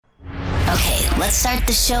Okay, let's start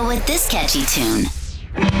the show with this catchy tune.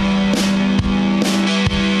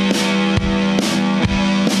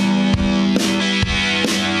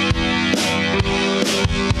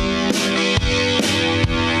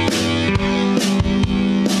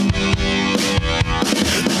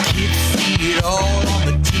 Kids see it all on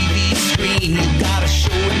the TV screen. You gotta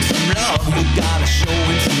show it some love, you gotta show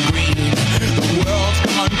it some green. The world's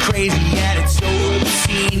gone crazy and it's so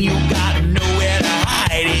obscene. You gotta know where to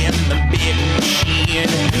hide in the big machine.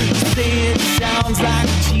 Say it sounds like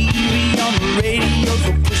TV on the radio,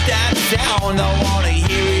 so push that sound. I wanna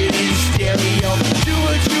hear it in stereo. Do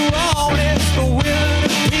what you want, it's the will of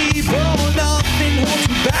the people. Nothing holds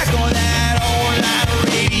you back on that all-night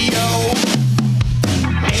radio.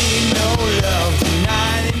 Ain't no love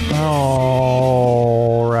tonight.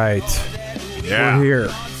 All right. Yeah. We're here.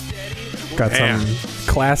 Got Man. some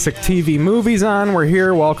classic TV movies on. We're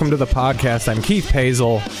here. Welcome to the podcast. I'm Keith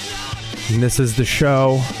Pazel, and this is the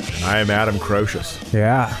show. I am Adam Crocious.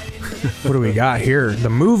 Yeah. What do we got here? The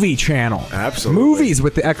movie channel. Absolutely. Movies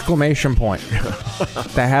with the exclamation point.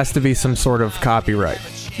 That has to be some sort of copyright.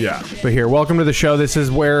 Yeah. But here, welcome to the show. This is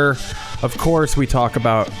where, of course, we talk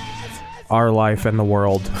about our life and the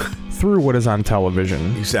world through what is on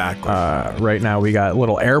television. Exactly. Right now, we got a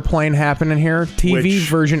little Airplane happening here. TV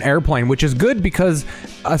version Airplane, which is good because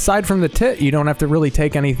aside from the tit, you don't have to really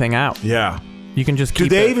take anything out. Yeah. You can just keep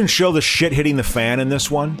Did they it. even show the shit hitting the fan in this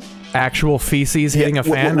one? Actual feces hitting a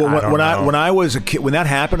fan? I don't know. When I was a kid, when that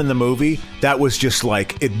happened in the movie, that was just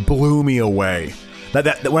like, it blew me away.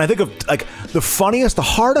 That when I think of like the funniest, the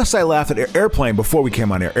hardest I laughed at Airplane before we came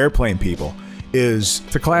on air, Airplane people, is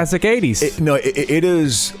It's a classic 80s.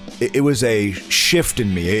 it was a shift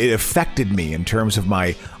in me. It affected me in terms of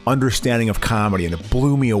my understanding of comedy, and it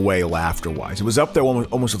blew me away laughter-wise. It was up there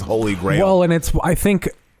almost with Holy Grail. Well, and it's, I think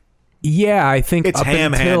It's up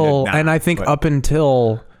ham-handed until, now, and I think but- up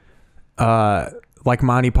until, like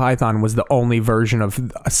Monty Python was the only version of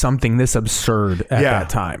something this absurd at that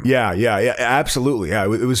time. Yeah, absolutely. Yeah,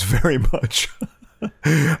 it was very much. I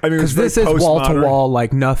mean, Because this is wall to wall,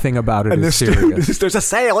 like nothing about it And is this serious. dude, there's a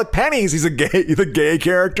sale at Penny's. He's the gay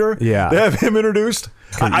character. Yeah. They have him introduced.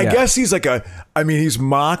 I Yeah. guess he's he's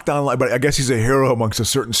mocked online, but I guess he's a hero amongst a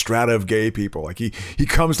certain strata of gay people. Like he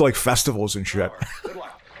comes to like festivals and shit. Good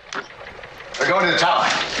luck. We're going to the tower.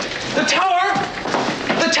 The tower?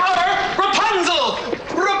 The tower? Rapunzel!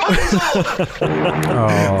 Rapunzel!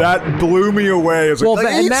 That blew me away. It was Well, like,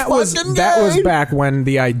 and he's that was fucking gay. back when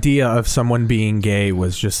the idea of someone being gay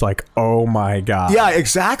was just like, oh my god. Yeah,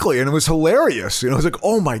 exactly, and it was hilarious. It was like,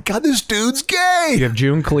 oh my god, this dude's gay. You have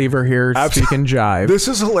June Cleaver here speaking jive. This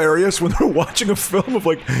is hilarious when they're watching a film of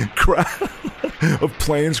like of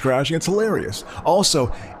planes crashing. It's hilarious.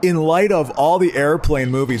 Also, in light of all the Airplane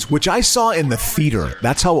movies, which I saw in the theater,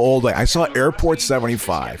 that's how old I saw Airport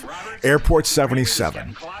 75, Airport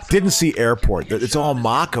 77. Didn't see Airport. It's all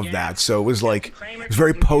mock of that, so it was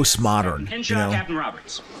very postmodern. You know? Captain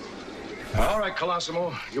Roberts. All right,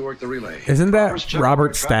 Colosimo, you work the relay. Isn't that Roberts, check Robert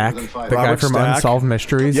on track Stack, within 5 the guy Robert from Stack. Unsolved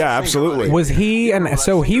Mysteries? Yeah, absolutely. Was he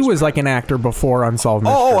so he was like an actor before Unsolved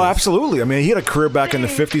Mysteries? Oh, absolutely. I mean, he had a career back in the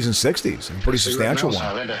 50s and 60s, a pretty substantial one.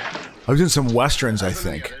 I was in some westerns, I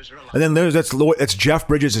think. And then that's Jeff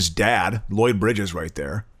Bridges' dad, Lloyd Bridges, right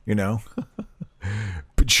there. You know,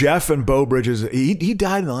 but Jeff and Bo Bridges. He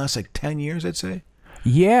died in the last 10 years, I'd say.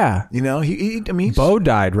 Yeah. You know, Bo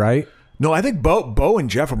died, right? No, I think Bo and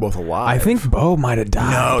Jeff are both alive. I think Bo might have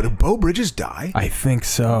died. No, did Bo Bridges die? I think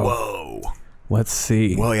so. Whoa. Let's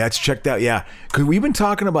see. Well, yeah, it's checked out. Yeah, because we've been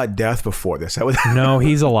talking about death before this. No,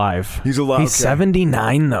 he's alive. He's alive. He's Okay.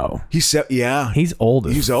 79 though. Yeah. He's old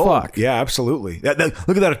as He's old. fuck. Yeah, absolutely. Look at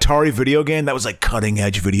that Atari video game. That was like cutting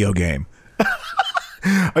edge video game.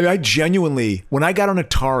 I mean, I genuinely, when I got on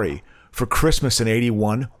Atari for Christmas in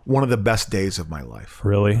 '81, one of the best days of my life.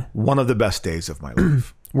 Really? One of the best days of my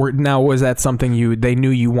life. Now, was that something they knew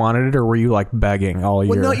you wanted it, or were you like begging all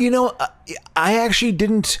year? Well, no, I actually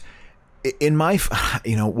didn't. In my,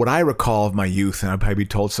 what I recall of my youth, and I'd probably be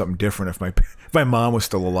told something different if my mom was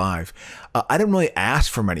still alive. I didn't really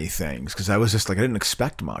ask for many things because I was just I didn't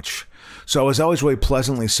expect much. So I was always really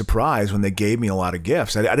pleasantly surprised when they gave me a lot of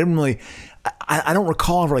gifts. I didn't really, I don't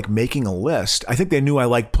recall ever making a list. I think they knew I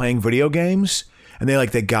liked playing video games, and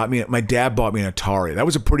they got me. My dad bought me an Atari. That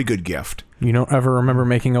was a pretty good gift. You don't ever remember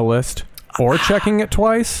making a list or checking it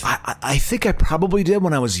twice? I think I probably did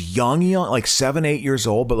when I was young, like 7, 8 years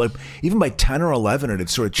old. But even by 10 or 11, it had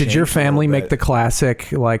sort of changed. Did your family make the classic,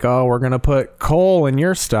 we're going to put coal in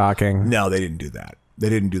your stocking? No, they didn't do that. They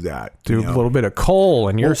didn't do that. Do you know? a little bit of coal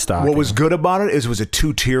in your stocking. What was good about it is it was a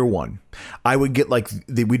 2-tier one. I would get like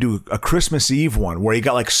we do a Christmas Eve one where you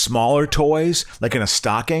got like smaller toys, like in a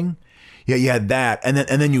stocking. Yeah, you had that, and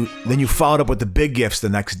then you followed up with the big gifts the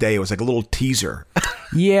next day. It was like a little teaser.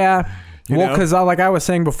 Yeah. Well, know? because like I was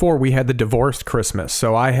saying before, we had the divorced Christmas.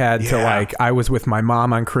 So I had to I was with my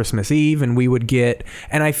mom on Christmas Eve and we would get,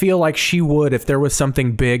 and I feel like she would, if there was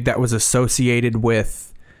something big that was associated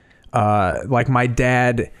with, like my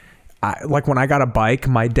dad, like when I got a bike,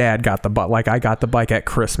 my dad got I got the bike at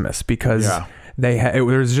Christmas because it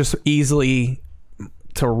was just easily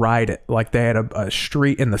to ride it. Like they had a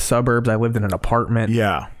street in the suburbs. I lived in an apartment.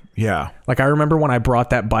 Yeah. Like I remember when I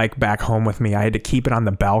brought that bike back home with me, I had to keep it on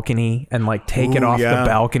the balcony and like take it off the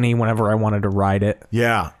balcony whenever I wanted to ride it.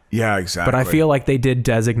 Yeah, exactly. But I feel like they did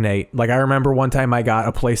designate. Like I remember one time I got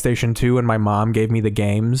a PlayStation 2 and my mom gave me the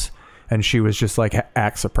games and she was just like,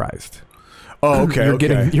 act surprised. Oh, okay.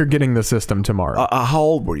 You're getting the system tomorrow. How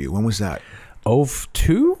old were you? When was that?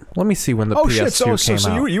 02? Let me see when the PS2 came out.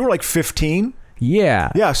 So you were like 15?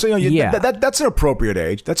 Yeah. So that's an appropriate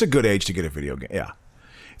age. That's a good age to get a video game. Yeah.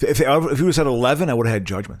 If he was at 11, I would have had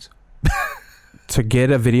judgments. To get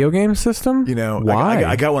a video game system? You know, why?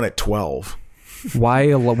 I got one at 12.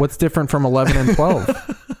 Why? What's different from 11 and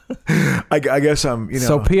 12? I guess I'm,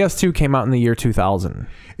 So PS2 came out in the year 2000.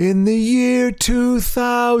 In the year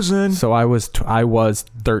 2000. So I was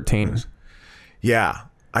 13. Yeah.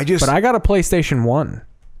 But I got a PlayStation 1.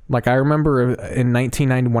 Like I remember in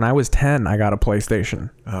 1990 when I was 10, I got a PlayStation.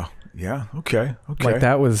 Oh. Yeah. Okay. Like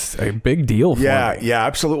that was a big deal for me. Yeah,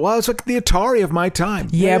 absolutely. Well, it's like the Atari of my time.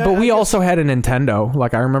 Yeah, but we also had a Nintendo.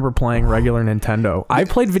 Like I remember playing regular Nintendo. I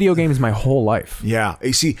played video games my whole life. Yeah.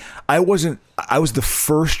 You see, I was the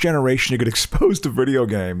first generation to get exposed to video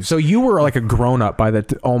games. So you were like a grown up by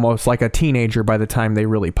almost like a teenager by the time they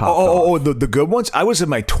really popped off. The good ones? I was in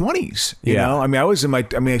my 20s, you know? I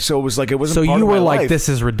mean, so it was like, it wasn't so part you of my were like, life. This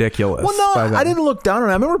is ridiculous. Well, no, I didn't look down on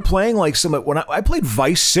it. I remember playing like when I played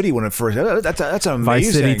Vice City when it first, that's amazing.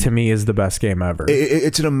 Vice City to me is the best game ever.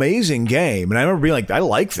 It's an amazing game. And I remember being like, I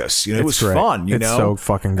like this, you know, it was great. fun, you know? It's so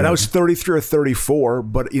fucking good. And I was 33 or 34,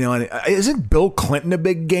 but you know, and isn't Bill Clinton a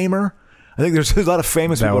big gamer? I think there's a lot of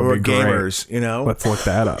famous people who are gamers, you know? Let's look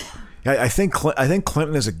that up. I think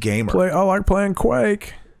Clinton is a gamer. I like playing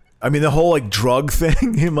Quake. I mean, the whole like drug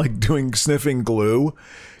thing, him like sniffing glue,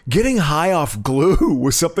 getting high off glue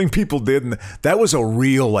was something people did. And that was a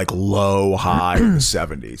real like low high in the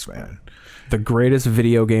 70s, man. The greatest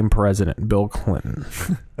video game president, Bill Clinton.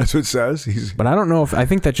 That's what it says. But I don't know I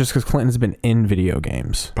think that's just because Clinton's been in video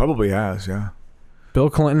games. Probably has, yeah. Bill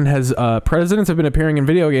Clinton has presidents have been appearing in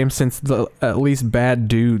video games since at least Bad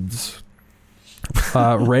Dudes.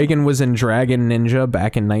 Reagan was in Dragon Ninja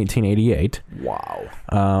back in 1988.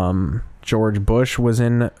 Wow. George Bush was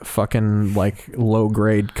in fucking like low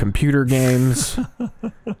grade computer games.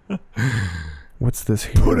 What's this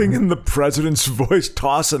here? Putting in the president's voice,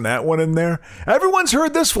 tossing that one in there. Everyone's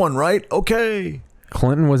heard this one, right? Okay.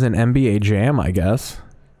 Clinton was in NBA Jam, I guess.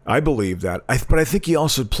 I believe that. But I think he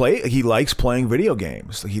also he likes playing video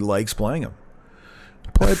games. He likes playing them.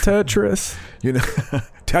 Play Tetris. You know,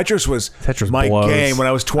 Tetris was my blows. game when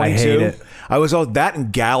I was 22. I hate it. I was that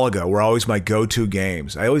and Galaga were always my go-to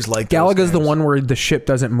games. I always liked Galaga's the one where the ship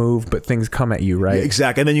doesn't move, but things come at you, right? Yeah,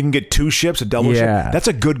 exactly. And then you can get 2 ships, a double ship. That's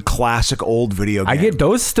a good classic old video game. I get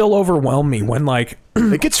those still overwhelm me when like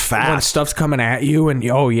it gets fast. When stuff's coming at you and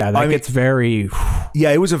gets very.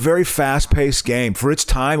 Yeah, it was a very fast-paced game. For its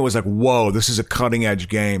time, it was like, whoa, this is a cutting-edge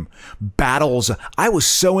game. Battles. I was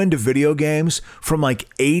so into video games from like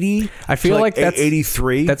 80 I feel to like that's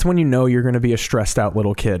 83. That's when you know you're going to be a stressed out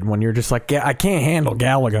little kid. When you're just like, I can't handle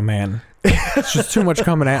Galaga, man. It's just too much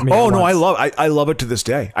coming at me. Oh, no, I love it to this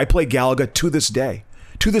day. I play Galaga to this day.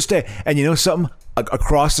 To this day. And you know something?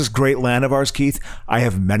 Across this great land of ours, Keith, I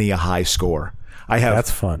have many a high score.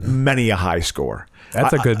 That's fun. Many a high score.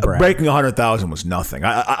 That's a good brag. Breaking 100,000 was nothing.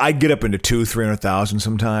 I'd get up into 200,000-300,000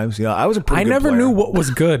 sometimes. You know, I was a pretty good never player. knew what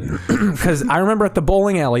was good because I remember at the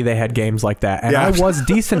bowling alley they had games like that, and I was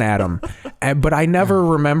decent at them. But I never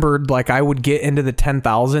remembered like I would get into the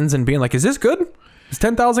 10,000s and being like, "Is this good? Is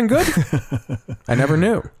 10,000 good?" I never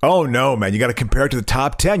knew. Oh no, man! You got to compare it to the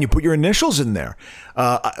top 10. You put your initials in there.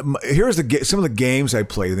 Here's some of the games I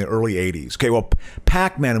played in the early 80s. Okay, well,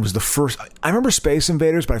 Pac-Man was the first. I remember Space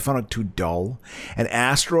Invaders, but I found it too dull. And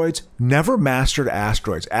Asteroids, never mastered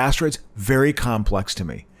Asteroids. Asteroids, very complex to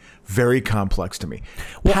me. Very complex to me.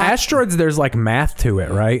 Well, asteroids, there's like math to it,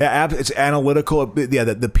 right? It's analytical. Yeah,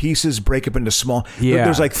 the pieces break up into small. Yeah.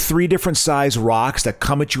 There's like 3 different size rocks that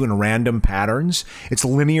come at you in random patterns. It's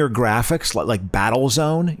linear graphics, like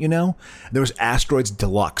Battlezone, you know? There was Asteroids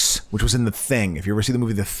Deluxe, which was in The Thing. If you ever see the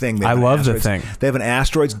movie The Thing, I love The Thing. They have an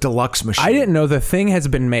Asteroids Deluxe machine. I didn't know The Thing has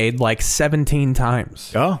been made like 17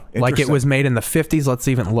 times. Oh, like it interesting. was made in the 50s. Let's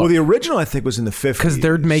even look. Well, the original, I think, was in the 50s. Because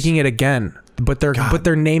they're making it again. But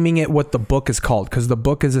they're naming it what the book is called, because the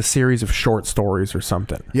book is a series of short stories or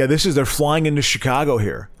something. Yeah, they're flying into Chicago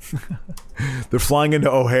here. They're flying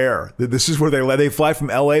into O'Hare. This is where they fly from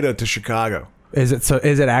LA to Chicago. Is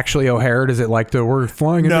it actually O'Hare? Is it like we're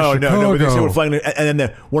flying into Chicago? No. But they say we're flying, and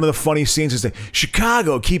then one of the funny scenes is that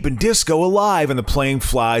Chicago keeping disco alive, and the plane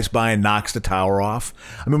flies by and knocks the tower off.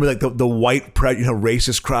 I remember like the white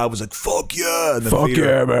racist crowd was like, "Fuck yeah!" In the Fuck theater.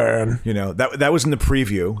 yeah, man! You know that was in the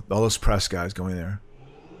preview. All those press guys going there.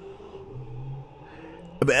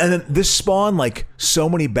 And then this spawned like so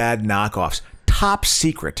many bad knockoffs. Top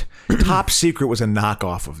Secret was a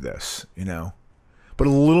knockoff of this, you know, but a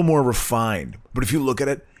little more refined. But if you look at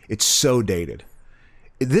it, it's so dated.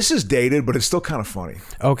 This is dated, but it's still kind of funny.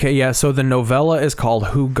 Okay, yeah. So the novella is called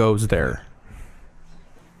 "Who Goes There,"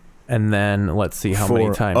 and then let's see how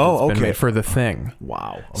many times it's been made for The Thing.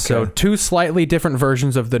 Wow. Okay. So 2 slightly different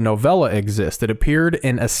versions of the novella exist. It appeared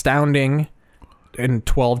in Astounding in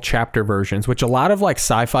 12 chapter versions, which a lot of like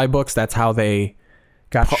sci-fi books, that's how they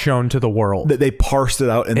got shown to the world. They parsed it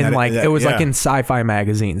out Like in sci-fi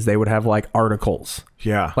magazines, they would have like articles.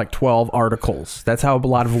 Yeah. Like 12 articles. That's how a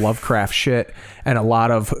lot of Lovecraft shit and a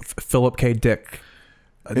lot of Philip K. Dick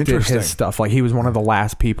did his stuff. Like he was one of the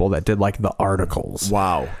last people that did like the articles.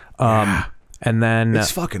 Wow. And then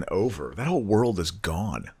it's fucking over. That whole world is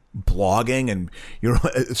gone. Blogging and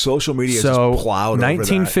social media is so just plowed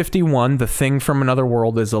 1951, The Thing from Another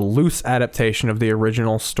World is a loose adaptation of the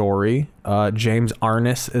original story. James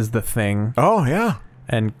Arness is The Thing. Oh yeah.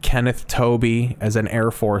 And Kenneth Tobey as an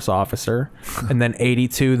Air Force officer. And then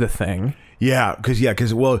 82, The Thing. Yeah,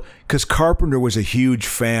 because Carpenter was a huge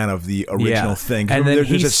fan of the original Thing. And then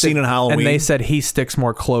there's a scene in Halloween, and they said he sticks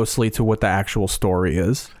more closely to what the actual story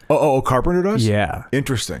is. Oh, Carpenter does? Yeah.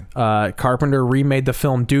 Interesting. Carpenter remade the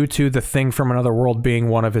film due to The Thing from Another World being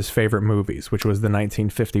one of his favorite movies, which was the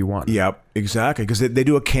 1951. Yep, exactly, because they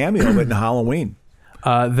do a cameo of it in Halloween. The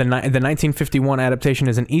 1951 adaptation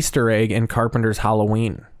is an Easter egg in Carpenter's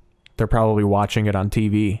Halloween. They're probably watching it on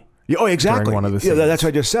TV. Oh, exactly. One of the yeah, that's what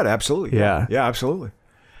I just said. Absolutely. Yeah. Yeah, absolutely.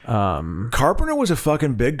 Carpenter was a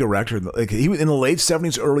fucking big director. Like he was in the late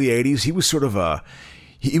 70s, early 80s. He was sort of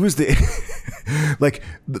he was the like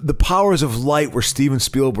the powers of light were Steven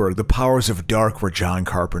Spielberg. The powers of dark were John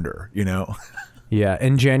Carpenter. You know. Yeah.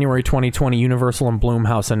 In January 2020, Universal and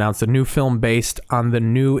Blumhouse announced a new film based on the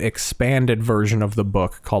new expanded version of the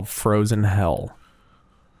book called Frozen Hell.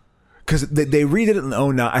 Because they redid it in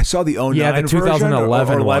the 09. I saw the 09 the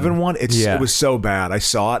 2011 or 11 one. Yeah. It was so bad. I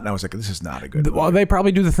saw it and I was like, this is not a good movie. Well, they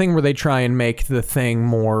probably do the thing where they try and make the thing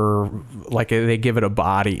more like they give it a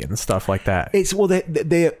body and stuff like that. It's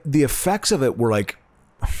the effects of it were like,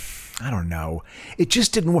 I don't know. It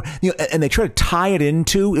just didn't work. You know, and they try to tie it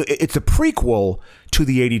into. It's a prequel to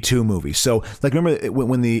the 82 movie. So, like, remember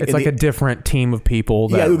when it's like a different team of people.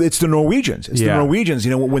 That, it's the Norwegians. It's the Norwegians.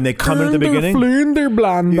 You know, when they come in at the beginning.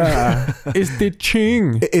 It's the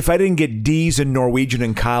Ching. If I didn't get D's in Norwegian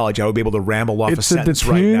in college, I would be able to ramble off a sentence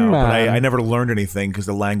right now. But I never learned anything because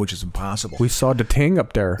the language is impossible. We saw the Ting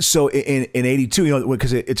up there. So in 82, you know,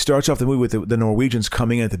 because it starts off the movie with the Norwegians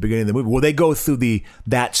coming in at the beginning of the movie. Well, they go through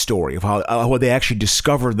that story of how they actually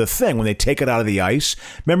discovered the thing when they take it out of the ice.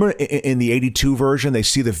 Remember in the 82 version, they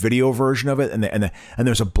see the video version of it, and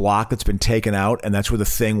there's a block that's been taken out, and that's where the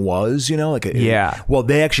thing was. You know, well,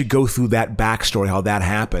 they actually go through that backstory, how that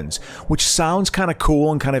happens, which sounds kind of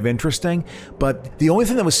cool and kind of interesting. But the only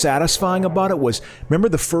thing that was satisfying about it was, remember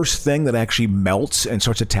the first thing that actually melts and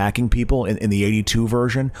starts attacking people in the 82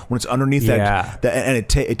 version when it's underneath that, and it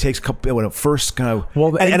takes a couple when it first kind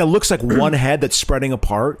of and it looks like one head that's spreading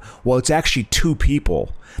apart. Well, it's actually 2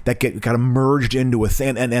 people that get kind of merged into a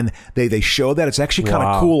thing, and they show that. It's actually kind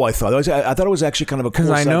of cool. I thought it was actually kind of a cool.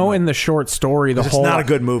 Because I know in the short story it's not a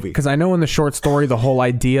good movie. Because I know in the short story the whole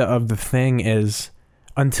idea of the thing is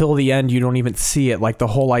until the end you don't even see it. Like the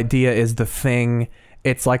whole idea is the thing.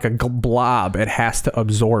 It's like a blob. It has to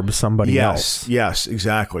absorb somebody else. Yes,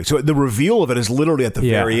 exactly. So the reveal of it is literally at the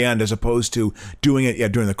very end, as opposed to doing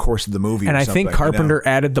it during the course of the movie. And I think Carpenter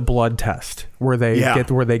added the blood test where they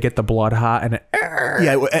get the blood hot and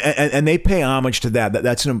and they pay homage to that.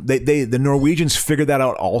 That's the Norwegians figured that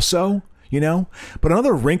out also. You know, but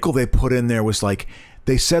another wrinkle they put in there was like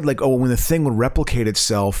they said like, oh, when the thing would replicate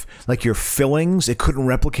itself, like your fillings, it couldn't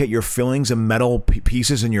replicate your fillings and metal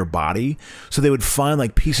pieces in your body. So they would find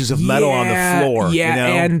like pieces of metal on the floor. Yeah, you know?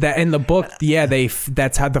 and that in the book,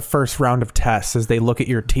 that's how the first round of tests is they look at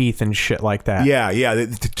your teeth and shit like that. Yeah,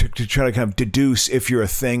 to try to kind of deduce if you're a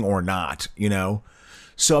thing or not, you know?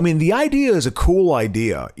 So, I mean, the idea is a cool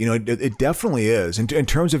idea. You know, it definitely is. In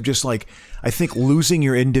terms of just like, I think losing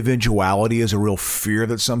your individuality is a real fear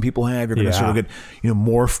that some people have. You're going to sort of get,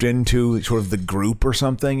 morphed into sort of the group or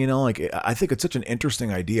something, you know? Like, I think it's such an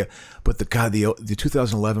interesting idea. But the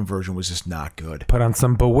 2011 version was just not good. Put on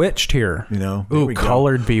some Bewitched here. You know? Ooh,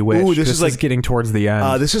 colored Bewitched. Ooh, this is like getting towards the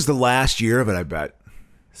end. This is the last year of it, I bet.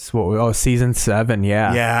 Season 7,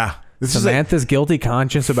 yeah. Yeah. Samantha's guilty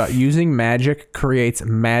conscience about using magic creates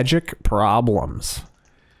magic problems.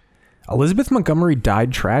 Elizabeth Montgomery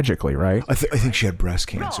died tragically, right? I think she had breast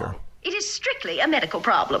cancer. It is strictly a medical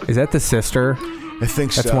problem. Is that the sister? I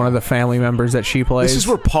think so. That's one of the family members that she plays. This is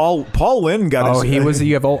where Paul Lynde got his...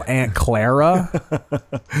 you have old Aunt Clara?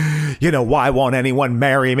 Why won't anyone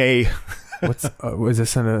marry me? Was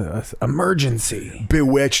this an emergency?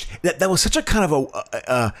 Bewitched. That was such a kind of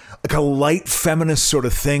like a light feminist sort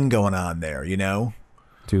of thing going on there, you know?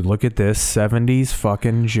 Dude, look at this 70s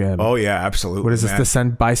fucking gym. Oh yeah, absolutely. What is this?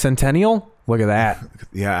 The bicentennial? Look at that.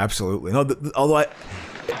 Yeah, absolutely. No, although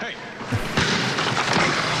Hey.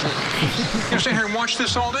 You're sitting here and watch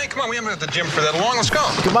this all day? Come on, we haven't been at the gym for that long. Let's go.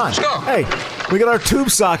 Come on. Let's go. Hey, we got our tube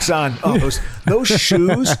socks on. Oh, those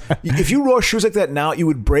shoes. If you wore shoes like that now, you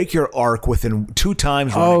would break your arc within 2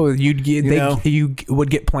 times running. Oh, you would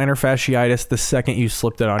get plantar fasciitis the second you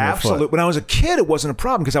slipped it on your foot. Absolutely. When I was a kid, it wasn't a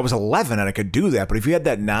problem because I was 11 and I could do that. But if you had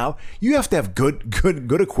that now, you have to have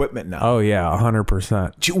good equipment now. Oh yeah,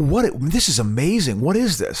 100%. This is amazing. What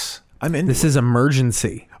is this? I'm into This is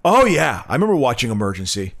Emergency. Oh yeah, I remember watching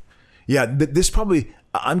Emergency. Yeah, this probably,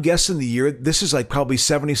 I'm guessing the year, this is like probably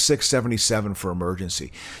 76, 77 for Emergency.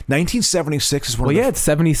 1976 is one of the... Well, yeah, it's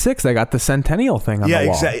 76. They got the centennial thing on the wall.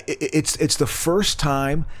 Yeah, exactly. It's the first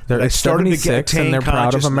time that I It's started to 76 attain and they're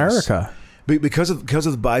proud of consciousness. America. Because of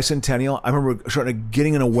the bicentennial, I remember starting to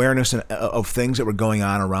getting an awareness of things that were going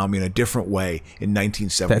on around me in a different way in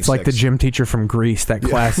 1976. That's like the gym teacher from Grease, that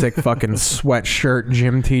classic fucking sweatshirt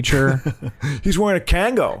gym teacher. He's wearing a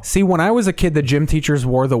Kango. See, when I was a kid, the gym teachers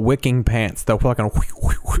wore the wicking pants, the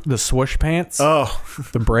swoosh pants. Oh,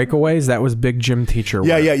 the breakaways. That was big gym teacher.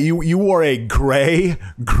 Yeah, wear. yeah. You wore a gray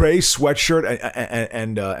sweatshirt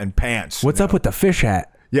and pants. What's up with the fish hat?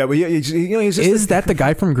 Yeah, but he's just Is that the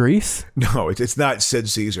guy from Grease? No, it's not Sid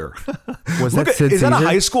Caesar. Was that Sid Is Caesar? that a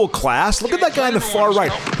high school class? Look at that guy in the far right.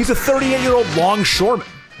 He's a 38-year-old longshoreman.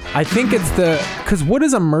 I think it's because what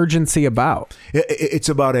is Emergency about? It's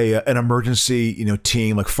about an emergency,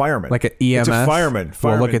 team like firemen, Like an EMS. It's a fireman.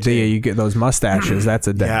 Well, look at you get those mustaches. That's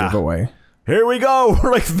a dead giveaway. Here we go.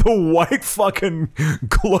 We're like the white fucking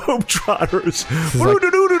Globetrotters.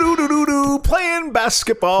 Playing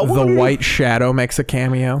basketball. The White Shadow makes a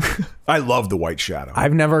cameo. I love the White Shadow.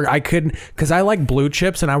 I couldn't, because I like Blue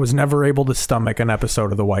Chips and I was never able to stomach an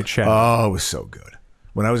episode of the White Shadow. Oh, it was so good.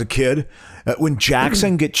 When I was a kid, when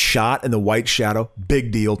Jackson gets shot in the White Shadow,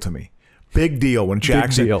 big deal to me. Big deal when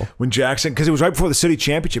Jackson, because it was right before the city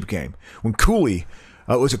championship game. When Cooley,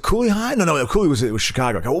 was it Cooley High? No, Cooley was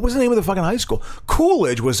Chicago. What was the name of the fucking high school?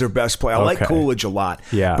 Coolidge was their best player. I like Coolidge a lot.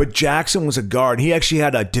 Yeah. But Jackson was a guard. He actually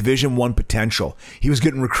had a Division I potential. He was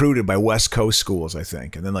getting recruited by West Coast schools, I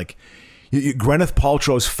think. And then Gwyneth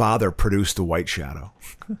Paltrow's father produced the White Shadow.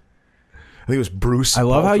 I think it was Bruce. I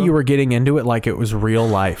love Paltrow. how you were getting into it like it was real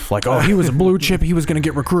life. Like, oh, he was a blue chip. He was going to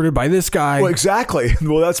get recruited by this guy. Well, exactly.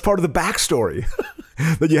 Well, that's part of the backstory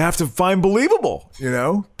that you have to find believable,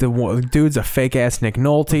 The dude's a fake ass Nick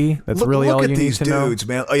Nolte. That's really all you need to know. Look at these dudes,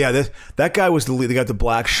 man. Oh, yeah. That guy was the lead. They got the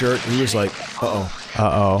black shirt. He was like,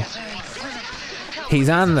 uh-oh. He's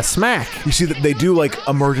on the smack. You see that they do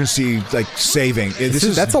emergency saving.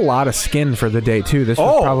 That's a lot of skin for the day too. This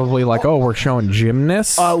was probably we're showing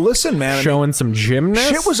gymnasts. Listen, man, showing some gymnasts.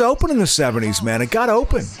 Shit was open in the 70s, man. It got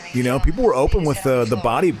open. People were open with the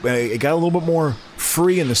body. It got a little bit more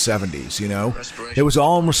free in the 70s. It was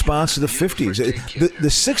all in response to the 50s. The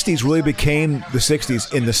 60s really became the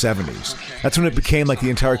 60s in the 70s. That's when it became the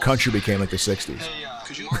entire country became like the 60s.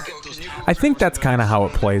 I think that's kind of how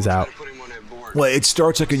it plays out. Well, it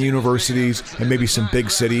starts in universities and maybe some big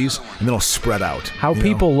cities, and then it'll spread out. How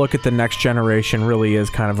people look at the next generation really is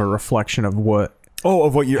kind of a reflection of what.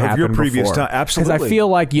 Of your previous time, absolutely. Because I feel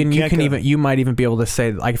like you might even be able to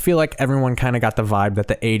say. I feel like everyone kind of got the vibe that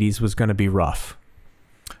the '80s was going to be rough.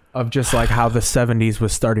 of just like how the 70s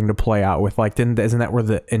was starting to play out with like isn't that where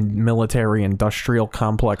the military industrial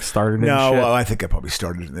complex started? No, shit? well, I think it probably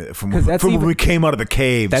started from even, when we came out of the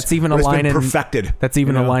caves. That's even a It's line been in perfected. That's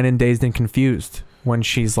even a line in Dazed and Confused when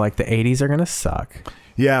she's like, the 80s are gonna suck.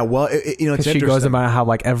 Yeah, well, it's interesting. She goes about how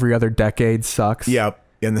like every other decade sucks. Yeah.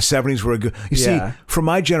 And the 70s were good. You see, for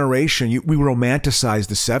my generation, we romanticized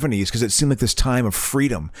the 70s because it seemed like this time of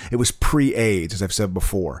freedom. It was pre-AIDS, as I've said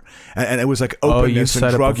before. And it was like openness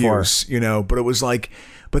and drug use, but it was like,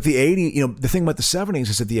 but the 80s, the thing about the 70s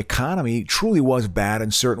is that the economy truly was bad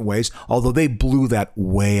in certain ways, although they blew that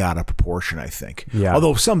way out of proportion, I think. Yeah.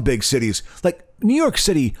 Although some big cities, like New York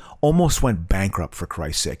City almost went bankrupt, for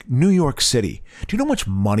Christ's sake. New York City. Do you know how much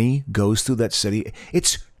money goes through that city?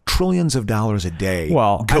 It's trillions of dollars a day.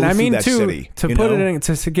 Well, go and I mean, that to city, put it in,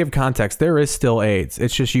 to give context, there is still AIDS.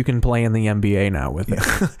 It's just you can play in the NBA now with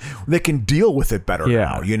it. They can deal with it better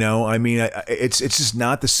now. I mean, it's just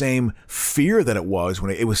not the same fear that it was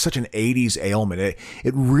when it was such an 80s ailment.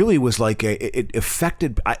 It really was like it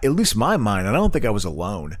affected at least my mind. And I don't think I was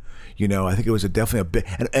alone. I think it was definitely a bit,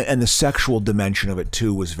 and the sexual dimension of it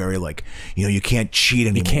too was very like, you can't cheat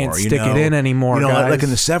anymore. You can't stick it in anymore, guys. Like in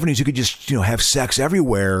the 70s, you could just, have sex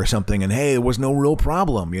everywhere or something, and hey, it was no real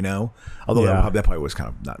problem, Although that probably was kind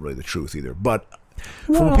of not really the truth either. But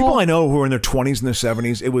from the people I know who were in their 20s and their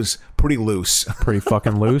 70s, it was pretty loose. Pretty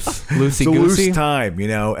fucking loose. Loosey-goosey. It's a loose time,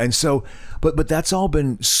 And so, but that's all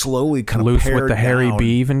been slowly kind of loose pared with the hairy down.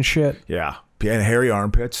 beeve and shit. Yeah. And hairy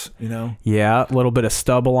armpits, Yeah, a little bit of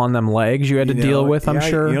stubble on them legs you had to deal with, I'm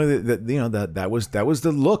sure. That was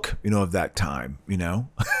the look, of that time,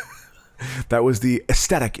 That was the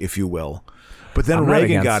aesthetic, if you will. But then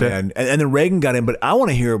Reagan got in, and then Reagan got in. But I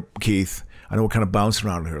want to hear, Keith, I know we're kind of bouncing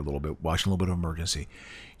around here a little bit, watching a little bit of Emergency.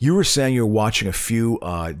 You were saying you're watching a few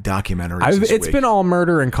documentaries this It's week. been all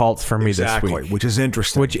murder and cults for me this week. Which is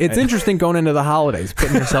interesting. It's interesting going into the holidays,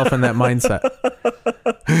 putting yourself in that mindset.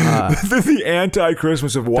 The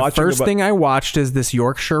anti-Christmas of watching. The first thing I watched is this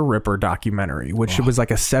Yorkshire Ripper documentary, which was like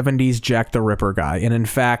a 70s Jack the Ripper guy. And in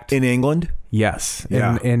fact... In England? Yes.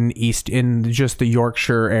 Yeah. In just the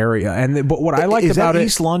Yorkshire area. But what I liked about it...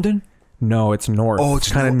 East London? No, it's north. Oh,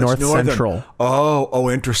 it's kind of north central.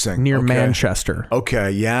 Oh, interesting. Near Manchester.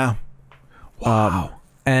 Okay, yeah. Wow.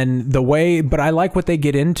 But I like what they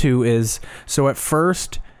get into is, so at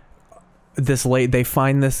first, they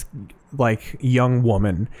find this like young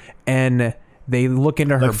woman and they look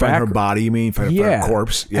into her her body, you mean? Find her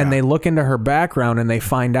corpse? Yeah. And they look into her background and they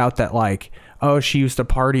find out that like, oh, she used to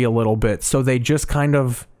party a little bit. So they just kind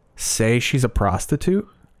of say she's a prostitute.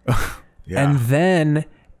 Yeah. And then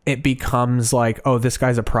it becomes like, oh, this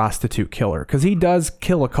guy's a prostitute killer. Because he does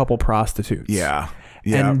kill a couple prostitutes. Yeah.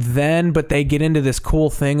 Yeah. And then, but they get into this cool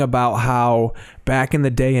thing about how back in the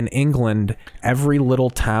day in England, every little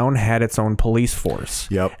town had its own police force.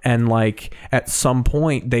 Yep. And like at some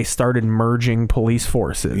point they started merging police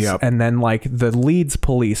forces. Yep. And then like the Leeds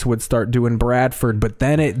police would start doing Bradford. But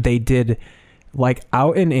then they did like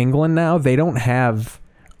out in England now, they don't have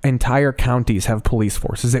entire counties have police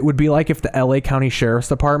forces. It would be like if the LA County Sheriff's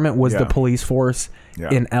Department was the police force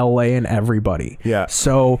in LA and everybody. Yeah.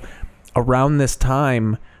 So around this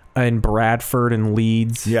time in Bradford and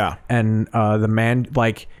Leeds and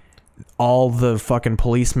all the fucking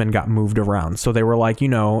policemen got moved around. So they were like,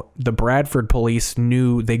 the Bradford police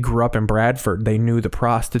they grew up in Bradford. They knew the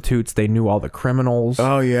prostitutes. They knew all the criminals.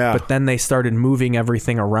 Oh, yeah. But then they started moving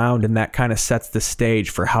everything around, and that kind of sets the stage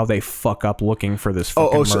for how they fuck up looking for this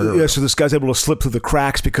fucking murderer. So this guy's able to slip through the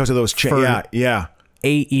cracks because of those Yeah.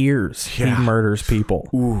 8 years he murders people.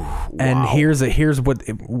 Ooh, wow. And here's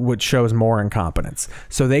what shows more incompetence.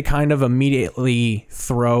 So they kind of immediately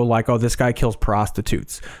throw like, oh, this guy kills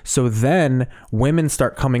prostitutes. So then women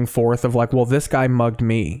start coming forth of like, well, this guy mugged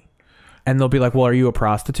me. And they'll be like, well, are you a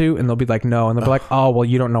prostitute? And they'll be like, no. And they'll be like, oh, well,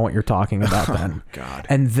 you don't know what you're talking about then. God.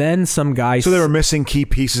 And then some guys... So they were missing key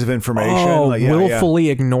pieces of information? Willfully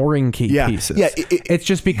ignoring key pieces. Yeah. It's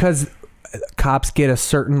just because... cops get a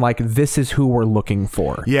certain like, this is who we're looking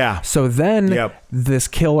for. Yeah. So then this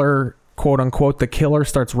killer, quote unquote, the killer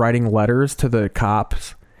starts writing letters to the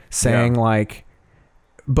cops saying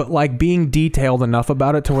but like being detailed enough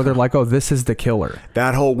about it to where they're like, oh, this is the killer.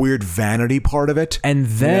 That whole weird vanity part of it. And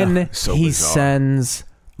then he bizarre. sends...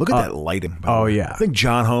 Look at that lighting. Oh, yeah. I think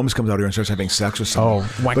John Holmes comes out here and starts having sex with someone.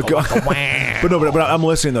 Oh, but I'm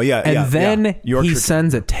listening though. Yeah. And then he Yorkshire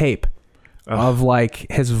sends a tape of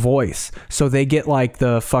like his voice. So they get like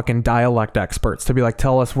the fucking dialect experts to be like,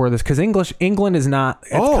 tell us where this, because England is not,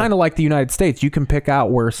 it's kind of like the United States. You can pick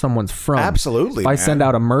out where someone's from. Absolutely. If I send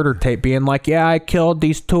out a murder tape being like, yeah, I killed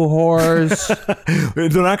these 2 whores. They're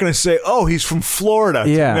not going to say, oh, he's from Florida.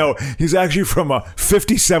 Yeah. No, he's actually from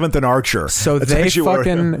 57th and Archer. So That's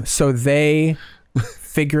they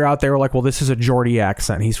figure out, they were like, well, this is a Geordie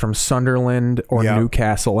accent. He's from Sunderland or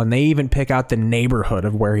Newcastle, and they even pick out the neighborhood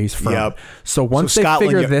of where he's from. Yep. So once they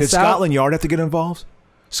figure this did out, Scotland Yard have to get involved?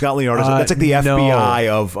 Scotland Yard, that's like the FBI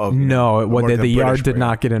of the Yard did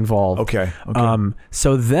not get involved. Okay.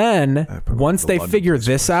 So then once they figure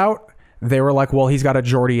this out, they were like, well, he's got a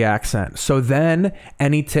Geordie accent. So then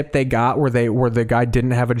any tip they got where the guy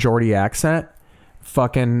didn't have a Geordie accent,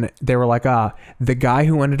 they were like, the guy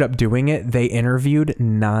who ended up doing it, they interviewed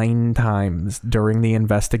 9 times during the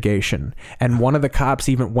investigation. And one of the cops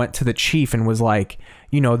even went to the chief and was like,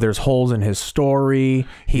 there's holes in his story.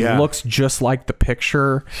 He looks just like the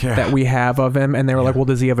picture that we have of him. And they were like, well,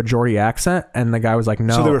 does he have a Geordie accent? And the guy was like,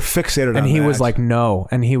 no. So they were fixated on that. And he was like, no.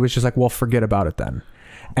 And he was just like, well, forget about it then.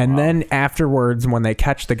 And then afterwards, when they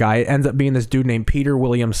catch the guy, it ends up being this dude named Peter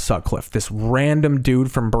William Sutcliffe, this random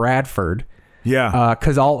dude from Bradford. Yeah.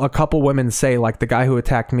 Because a couple women say, like, the guy who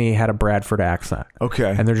attacked me had a Bradford accent.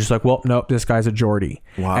 Okay. And they're just like, well, nope, this guy's a Geordie.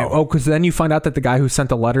 Wow. Because then you find out that the guy who sent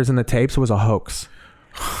the letters and the tapes was a hoax.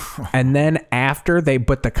 And then after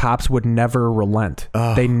but the cops would never relent.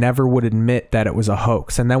 They never would admit that it was a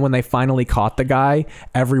hoax. And then when they finally caught the guy,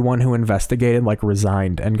 everyone who investigated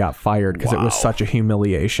resigned and got fired because it was such a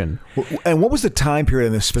humiliation. And what was the time period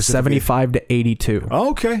in this specific? 75 to 82. Oh,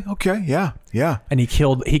 okay. Yeah. And he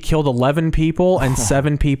killed 11 people, and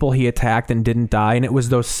 7 people he attacked and didn't die. And it was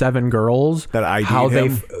those 7 girls that ID'd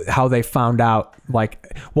him? How they found out,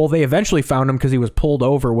 they eventually found him because he was pulled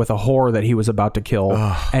over with a whore that he was about to kill,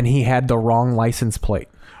 and he had the wrong license plate.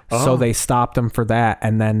 So they stopped him for that,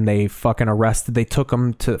 and then they fucking arrested. They took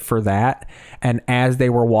him for that, and as they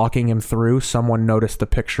were walking him through, someone noticed the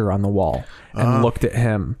picture on the wall and looked at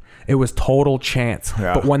him. It was total chance.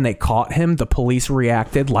 Yeah. But when they caught him, the police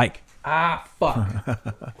reacted like, fuck.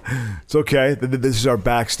 It's okay. This is our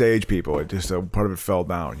backstage people. It just part of it fell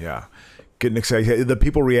down. Yeah, getting excited. The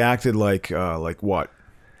people reacted like what?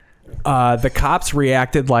 The cops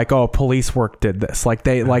reacted like, oh, police work did this. Like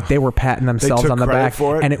they were patting themselves on the back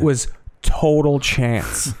for it? And it was total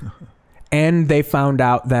chance. And they found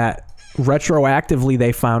out that retroactively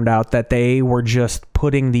they were just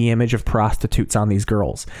putting the image of prostitutes on these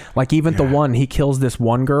girls. Like even the one, he kills this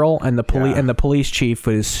one girl, and the police chief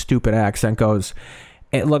with his stupid accent goes,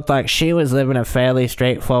 it looked like she was living a fairly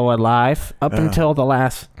straightforward life up until the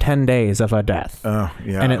last 10 days of her death.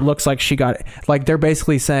 And it looks like she got, they're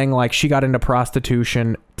basically saying she got into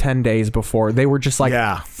prostitution 10 days before. They were just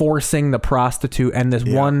forcing the prostitute, and this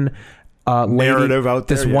one narrative out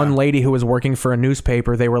there. This one lady who was working for a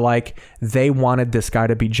newspaper, they were like, they wanted this guy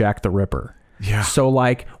to be Jack the Ripper. Yeah. So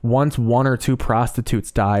once 1 or 2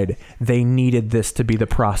 prostitutes died, they needed this to be the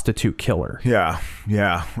prostitute killer. Yeah.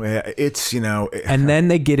 It's, and then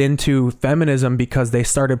they get into feminism because they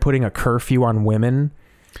started putting a curfew on women.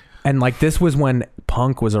 And this was when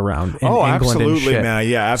punk was around in England absolutely, and shit. Man.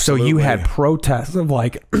 Yeah, absolutely. So you had protests of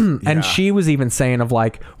and she was even saying of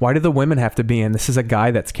why do the women have to be in? This is a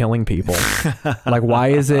guy that's killing people. Why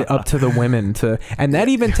is it up to the women to? And that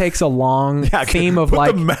even takes a long theme of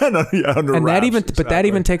put the men under and wraps, that even, exactly. but that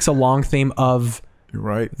even takes a long theme of. You're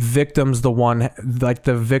right. Victims,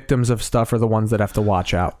 the victims of stuff are the ones that have to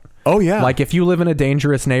watch out. Oh, yeah. If you live in a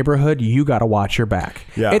dangerous neighborhood, you got to watch your back.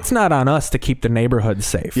 Yeah. It's not on us to keep the neighborhood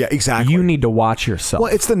safe. Yeah, exactly. You need to watch yourself.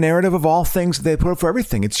 Well, it's the narrative of all things they put up for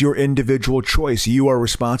everything. It's your individual choice. You are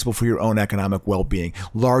responsible for your own economic well-being.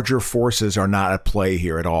 Larger forces are not at play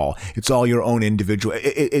here at all. It's all your own individual.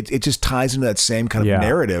 It just ties into that same kind of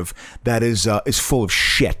narrative that is full of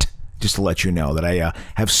shit. Just to let you know that I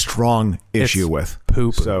have strong issue with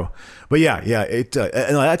poop. So, but and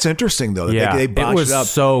that's interesting though. That they botched it was it up.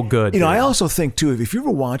 So good. I also think too, if you ever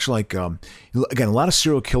watch again, a lot of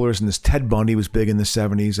serial killers in this. Ted Bundy was big in the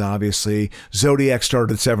 70s, obviously. Zodiac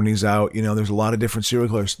started the 70s out. There's a lot of different serial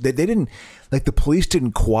killers. They didn't the police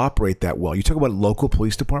didn't cooperate that well. You talk about local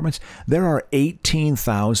police departments. There are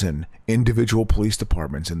 18,000 individual police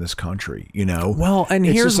departments in this country. Well, and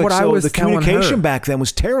here's what I was the telling her. communication back then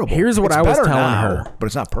was terrible. Here's what I was telling her, but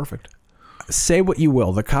it's not perfect. Say what you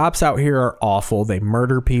will. The cops out here are awful. They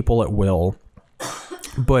murder people at will.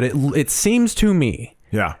 But it seems to me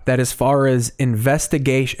that as far as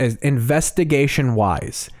investigation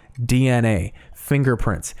wise, DNA,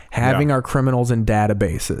 fingerprints, having our criminals in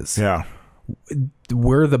databases,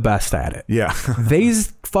 we're the best at it. Yeah.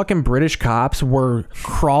 These fucking British cops were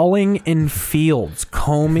crawling in fields,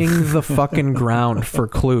 combing the fucking ground for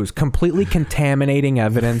clues, completely contaminating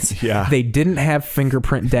evidence. Yeah. They didn't have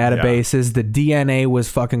fingerprint databases. The DNA was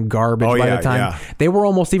fucking garbage by the time. They were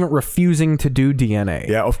almost even refusing to do DNA.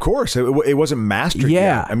 Yeah, of course. It wasn't mastered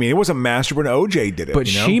yet. I mean, it wasn't mastered when OJ did it. But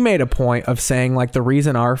she made a point of saying, like, the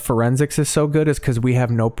reason our forensics is so good is because we have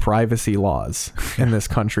no privacy laws in this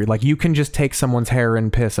country. Like, you can just take someone's hair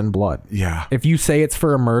and piss and blood. Yeah. If you say it's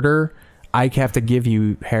for a murder, I have to give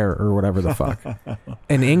you hair or whatever the fuck.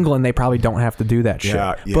 In England, they probably don't have to do that shit.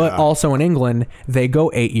 Yeah. But also in England, they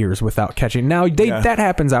go 8 years without catching. Now, that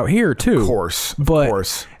happens out here, too. Of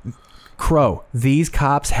course. Crow, these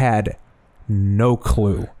cops had no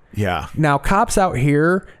clue. Yeah. Now, cops out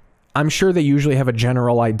here, I'm sure they usually have a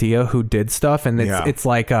general idea who did stuff, and it's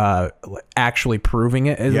like actually proving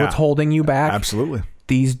it is what's holding you back. Absolutely.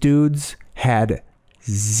 These dudes had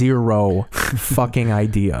zero fucking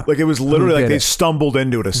idea. Like, it was literally like they stumbled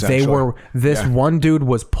into it, essentially. One dude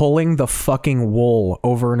was pulling the fucking wool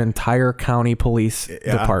over an entire county police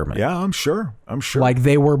department. Yeah, I'm sure. Like,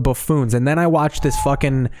 they were buffoons. And then I watched this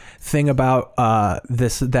fucking thing about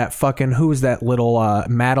who was that little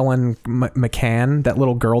Madeleine McCann, that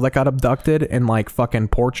little girl that got abducted in like fucking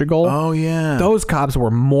Portugal. Oh yeah. Those cops were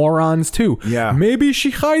morons too. Yeah. Maybe she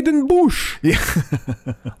hide in bush. Yeah.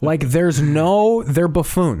 Like, they're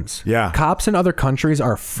buffoons. Yeah. Cops in other countries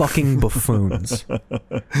are fucking buffoons.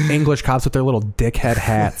 English cops with their little dickhead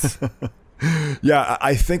hats. Yeah,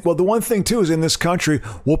 I think, well, the one thing, too, is in this country,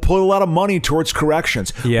 we'll put a lot of money towards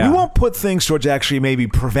corrections. Yeah. We won't put things towards actually maybe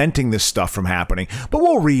preventing this stuff from happening, but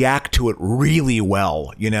we'll react to it really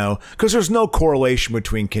well, because there's no correlation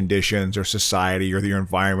between conditions or society or your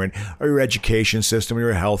environment or your education system or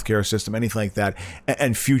your healthcare system, anything like that,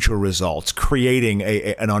 and future results, creating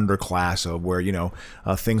an underclass of where,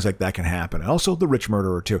 things like that can happen. And also the rich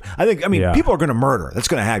murderer, too. People are going to murder. That's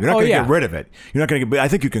going to happen. You're not going to get rid of it. You're not going to I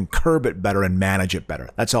think you can curb it better and manage it better.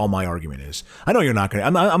 That's all my argument is. I know you're not going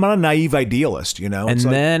to. I'm not a naive idealist, And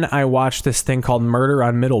then I watched this thing called Murder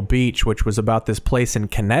on Middle Beach, which was about this place in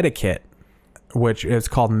Connecticut, which is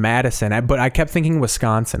called Madison. But I kept thinking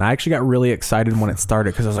Wisconsin. I actually got really excited when it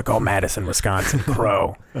started because I was like, oh, Madison, Wisconsin,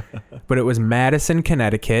 Crow. But it was Madison,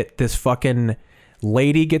 Connecticut. This fucking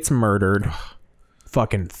lady gets murdered.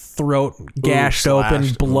 Fucking throat gashed open,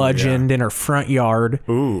 bludgeoned in her front yard.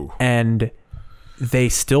 Ooh. And they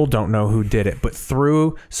still don't know who did it, but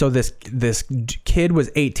this kid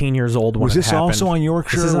was 18 years old when was this it happened. Also on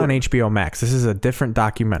Yorkshire? This is on HBO Max. This is a different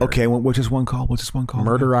documentary. Okay, what's this one called?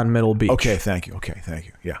 Murder on Middle Beach. Okay, thank you.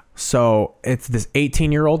 Yeah. So it's this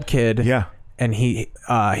 18-year-old kid. Yeah. And he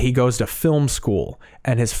goes to film school,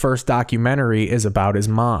 and his first documentary is about his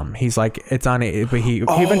mom. He's like, it's on it, but he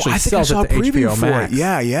eventually sells it to HBO Max.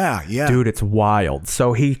 Yeah. Dude, it's wild.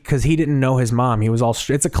 So because he didn't know his mom, he was all.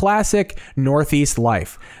 It's a classic Northeast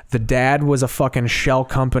life. The dad was a fucking shell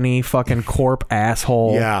company, fucking corp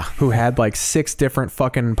asshole. Yeah. Who had like 6 different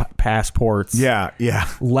fucking passports. Yeah.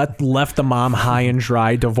 Left the mom high and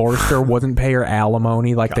dry, divorced her, wouldn't pay her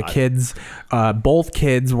alimony. Like the kids, both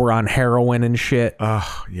kids were on heroin and shit.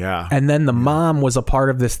 Yeah. And then the mom was a part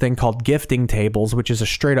of this thing called gifting tables, which is a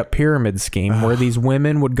straight up pyramid scheme where these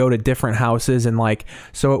women would go to different houses and like,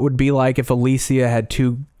 so it would be like if Alicia had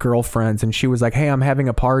 2 girlfriends and she was like, hey, I'm having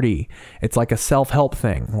a party. It's like a self-help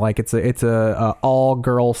thing. Like it's a all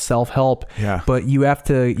girl self-help. Yeah. But you have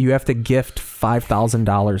to gift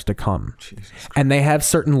 $5,000 to come. And they have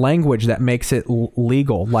certain language that makes it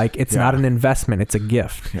legal. Like it's not an investment, it's a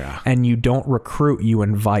gift. Yeah. And you don't recruit, you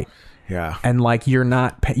invite. Yeah. And like you're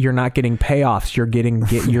not getting payoffs,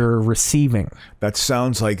 you're receiving. That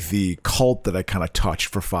sounds like the cult that I kind of touched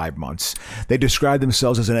for 5 months. They describe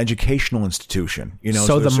themselves as an educational institution,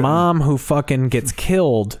 So the mom who fucking gets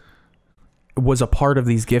killed was a part of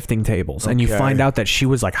these gifting tables, and you find out that she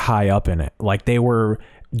was like high up in it. Like they were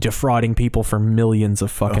defrauding people for millions of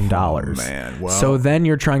fucking dollars. Man, wow. So then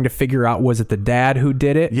you're trying to figure out, was it the dad who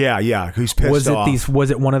did it? Yeah, who's pissed off.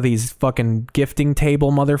 Was it one of these fucking gifting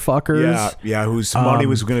table motherfuckers? Yeah, whose money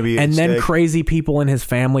was going to be at and then stake. Crazy people in his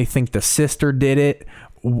family think the sister did it.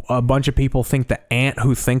 A bunch of people think the aunt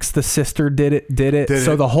who thinks the sister did it.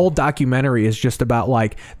 So the whole documentary is just about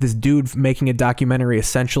like this dude making a documentary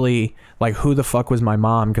essentially like, who the fuck was my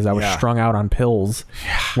mom? Because I was strung out on pills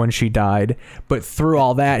when she died. But through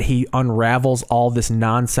all that, he unravels all this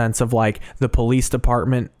nonsense of like the police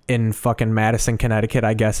department in fucking Madison, Connecticut,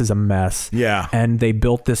 I guess, is a mess. Yeah. And they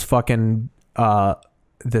built this fucking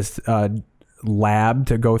lab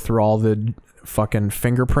to go through all the fucking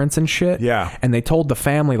fingerprints and shit. Yeah. And they told the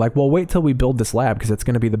family, like, well, wait till we build this lab because it's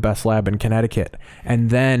going to be the best lab in Connecticut.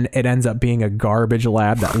 And then it ends up being a garbage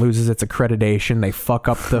lab that loses its accreditation. They fuck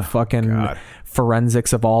up the fucking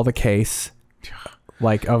forensics of all the case,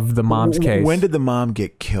 like of the mom's case. When did the mom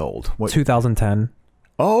get killed? What? 2010.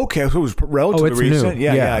 Oh, okay. So it was relatively it's recent. new.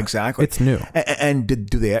 Yeah, exactly. It's new. And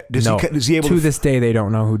is he able to this day, they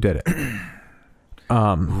don't know who did it.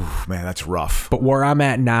 Oof, man, that's rough. But where I'm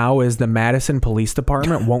at now is the Madison Police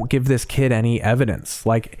Department won't give this kid any evidence.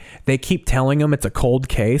 Like, they keep telling him it's a cold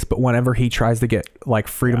case, but whenever he tries to get like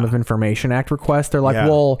Freedom of Information Act requests, they're like,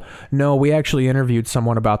 well, no, we actually interviewed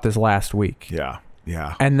someone about this last week. Yeah.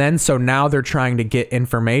 Yeah. And then so now they're trying to get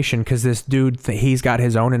information because this dude, he's got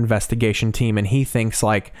his own investigation team, and he thinks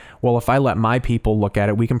like, well, if I let my people look at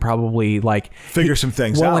it, we can probably like figure some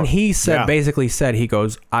things out. Well, and he said, basically said, he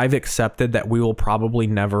goes, I've accepted that we will probably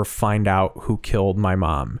never find out who killed my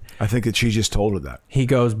mom. I think that she just told her that. He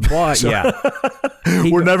goes, but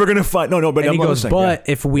we're never going to find. No, but and he goes, but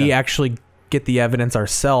if we actually get the evidence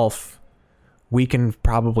ourselves, we can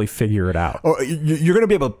probably figure it out. Or you're going to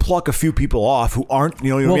be able to pluck a few people off who aren't,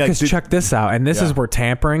 well, because check this out. And this is where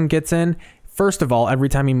tampering gets in. First of all, every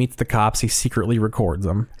time he meets the cops, he secretly records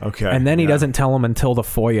them. Okay. And then he doesn't tell them until the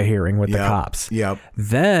FOIA hearing with the cops. Yep.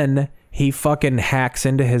 Then he fucking hacks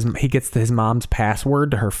into he gets to his mom's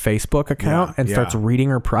password to her Facebook account and starts reading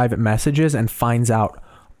her private messages and finds out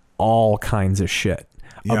all kinds of shit.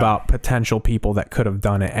 About potential people that could have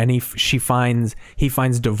done it, and he finds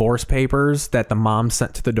divorce papers that the mom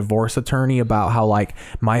sent to the divorce attorney about how like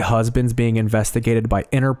my husband's being investigated by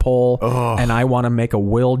Interpol, and I want to make a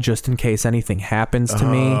will just in case anything happens to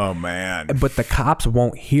me. Oh man! But the cops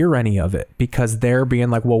won't hear any of it because they're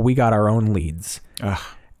being like, well, we got our own leads.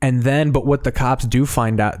 And then, but what the cops do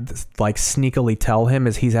find out, like sneakily tell him,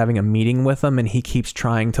 is he's having a meeting with them, and he keeps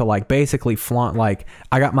trying to like basically flaunt, like,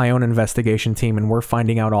 I got my own investigation team and we're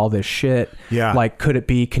finding out all this shit. Yeah. Like, could it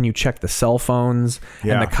be, can you check the cell phones?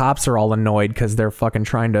 Yeah. And the cops are all annoyed because they're fucking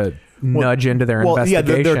trying to nudge into their investigation.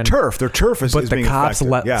 Yeah, their turf is But the being cops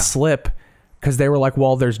affected. let slip. Because they were like,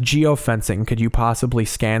 well, there's geofencing. Could you possibly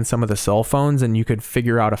scan some of the cell phones and you could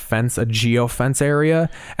figure out a geofence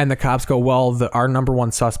area? And the cops go, well, our number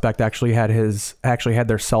one suspect actually had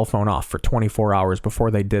their cell phone off for 24 hours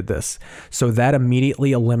before they did this. So that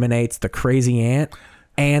immediately eliminates the crazy aunt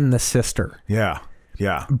and the sister. Yeah.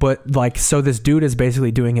 Yeah. But like, so this dude is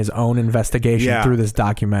basically doing his own investigation through this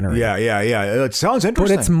documentary. Yeah. It sounds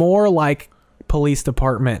interesting. But it's more like police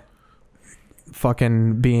department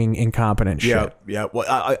fucking being incompetent shit. Yeah. Well,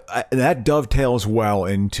 I that dovetails well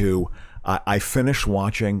into I finished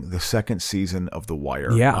watching the second season of The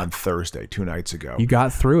Wire on Thursday, 2 nights ago. You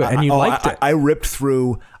got through it and you liked it. I ripped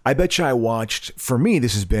through. I bet you I watched, for me,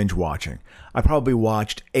 this is binge watching. I probably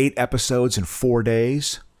watched 8 episodes in 4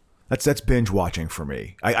 days. That's binge watching for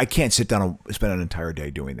me. I can't sit down and spend an entire day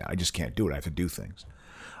doing that. I just can't do it. I have to do things.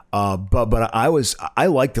 But I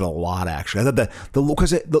liked it a lot, actually. I thought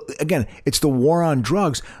because again, it's the war on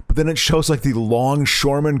drugs, but then it shows like the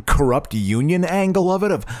longshoreman corrupt union angle of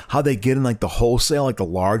it, of how they get in like the wholesale, like the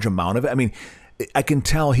large amount of it. I mean, I can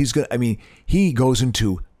tell he goes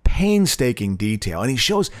into painstaking detail, and he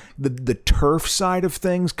shows the turf side of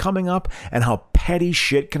things coming up and how petty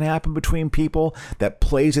shit can happen between people that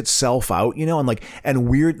plays itself out, and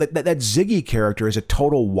weird. That Ziggy character is a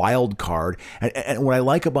total wild card. And what I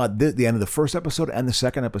like about the end of the first episode and the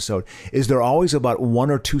second episode is they're always about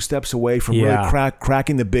 1 or 2 steps away from really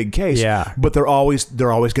cracking the big case. Yeah. But they're always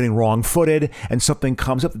getting wrong-footed, and something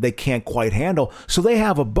comes up that they can't quite handle. So they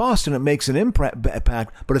have a bust, and it makes an impact,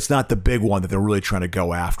 but it's not the big one that they're really trying to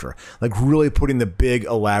go after. Like really putting the big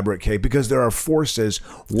elaborate case, because there are forces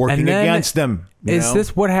working against them. Is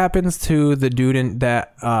this what happens to the dude in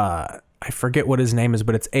that I forget what his name is,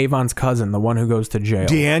 but it's Avon's cousin, the one who goes to jail.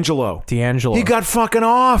 D'Angelo. He got fucking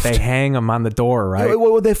offed. They hang him on the door, right?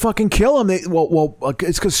 Well, would they fucking kill him?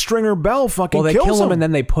 It's because Stringer Bell fucking kills him. Well, they kill him and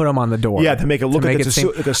then they put him on the door. Yeah, to make it look like it's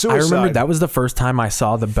a suicide. I remember that was the first time I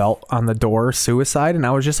saw the belt on the door, suicide, and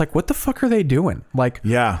I was just like, what the fuck are they doing? Like,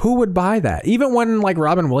 who would buy that? Even when like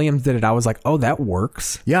Robin Williams did it, I was like, oh, that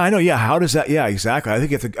works. Yeah, I know. Yeah, how does that? Yeah, exactly. I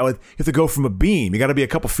think you have to go from a beam. You got to be a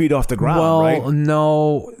couple feet off the ground, right? Well,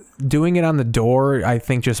 no. Doing it on the door, I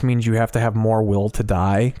think, just means you have to have more will to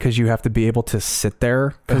die, because you have to be able to sit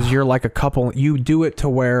there, because you're like you do it to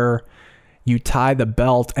where you tie the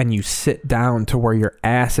belt and you sit down to where your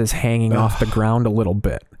ass is hanging off the ground a little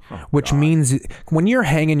bit. which means when you're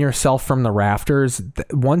hanging yourself from the rafters,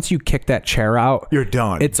 once you kick that chair out, you're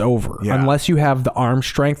done. It's over. Yeah. Unless you have the arm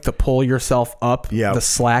strength to pull yourself up the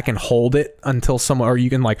slack and hold it until someone, or you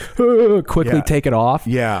can like quickly take it off.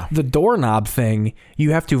 Yeah. The doorknob thing,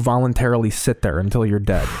 you have to voluntarily sit there until you're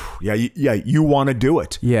dead. You want to do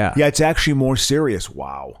it. Yeah. Yeah, it's actually more serious.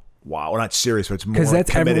 Wow. Well, not serious, but it's more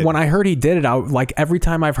committed. When I heard he did it, like every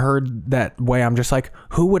time I've heard that way, I'm just like,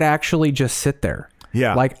 who would actually just sit there?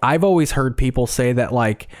 Yeah. Like I've always heard people say that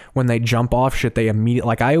like when they jump off shit, they immediately,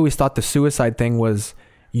 like I always thought the suicide thing was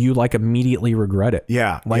you like immediately regret it.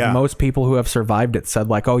 Yeah. Like most people who have survived it said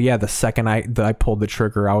like, oh yeah, the second I pulled the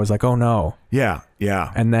trigger, I was like, oh no. Yeah.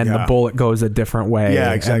 Yeah. And then the bullet goes a different way.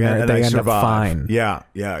 Yeah, exactly. And they end up survive. fine. Yeah.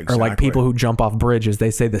 Yeah. Exactly. Or like people who jump off bridges, they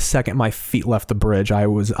say the second my feet left the bridge, I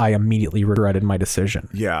immediately regretted my decision.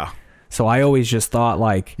 Yeah. So I always just thought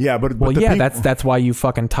like, that's why you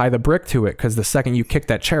fucking tie the brick to it, because the second you kick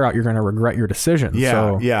that chair out, you're going to regret your decision. Yeah,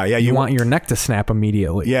 so you want your neck to snap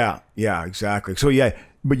immediately. Yeah, exactly. So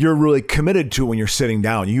but you're really committed to it when you're sitting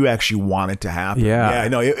down. You actually want it to happen. Yeah.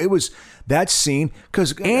 No, it was that scene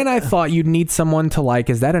and I thought you'd need someone to like,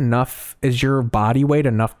 is that enough? Is your body weight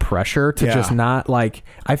enough pressure to just not like,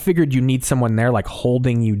 I figured you need someone there like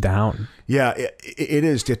holding you down. Yeah, it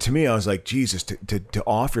is. To me, I was like, Jesus, to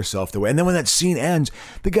off yourself the way. And then when that scene ends,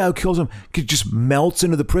 the guy who kills him just melts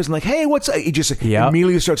into the prison like, hey, what's... He just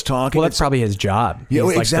immediately starts talking. Well, that's probably his job. Yeah,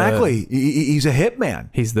 exactly. He's a hitman.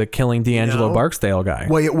 He's the killing D'Angelo Barksdale guy.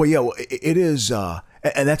 Well, it is...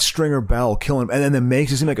 and that's Stringer Bell killing him, and then it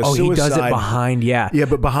makes it seem like a suicide. He does it behind, Yeah,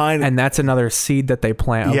 but behind... And that's another seed that they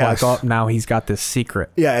plant. Yes. Like, oh, now he's got this secret.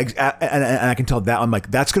 Yeah, and I can tell that. I'm like,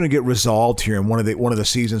 that's going to get resolved here in one of the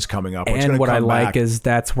seasons coming up. And what I like is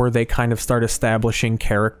that's where they kind of start establishing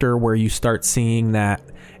character, where you start seeing that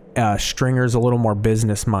Stringer's a little more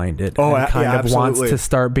business minded. And kind of wants to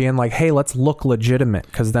start being like, hey, let's look legitimate,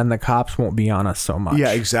 because then the cops won't be on us so much.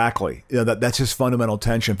 Yeah, exactly. That's his fundamental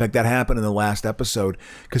tension. In fact, that happened in the last episode,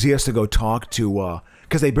 because he has to go talk to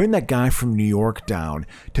because they bring that guy from New York down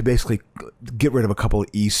to basically get rid of a couple of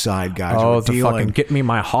East Side guys. Oh, the fucking get me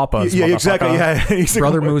my hoppas. Yeah, exactly. Yeah, he's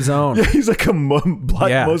Brother Muzone. Yeah, he's like a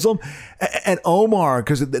black Muslim, and Omar,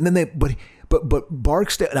 because then they but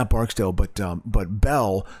Barksdale, not Barksdale, but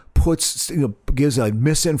Bell gives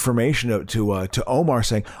misinformation to Omar,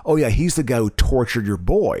 saying, "Oh yeah, he's the guy who tortured your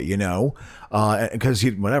boy," because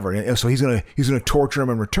so he's gonna torture him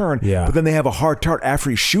in return. Yeah. But then they have a heart to heart after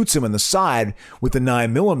he shoots him in the side with the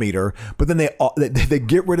 9mm. But then they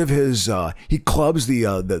get rid of his. He clubs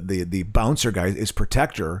the bouncer guy, his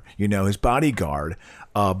protector, his bodyguard.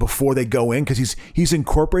 Before they go in, because he's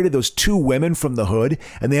incorporated those two women from the hood,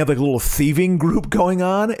 and they have like a little thieving group going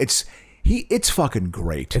on. It's fucking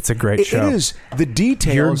great. It's a great show. It is. The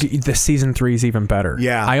details. The season 3 is even better.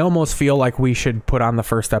 Yeah. I almost feel like we should put on the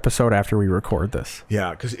first episode after we record this.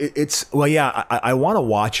 Yeah, because I want to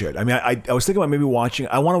watch it. I mean, I was thinking about maybe watching.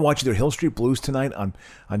 I want to watch either Hill Street Blues tonight on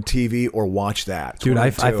TV or watch that. Dude, I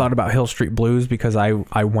thought about Hill Street Blues because I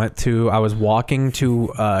was walking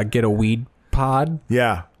to get a weed pod.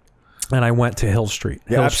 Yeah. And I went to Hill Street.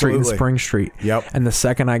 Yeah, Hill absolutely. Street and Spring Street. Yep. And the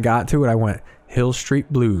second I got to it, I went, Hill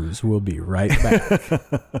Street Blues, we'll be right back.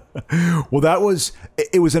 Well,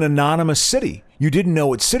 it was an anonymous city. You didn't know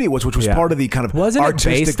what city it was, which was part of the kind of Wasn't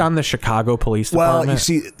artistic... it based on the Chicago Police Department? Well, you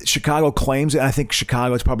see, Chicago claims it. I think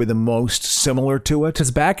Chicago is probably the most similar to it. Because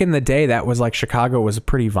back in the day, that was like Chicago was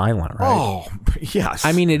pretty violent, right? Oh, yes.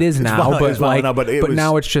 I mean, it is now, but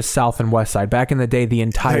now it's just South and West Side. Back in the day, the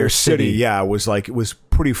entire city, it was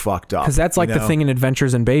pretty fucked up. Because that's like the thing in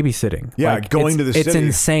Adventures in Babysitting. Yeah, like, going to the city. It's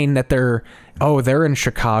insane that they're in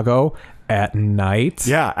Chicago at night.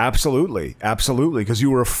 Yeah, absolutely. Because you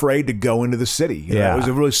were afraid to go into the city. It was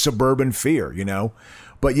a really suburban fear,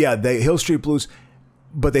 But yeah, Hill Street Blues,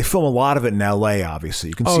 but they film a lot of it in LA, obviously.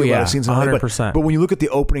 You can see a lot of scenes in LA. 100%. But when you look at the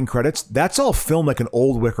opening credits, that's all filmed like an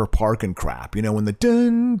old Wicker Park and crap. When the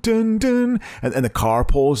dun, dun, dun, and the car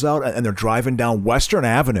pulls out and they're driving down Western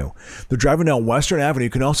Avenue. You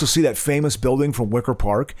can also see that famous building from Wicker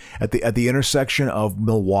Park at the intersection of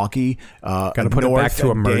Milwaukee. Got to put it back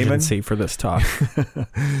to emergency Damon. For this talk.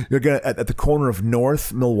 You're gonna at the corner of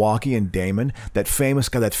North Milwaukee and Damon. That famous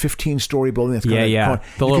guy, that 15-story building. That's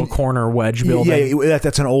the little corner wedge building. Yeah,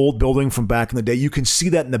 that's an old building from back in the day. You can see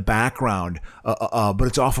that in the background, but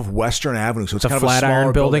it's off of Western Avenue, so it's kind of a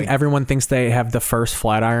Flatiron building. Everyone thinks they have the first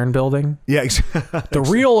Flatiron building. Yeah, The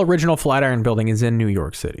real original Flatiron building is in New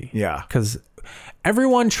York City. Yeah, because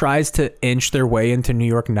everyone tries to inch their way into New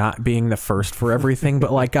York not being the first for everything,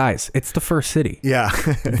 but like, guys, it's the first city. Yeah.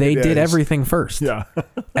 They did everything first. Yeah.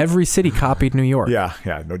 Every city copied New York.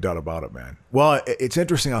 Yeah, no doubt about it, man. Well, it's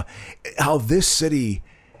interesting how this city,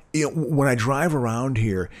 you know, when I drive around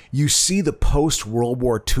here, you see the post-World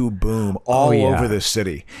War II boom all over this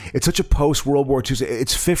city. It's such a post-World War II.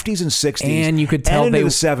 It's 50s and 60s. And you could tell and they into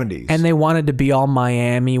the 70s. And they wanted to be all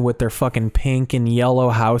Miami with their fucking pink and yellow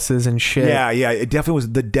houses and shit. Yeah. It definitely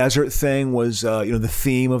was. The desert thing was, the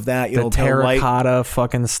theme of that. The terracotta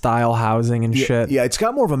fucking style housing and shit. Yeah, it's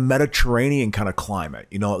got more of a Mediterranean kind of climate,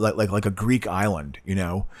 like a Greek island,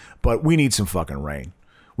 But we need some fucking rain.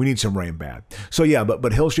 We need some rain bad. So yeah,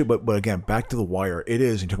 but Hill Street, but again, back to The Wire. It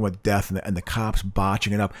is, and you're talking about death and the cops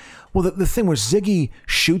botching it up. Well, the thing where Ziggy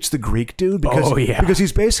shoots the Greek dude because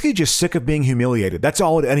he's basically just sick of being humiliated. That's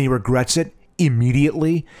all, and he regrets it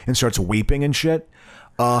immediately and starts weeping and shit.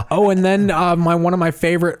 And then one of my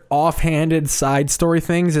favorite offhanded side story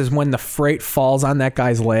things is when the freight falls on that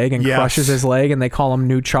guy's leg and crushes his leg, and they call him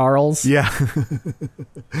New Charles. Yeah.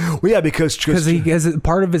 Well, yeah, because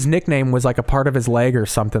part of his nickname was like a part of his leg or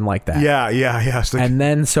something like that. Yeah.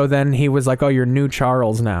 So then he was like, "Oh, you're New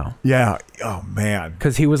Charles now." Yeah. Oh man.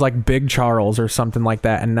 Because he was like Big Charles or something like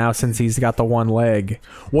that, and now since he's got the one leg.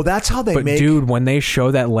 Well, that's how they make. Dude, when they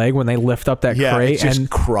show that leg, when they lift up that crate, it's just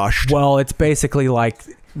crushed. Well, it's basically like.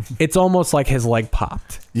 It's almost like his leg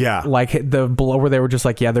popped. Yeah. Like the blow where they were just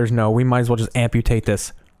like, we might as well just amputate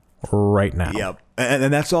this right now. Yep.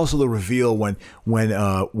 And that's also the reveal when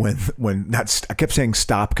that's, I kept saying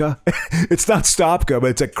Stopka. It's not Stopka,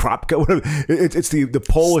 but it's a Kropka. Whatever. It's the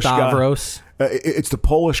Polish Stavros guy. It's the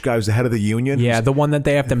Polish guy who's the head of the union. Yeah, the one that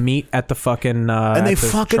they have to meet at the fucking and they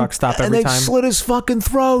fucking truck stop every time. Slit his fucking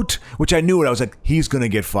throat, which I knew it. I was like, he's gonna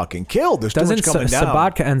get fucking killed. There's too much coming down.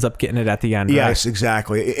 Sabatka ends up getting it at the end. Yes, right?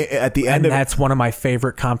 exactly. At the end, and that's one of my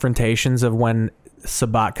favorite confrontations of when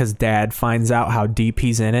Sabatka's dad finds out how deep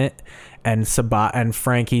he's in it. And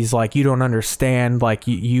Frankie's like, you don't understand. Like,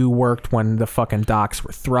 you worked when the fucking docks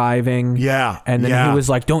were thriving. Yeah. And then he was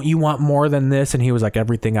like, don't you want more than this? And he was like,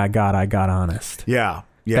 everything I got honest. Yeah.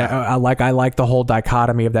 Yeah. I like the whole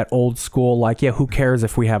dichotomy of that old school, like, who cares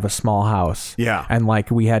if we have a small house? Yeah. And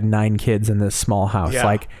like, we had 9 kids in this small house. Yeah.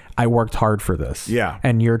 Like, I worked hard for this. Yeah.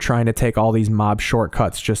 And you're trying to take all these mob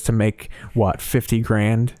shortcuts just to make, what, 50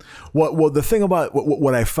 grand? Well, the thing about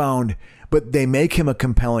what I found, but they make him a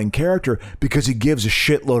compelling character because he gives a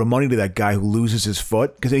shitload of money to that guy who loses his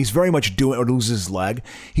foot, because he's very much doing or loses his leg.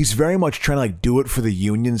 He's very much trying to like do it for the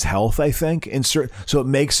union's health, I think. So it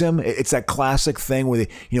makes him. It's that classic thing where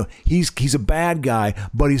he's a bad guy,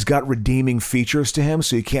 but he's got redeeming features to him,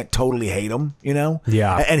 so you can't totally hate him.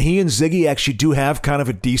 Yeah. And he and Ziggy actually do have kind of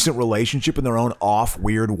a decent relationship in their own off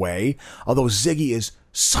weird way. Although Ziggy is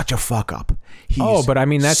such a fuck up. But I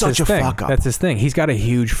mean, that's such his a thing. fuck up. That's his thing. He's got a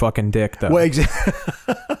huge fucking dick, though. Well, exactly.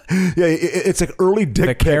 Yeah, it's like early dick the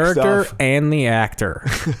pic character stuff. and the actor.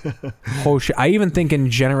 Oh shit! I even think in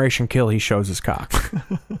Generation Kill he shows his cock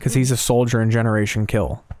because he's a soldier in Generation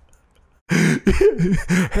Kill.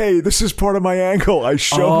 Hey, this is part of my angle. I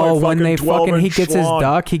show my fucking when they 12-inch he gets his schlong.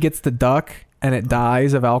 duck, he gets the duck. And it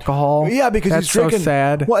dies of alcohol. Yeah, because that's he's drinking. So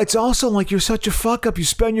sad. Well, it's also like you're such a fuck up. You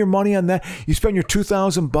spend your money on that. You spend your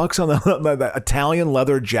 $2,000 on that Italian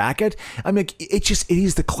leather jacket. I mean,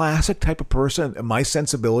 he's the classic type of person. My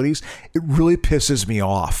sensibilities, it really pisses me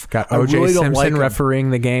off. Got O.J. really Simpson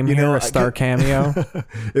refereeing the game here, a star cameo.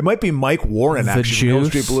 It might be Mike Warren, The actually. Hill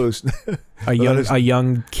Juice. Street Blues. A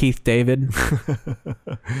young Keith David.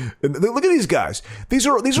 Look at these guys. These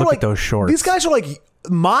are Look like at those shorts. These guys are like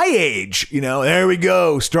my age, There we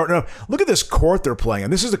go, starting up. Look at this court they're playing.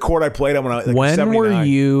 And this is the court I played on when I was when 79. were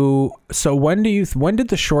you? So when did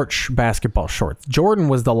the short basketball shorts? Jordan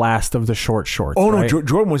was the last of the short shorts. Oh right? no,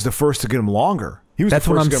 Jordan was the first to get them longer. He was. That's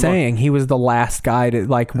the what first I'm to get 'em saying. He was the last guy to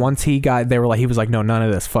once he got. They were like, he was like, no, none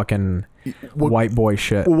of this fucking white boy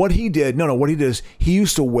shit. Well, what he did is he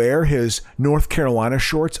used to wear his North Carolina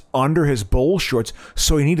shorts under his bowl shorts,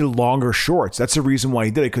 so he needed longer shorts. That's the reason why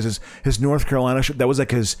he did it, because his North Carolina short, that was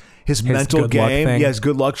like his mental good luck game. thing. Yeah, his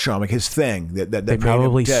good luck charm, like his thing. That They made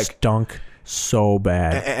probably him tick. stunk so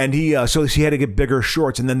bad. And he so he had to get bigger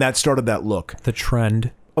shorts, and then that started that look. The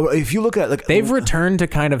trend. If you look at they've returned to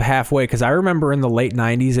kind of halfway, because I remember in the late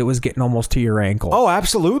 90s it was getting almost to your ankle. Oh,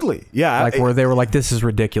 absolutely. Yeah. Where they were like, this is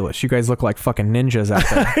ridiculous. You guys look like fucking ninjas out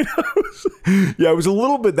there. Yeah, it was a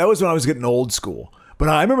little bit. That was when I was getting old school. But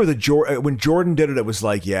I remember when Jordan did it, it was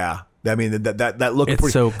like, yeah, I mean, that looked It's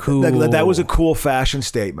pretty, so cool. That was a cool fashion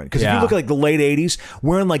statement. Because if you Yeah. look at like the late 80s,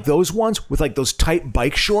 wearing like those ones with like those tight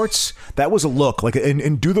bike shorts, that was a look. Like,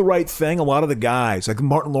 and Do the Right Thing, a lot of the guys, like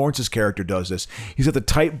Martin Lawrence's character does this. He's got the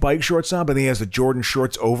tight bike shorts on, but then he has the Jordan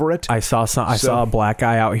shorts over it. I saw a black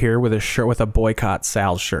guy out here with a shirt with a Boycott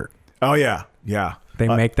Sal shirt. Oh, yeah. Yeah. They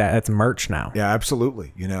make that. It's merch now. Yeah,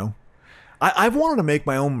 absolutely. You know, I've wanted to make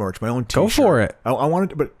my own merch, my own T-shirt. Go for it. I wanted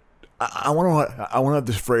to, but I want to have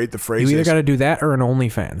the phrase. You either is, got to do that or an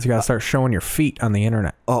OnlyFans. You got to start showing your feet on the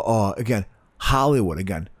internet. again, Hollywood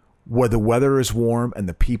again, where the weather is warm and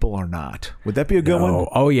the people are not. Would that be a good one?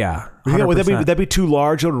 Oh yeah. Yeah, would 100%. that be too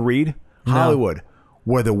large to read? Hollywood,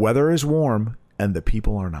 where the weather is warm and the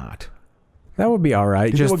people are not. That would be all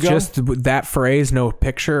right. You think it would go? Just that phrase, no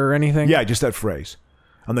picture or anything. Yeah, just that phrase.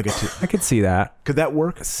 I'm like, I could see that. could that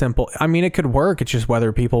work? Simple. I mean, it could work. It's just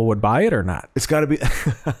whether people would buy it or not. It's got to be.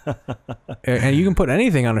 And you can put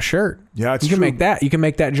anything on a shirt. Yeah, it's you can true. make that. You can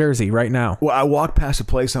make that jersey right now. Well, I walked past a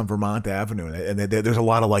place on Vermont Avenue, and there's a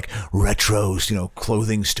lot of like retros,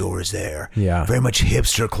 clothing stores there. Yeah. Very much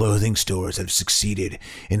hipster clothing stores that have succeeded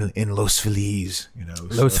in Los Feliz.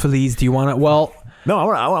 Los Feliz. Do you want it? Well, No,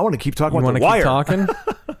 I want to keep talking you about want The to keep Wire. talking?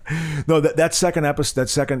 No, that second episode, that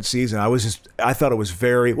second season, I thought it was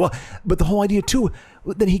very well. But the whole idea too,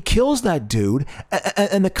 then he kills that dude,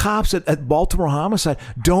 and the cops at Baltimore Homicide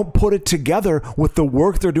don't put it together with the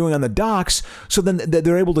work they're doing on the docks. So then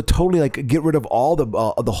they're able to totally like get rid of all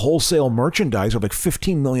the wholesale merchandise of like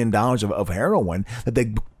 $15 million of heroin that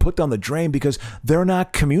they put down the drain because they're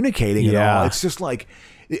not communicating at all. It's just like.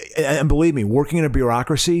 And believe me, working in a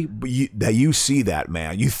bureaucracy, you see that,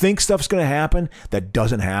 man. You think stuff's going to happen, that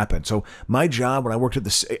doesn't happen. So my job when I worked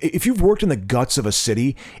if you've worked in the guts of a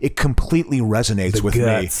city, it completely resonates with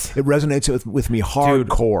guts. me. It resonates with me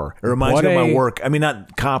hardcore. It reminds me of my work. I mean,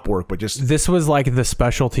 not cop work, but just. This was like the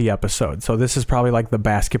specialty episode. So this is probably like the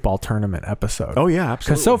basketball tournament episode. Oh, yeah,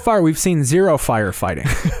 absolutely. Because so far we've seen zero firefighting.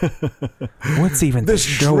 What's even This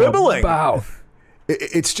this show dribbling. about?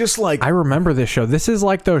 It's just like. I remember this show. This is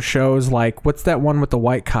like those shows like, what's that one with the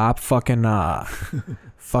white cop? Fucking not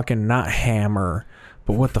Hammer,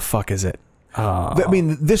 but what the fuck is it? I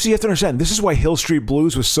mean, this you have to understand. This is why Hill Street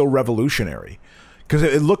Blues was so revolutionary. Because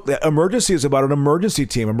it looked, Emergency is about an emergency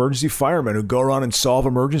team, emergency firemen who go around and solve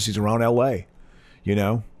emergencies around L.A.,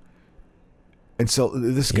 And so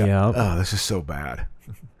this guy, this is so bad.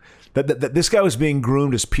 that this guy was being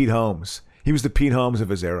groomed as Pete Holmes. He was the Pete Holmes of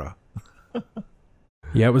his era.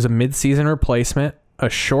 Yeah, it was a mid-season replacement, a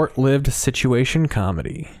short-lived situation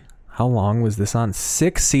comedy. How long was this on?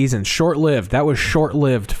 6 seasons. Short-lived. That was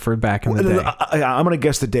short-lived for back in the day. I'm going to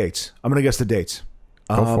guess the dates.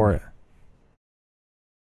 Go for it.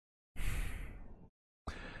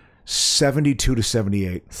 72 to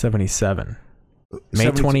 78. 77. May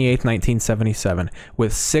 72. 28th, 1977,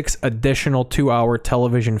 with 6 additional 2-hour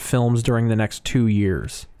television films during the next 2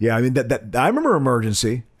 years. Yeah, I mean, that I remember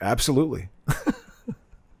Emergency. Absolutely.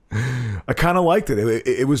 I kind of liked it.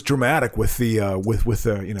 It was dramatic with the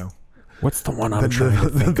What's the one I'm trying to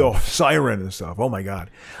think the of? siren and stuff. Oh my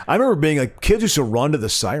god! I remember being like, kids used to run to the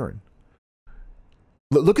siren.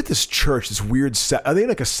 Look at this church. This weird. Are they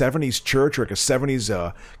like a '70s church or like a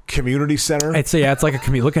 '70s community center? I'd say it's like a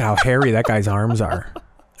community. Look at how hairy that guy's arms are.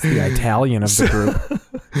 It's the Italian of the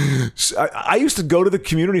group. I used to go to the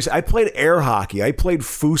communities. I played air hockey. I played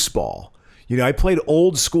foosball. I played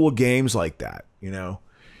old school games like that.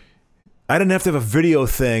 I didn't have to have a video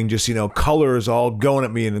thing, just, colors all going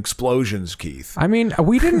at me in explosions, Keith. I mean,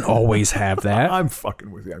 we didn't always have that. I'm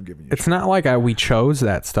fucking with you. I'm giving you It's not like we chose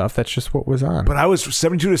that stuff. That's just what was on. But I was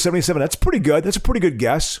 72 to 77. That's pretty good. That's a pretty good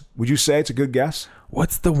guess. Would you say it's a good guess?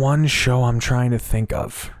 What's the one show I'm trying to think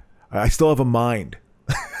of? I still have a mind.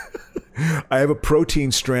 I have a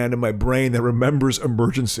protein strand in my brain that remembers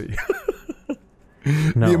Emergency.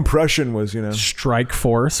 No. The impression was, Strike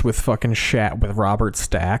Force with fucking with Robert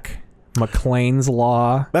Stack. McLean's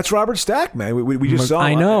Law. That's Robert Stack, man. We just saw I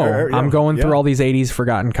him. know. I'm going Yeah. through all these 80s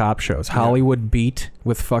forgotten cop shows. Hollywood Beat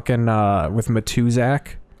with fucking with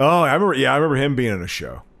Matuzak. Oh, I remember him being in a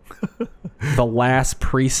show. The Last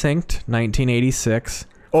Precinct, 1986.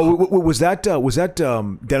 Oh, was that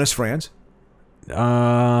Dennis Franz?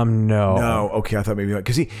 No. No. Okay, I thought maybe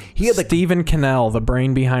because he had like Stephen Cannell, the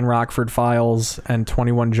brain behind Rockford Files and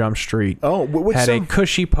 21 Jump Street. Oh, which had song? a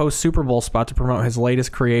cushy post Super Bowl spot to promote his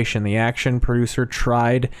latest creation. The action producer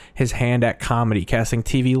tried his hand at comedy, casting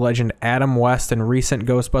TV legend Adam West and recent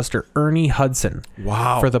Ghostbuster Ernie Hudson.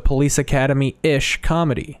 Wow. For the Police Academy-ish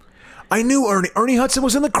comedy. I knew Ernie Hudson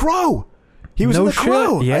was in The Crow. He was No in The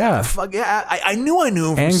Crow. shit, yeah. I knew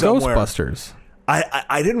him from And somewhere. Ghostbusters.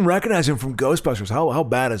 I didn't recognize him from Ghostbusters. How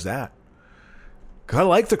bad is that? Because I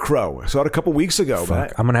like The Crow. I saw it a couple weeks ago.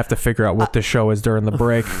 Fuck, I'm going to have to figure out what the show is during the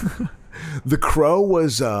break. The Crow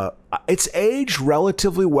was, it's aged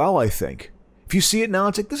relatively well, I think. If you see it now,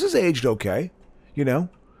 it's like, this is aged okay. You know?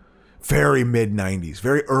 Very mid-90s,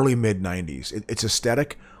 very early mid-90s. Its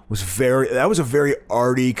aesthetic was that was a very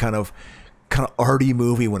arty kind of arty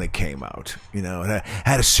movie when it came out. You know, it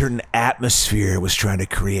had a certain atmosphere it was trying to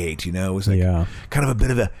create. You know, it was like kind of a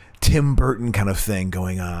bit of a Tim Burton kind of thing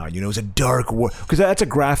going on. You know, it was a dark war, because that's a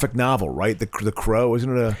graphic novel, right? The Crow,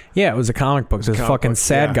 isn't it? Yeah, it was a comic book. This fucking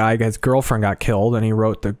sad guy, his girlfriend got killed, and he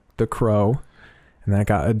wrote the Crow, and then it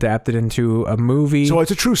got adapted into a movie. So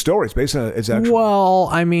it's a true story. It's based on it's actually. Well,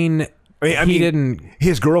 I mean, he didn't.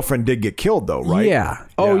 His girlfriend did get killed, though, right? Yeah.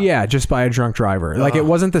 Oh, yeah, just by a drunk driver. Like, it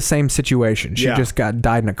wasn't the same situation. She just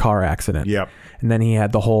died in a car accident. Yep. And then he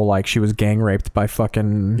had the whole, like, she was gang raped by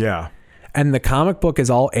fucking. Yeah. And the comic book is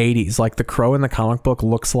all 80s. Like, the Crow in the comic book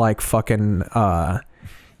looks like fucking.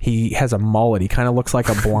 He has a mullet. He kind of looks like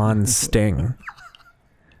a blonde Sting.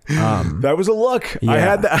 That was a look. Yeah. I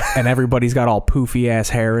had that. And everybody's got all poofy ass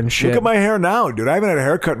hair and shit. Look at my hair now, dude. I haven't had a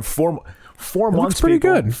haircut in 4 months. It looks pretty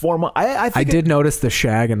good. 4 months. I did notice the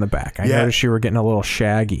shag in the back. I noticed you were getting a little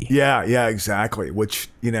shaggy. Yeah, exactly. Which,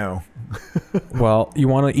 you know. Well, you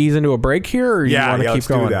want to ease into a break here, or you want to keep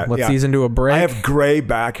going? Let's ease into a break. I have gray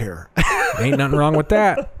back hair. Ain't nothing wrong with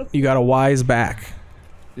that. You got a wise back.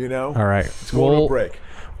 You know? All right. Let's go to a break.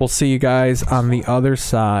 We'll see you guys on the other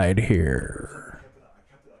side here.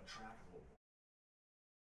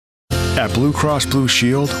 At Blue Cross Blue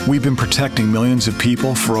Shield, we've been protecting millions of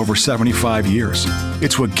people for over 75 years.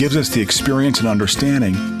 It's what gives us the experience and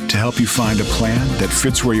understanding to help you find a plan that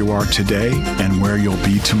fits where you are today and where you'll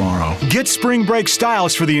be tomorrow. Get spring break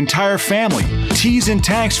styles for the entire family. Tees and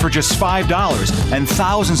tanks for just $5 and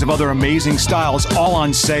thousands of other amazing styles all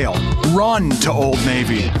on sale. Run to Old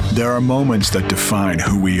Navy. There are moments that define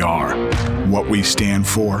who we are, what we stand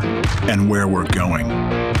for, and where we're going.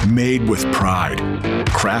 Made with pride,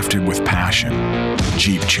 crafted with passion.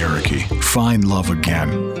 Jeep Cherokee. Find love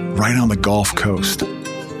again. Right on the Gulf Coast.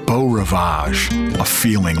 Beau Rivage, a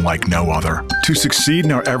feeling like no other. To succeed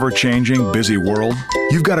in our ever-changing, busy world,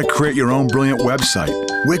 you've got to create your own brilliant website.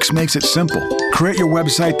 Wix makes it simple. Create your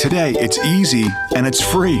website today. It's easy and it's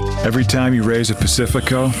free. Every time you raise a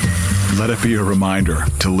Pacifico, let it be a reminder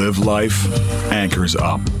to live life anchors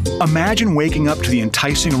up. Imagine waking up to the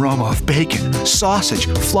enticing aroma of bacon, sausage,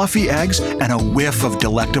 fluffy eggs, and a whiff of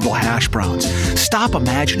delectable hash browns. Stop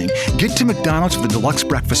imagining. Get to McDonald's for the deluxe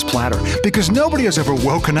breakfast platter, because nobody has ever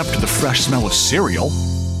woken up to the fresh smell of cereal.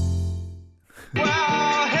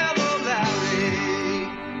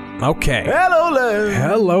 Okay. Hello, Larry.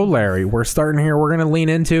 Hello, Larry. We're starting here. We're going to lean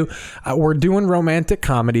into, we're doing romantic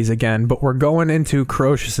comedies again, but we're going into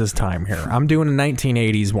Crocious's time here. I'm doing a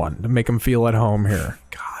 1980s one to make him feel at home here.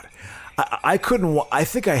 God. I couldn't, I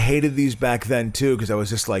think I hated these back then too, because I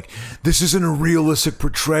was just like, this isn't a realistic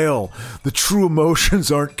portrayal. The true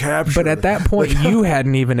emotions aren't captured. But at that point, you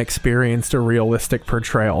hadn't even experienced a realistic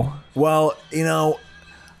portrayal. Well, you know,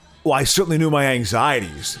 I certainly knew my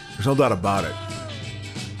anxieties. There's no doubt about it.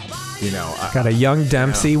 You know, got a young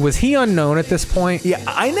Dempsey. Was he unknown at this point? Yeah,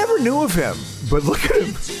 I never knew of him, but look at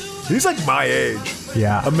him. He's like my age.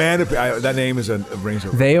 Yeah. Amanda, that name is rings a.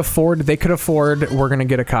 They could afford, we're going to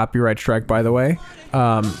get a copyright strike, by the way.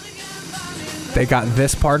 They got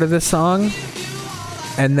this part of the song,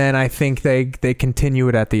 and then I think they continue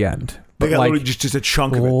it at the end. They got like, just a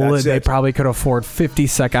chunk of it. That's they it. Probably could afford 50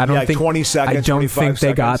 seconds. I don't think 20 seconds. I don't think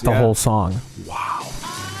they got the whole song. Wow.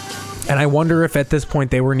 And I wonder if at this point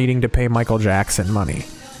they were neading to pay Michael Jackson money,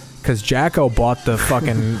 because Jacko bought the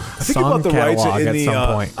fucking song catalog at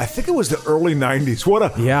some point. I think it was the early '90s. What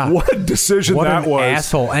a decision what that an was.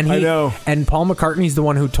 Asshole. And I know. And Paul McCartney's the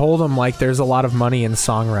one who told him, like, there's a lot of money in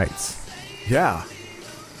song rights. Yeah.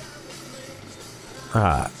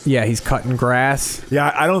 Yeah, he's cutting grass.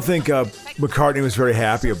 Yeah, I don't think McCartney was very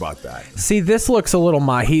happy about that. See, this looks a little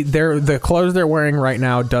the clothes they're wearing right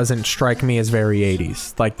now doesn't strike me as very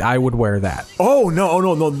 80s. Like, I would wear that. Oh,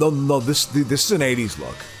 no. This is an 80s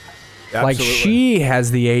look. Absolutely. Like, she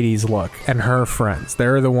has the 80s look, and her friends.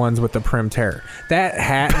 They're the ones with the primed hair. That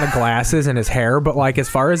hat and the glasses and his hair, but, like, as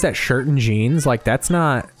far as that shirt and jeans, like, that's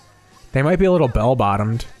not... They might be a little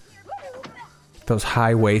bell-bottomed. Those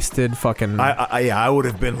high-waisted fucking... I would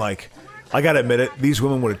have been like... I gotta admit it, these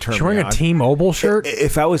women would have turned me on. She's wearing a T-Mobile shirt?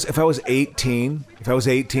 If I was 18,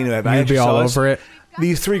 you'd be all over it.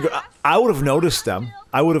 These three, I would have noticed them.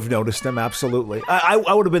 I would have noticed them, absolutely. I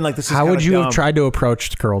would have been like, this is How would you dumb. have tried to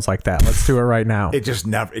approach girls like that? Let's do it right now. It just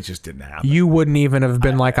didn't happen. You wouldn't even have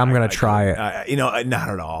been like, I'm going to try it. Not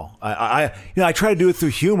at all. I try to do it through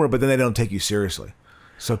humor, but then they don't take you seriously.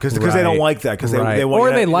 So because they don't like that, because they want or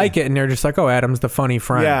you they to, like it and they're just like, oh, Adam's the funny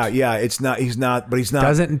friend. Yeah. He's not.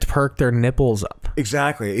 Doesn't perk their nipples up.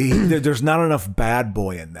 Exactly. There's not enough bad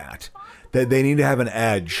boy in that. They need to have an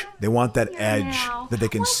edge. They want that edge that they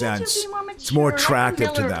can sense. It's more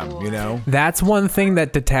attractive to them, you know? That's one thing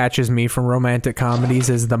that detaches me from romantic comedies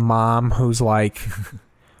is the mom who's like,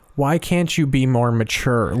 why can't you be more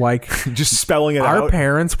mature? Like, just spelling it out. Our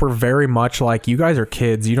parents were very much like, you guys are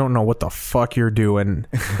kids. You don't know what the fuck you're doing.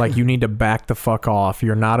 Like, you need to back the fuck off.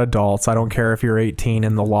 You're not adults. I don't care if you're 18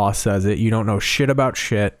 and the law says it. You don't know shit about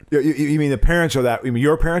shit. You mean the parents are that? You mean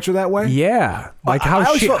your parents are that way? Yeah. Like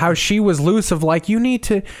how she was loose of like,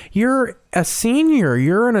 you're a senior.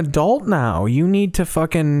 You're an adult now. You need to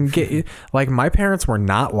fucking get, like, my parents were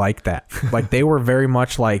not like that. Like, they were very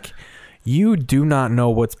much like, you do not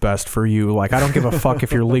know what's best for you. Like, I don't give a fuck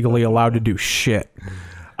if you're legally allowed to do shit.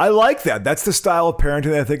 I like that. That's the style of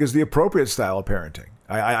parenting that I think is the appropriate style of parenting.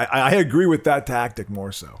 I agree with that tactic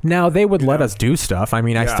more so. Now, they would let us do stuff. I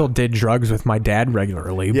mean, I still did drugs with my dad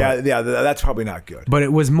regularly. But, that's probably not good. But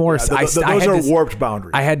it was more... those are warped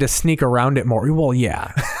boundaries. I had to sneak around it more. Well,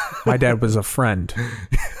 yeah. My dad was a friend.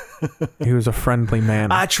 He was a friendly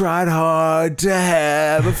man. I tried hard to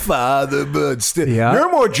have a father, but still... Yeah.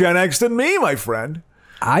 You're more Gen X than me, my friend.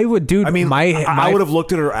 I would, dude. I mean, I would have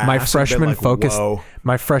looked at her ass my freshman and been like,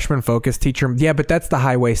 my freshman focus teacher. Yeah, but that's the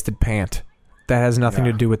high-waisted pant. That has nothing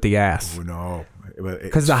to do with the ass. Oh, no.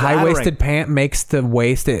 Because the high-waisted pant makes the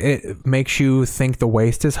waist, it makes you think the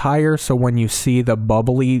waist is higher. So when you see the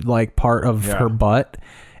bubbly like part of her butt,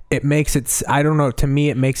 it makes it, I don't know, to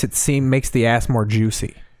me it makes the ass more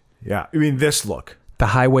juicy. Yeah. I mean, this look. The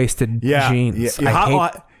high-waisted jeans.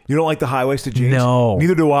 Yeah. You don't like the high-waisted jeans? No.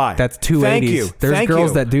 Neither do I. That's too Thank 80s. you. There's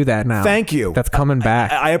girls that do that now. Thank you. That's coming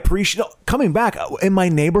back. I appreciate coming back. In my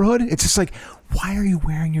neighborhood, it's just like, why are you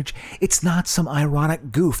wearing your... It's not some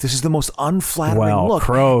ironic goof. This is the most unflattering look.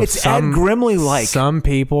 Crow, it's Ed Grimley-like. Some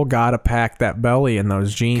people got to pack that belly in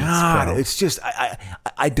those jeans. God, Crow. it's just...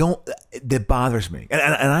 I don't... That bothers me. And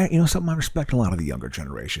I, you know something, I respect a lot of the younger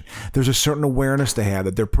generation. There's a certain awareness they have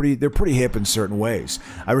that they're pretty hip in certain ways.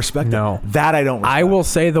 I respect that I don't respect. I will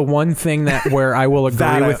say the one thing that where I will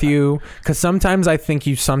agree with you, because sometimes I think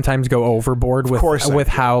you sometimes go overboard with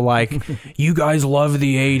how like you guys love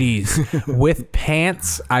the 80s. With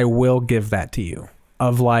pants, I will give that to you.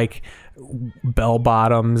 Of like bell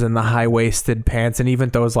bottoms and the high-waisted pants and even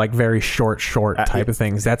those like very short type of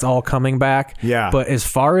things. That's all coming back. Yeah. But as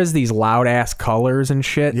far as these loud ass colors and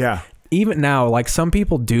shit, even now, like some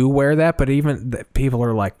people do wear that, but even people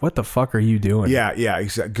are like, what the fuck are you doing? Yeah,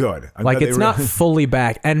 exactly. Good. Like it's not fully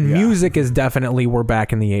back. And music is definitely, we're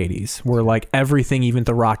back in the 80s. Where like everything, even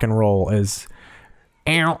the rock and roll is...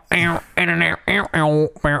 It's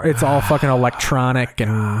all fucking electronic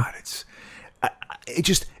and... God, it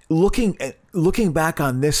just... Looking back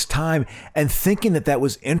on this time and thinking that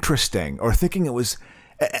was interesting or thinking it was...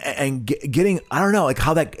 And getting, I don't know, like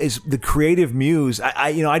how that is the creative muse.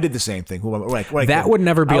 I did the same thing. That would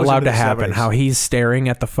never be allowed to happen. 70s. How he's staring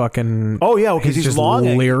at the fucking. Oh yeah, because he's just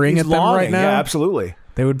longing. leering at them right now. Yeah, absolutely.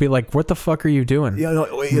 They would be like, "What the fuck are you doing?" Yeah, no,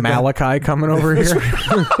 Malachi coming over here.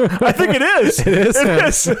 I think it is. It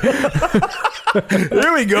is.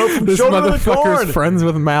 Here we go. From This Children of the Corn. motherfucker's friends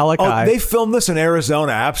with Malachi. Oh, they filmed this in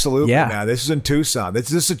Arizona. Absolutely. Yeah. Man. This is in Tucson.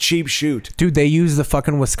 This is a cheap shoot. Dude, they use the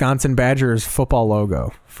fucking Wisconsin Badgers football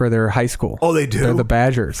logo for their high school. Oh, they do? They're the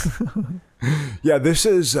Badgers. Yeah, this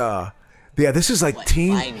is like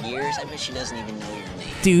teen. 5 years? I bet she doesn't even know your name.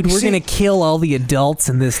 Dude, we're going to kill all the adults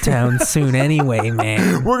in this town soon anyway,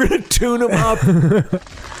 man. We're going to tune them up.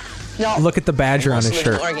 No. Look at the badger on his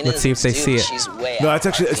shirt. Let's see if they see it. No,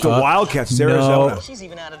 it's the Wildcats. It's Arizona. She's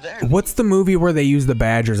even out of there. What's the movie where they use the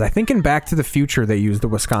Badgers? I think in Back to the Future they use the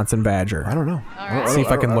Wisconsin Badger. I don't know. See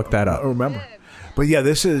if I can look that up. I don't remember. But yeah,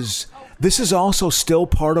 this is also still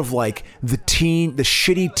part of like the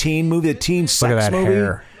shitty teen movie, the teen sex Look at that movie.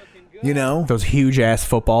 hair. You know? Those huge ass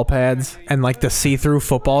football pads and like the see-through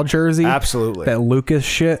football jersey. Absolutely. That Lucas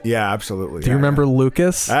shit. Yeah, absolutely. Do you remember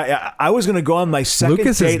Lucas? I was going to go on my second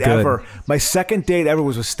Lucas date is good. ever. My second date ever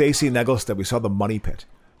was with Stacey Negelstedt. We saw The Money Pit.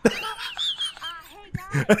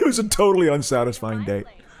 It was a totally unsatisfying date.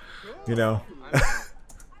 You know?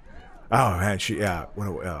 Oh, man.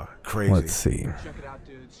 Crazy. Let's see.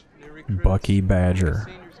 Bucky Badger.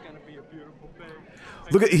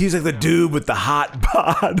 Look he's like the dude with the hot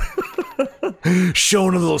bod.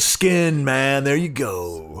 Showing a little skin, man. There you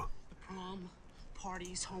go. Prom, party,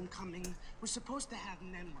 We're supposed to have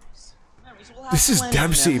memories. This is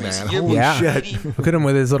Dempsey, man. Holy Yeah. shit. Look at him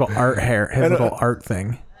with his little art hair, his little art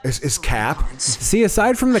thing. Is Cap? See,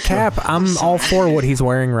 aside from the cap, I'm all for what he's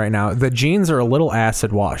wearing right now. The jeans are a little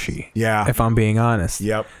acid washy. Yeah. If I'm being honest.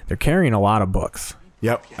 Yep. They're carrying a lot of books.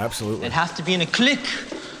 Yep, absolutely. It has to be in a clique.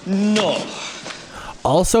 No.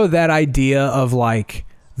 Also, that idea of like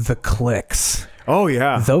the cliques. Oh,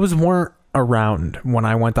 yeah. Those weren't around when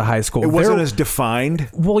I went to high school. It wasn't as defined.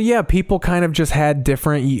 Well, yeah, people kind of just had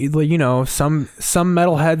different, you know, some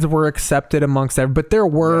metalheads were accepted amongst everyone, but there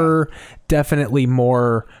were definitely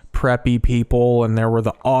more preppy people, and there were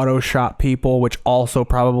the auto shop people, which also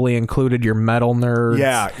probably included your metal nerds.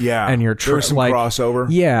 Yeah. And your there was some crossover.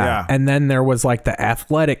 Yeah. And then there was like the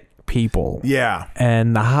athletic people. Yeah.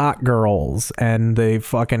 And the hot girls and the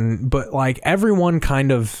fucking, but like everyone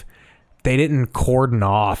kind of, they didn't cordon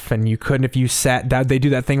off, and you couldn't, if you sat down, they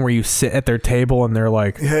do that thing where you sit at their table and they're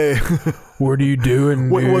like, hey, what are you doing,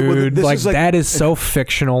 dude? This Like, is like that is so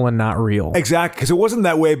fictional and not real. Exactly, because it wasn't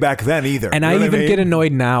that way back then either. And I even get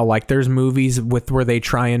annoyed now. Like, there's movies where they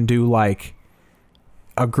try and do like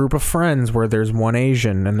a group of friends where there's one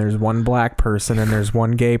Asian and there's one black person and there's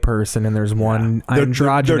one gay person and there's one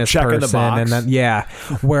androgynous they're checking person. the box. And then,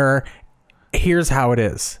 where here's how it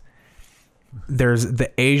is. There's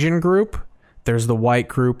the Asian group, there's the white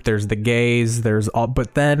group, there's the gays, there's all,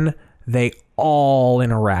 but then they all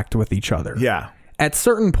interact with each other. Yeah. At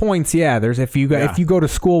certain points, there's if you go to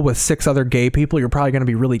school with 6 other gay people, you're probably going to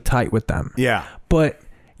be really tight with them. Yeah. But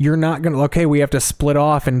you're not going to, okay, we have to split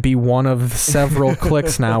off and be one of several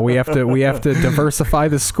cliques now. We have to diversify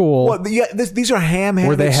the school. Well, these are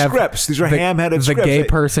ham-handed scripts. These are ham-handed scripts. The gay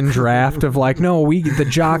person draft of like, no, the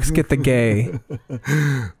jocks get the gay.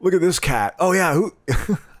 Look at this cat. Oh, yeah. Who?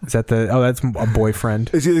 Is that that's a boyfriend.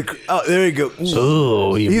 Is he there you go.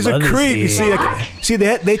 Oh, he's a creep. You see,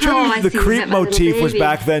 they tried the creep motif was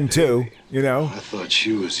back then too. You know. I thought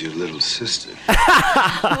she was your little sister.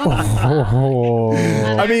 I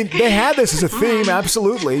mean, they had this as a theme,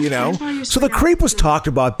 absolutely. You know. So the creep was talked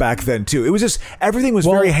about back then too. It was just everything was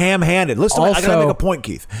very ham-handed. Listen, I gotta make a point,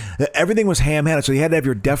 Keith. Everything was ham-handed, so you had to have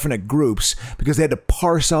your definite groups because they had to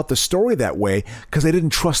parse out the story that way because they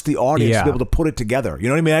didn't trust the audience to be able to put it together. You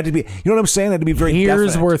know what I mean? It had to be, you know what I'm saying? It had to be very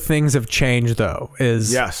Here's definite. where things have changed, though,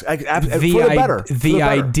 is yes, for the better. The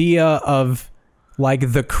idea of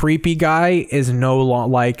like the creepy guy is no longer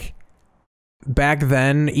like back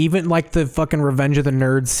then. Even like the fucking Revenge of the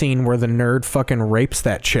Nerds scene where the nerd fucking rapes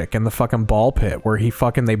that chick in the fucking ball pit, where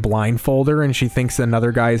they blindfold her and she thinks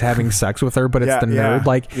another guy is having sex with her, but it's the nerd.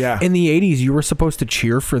 Like in the 80s, you were supposed to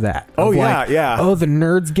cheer for that. Oh yeah. Oh, the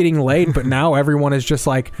nerd's getting laid, but now everyone is just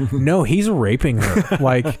like, no, he's raping her.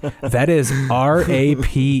 Like that is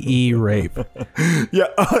RAPE rape. Yeah,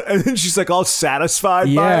 and then she's like all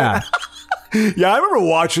satisfied. By it. Yeah, I remember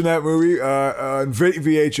watching that movie on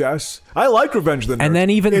VHS. I like Revenge of the Nerds. And then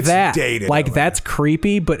even it's that, dated, like that's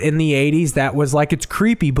creepy, but in the 80s, that was like, it's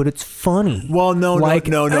creepy, but it's funny. Well, no. It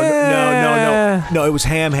was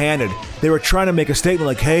ham-handed. They were trying to make a statement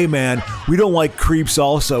like, hey, man, we don't like creeps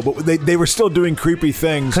also, but they were still doing creepy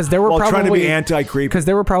things while trying to be anti-creepy. Because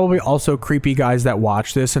there were probably also creepy guys that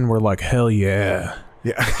watched this and were like, hell yeah.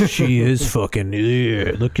 Yeah. She is fucking,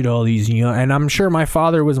 yeah, look at all these young, and I'm sure my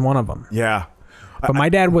father was one of them. Yeah. But my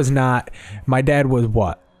dad was not. My dad was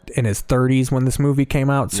what? In his 30s when this movie came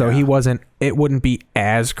out, so he wasn't, it wouldn't be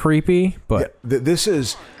as creepy, but this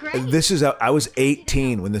is I was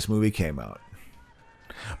 18 when this movie came out.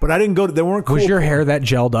 But I didn't go to, there weren't cool. Was your hair that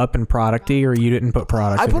gelled up and producty, or you didn't put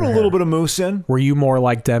product I in put your a little hair? bit of mousse in. Were you more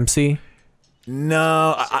like Dempsey?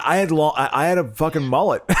 No, I had a fucking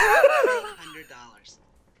mullet.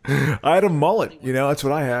 I had a mullet, that's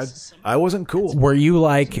what I had. I wasn't cool. Were you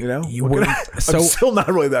like, I'm still not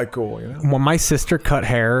really that cool, When my sister cut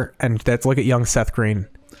hair, and look at young Seth Green.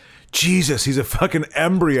 Jesus, he's a fucking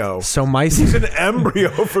embryo. So he's an embryo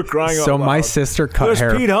for crying out loud. So my sister cut hair.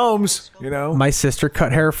 There's Pete Holmes, My sister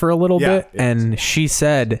cut hair for a little bit, and she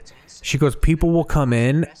said, she goes, people will come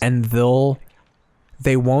in and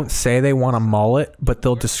they won't say they want a mullet, but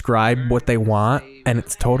they'll describe what they want, and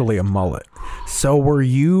it's totally a mullet. So were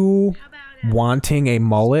you wanting a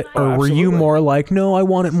mullet, or were you more like, no, I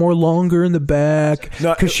want it more longer in the back?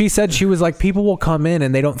 Because she said, she was like, people will come in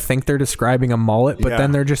and they don't think they're describing a mullet, but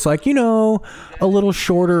then they're just like, a little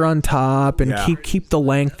shorter on top and keep the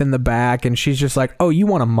length in the back. And she's just like, oh, you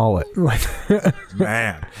want a mullet?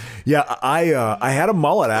 Man. Yeah, I had a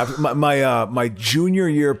mullet after my junior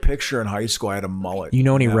year picture in high school. I had a mullet. You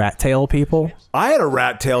know any rat tail people? I had a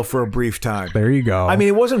rat tail for a brief time. There you go. I mean,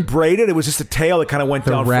 it wasn't braided; it was just a tail that kind of went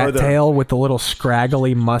down further. The rat tail with the little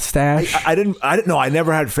scraggly mustache. I didn't know. I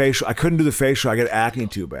never had facial. I couldn't do the facial. I get acne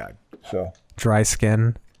too bad. So dry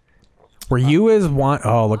skin. Were you as one?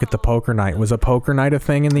 Oh, look at the poker night. Was a poker night a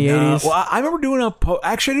thing in the 80s? Well, I remember doing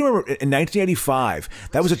actually, I remember in 1985.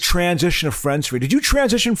 That was a transition of friends for me. Did you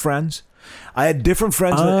transition friends? I had different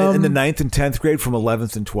friends in the 9th and 10th grade from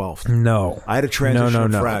 11th and 12th. No. I had a transition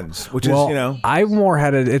of friends, which is, I more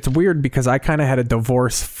had it's weird because I kind of had a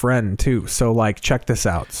divorce friend too. So, like, check this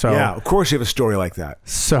out. So yeah, of course you have a story like that.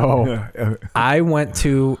 So, I went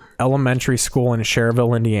to elementary school in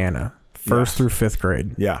Cherville, Indiana, 1st through 5th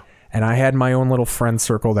grade. Yeah. And I had my own little friend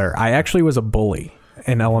circle there. I actually was a bully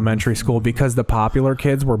in elementary school because the popular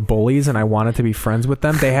kids were bullies and I wanted to be friends with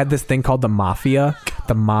them. They had this thing called the mafia,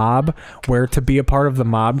 the mob, where to be a part of the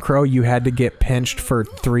mob, Crow, you had to get pinched for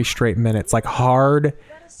 3 straight minutes, like hard,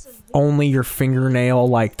 only your fingernail,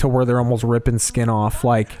 like to where they're almost ripping skin off.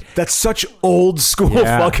 Like, that's such old school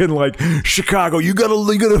fucking like Chicago. You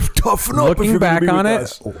gotta toughen up. Looking back on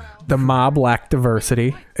it, the mob lacked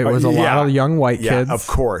diversity. It was a lot of young white kids. Of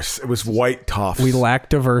course. It was white toughs. We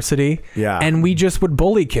lacked diversity. Yeah. And we just would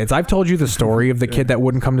bully kids. I've told you the story of the kid that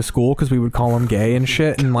wouldn't come to school because we would call him gay and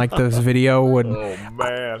shit. And like this video would. Oh,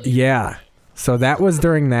 man. Yeah. So that was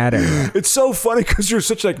during that era. It's so funny because you're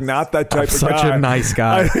such like not that type of guy. Such a nice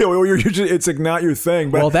guy. It's like not your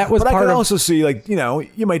thing. But, well, that was but part I can of, also see like,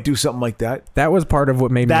 you might do something like that. That was part of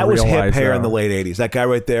what made me realize that was hip hair in the late 80s. That guy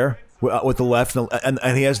right there with the left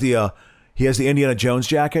and he has the Indiana Jones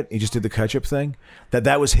jacket. He just did the ketchup thing.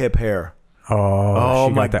 That was hip hair. Oh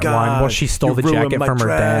she my got that God. line. Well, she stole the jacket from her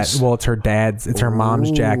dad. Well, it's her dad's. It's her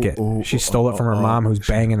mom's jacket. She stole it from her mom, who's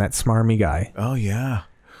banging that smarmy guy. Oh yeah.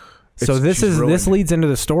 So this leads into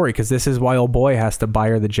the story because this is why old boy has to buy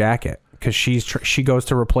her the jacket because she goes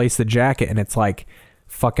to replace the jacket and it's like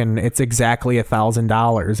fucking it's exactly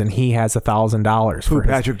 $1,000 and he has $1,000 for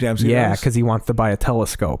Patrick Dempsey. Yeah, because he wants to buy a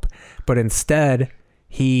telescope, but instead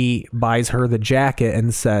he buys her the jacket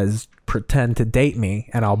and says, "Pretend to date me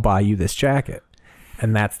and I'll buy you this jacket,"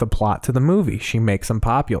 and that's the plot to the movie. She makes him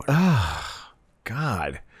popular.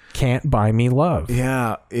 God. Can't Buy Me Love.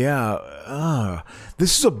 Yeah.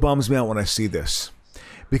 This is what bums me out when I see this,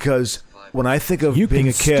 because when I think of being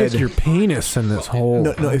a kid, stick your penis in this hole.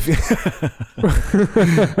 No, if you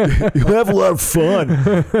have a lot of fun.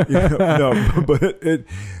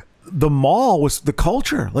 The mall was the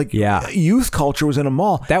culture. Like, youth culture was in a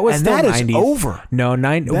mall. That was still that 90s. Is over. No,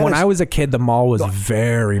 when I was a kid, the mall was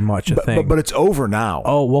very much a thing. But it's over now.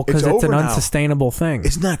 Oh, well, because it's an unsustainable thing.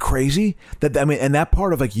 Isn't that crazy? And that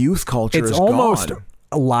part of like youth culture is almost gone.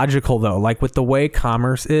 Logical though. Like with the way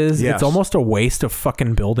commerce is, it's almost a waste of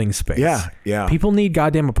fucking building space. Yeah. People need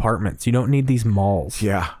goddamn apartments. You don't need these malls.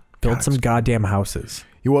 Yeah. Build some goddamn houses.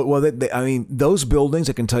 Well, I mean, those buildings,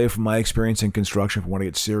 I can tell you from my experience in construction, if I want to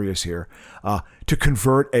get serious here, to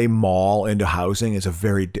convert a mall into housing is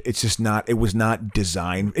it was not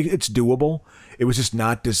designed. It's doable. It was just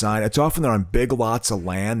not designed. It's often they're on big lots of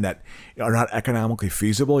land that are not economically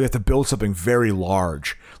feasible. You have to build something very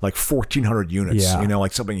large, like 1,400 units,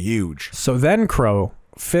 like something huge. So then, Crow,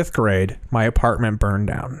 5th grade, my apartment burned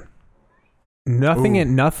down.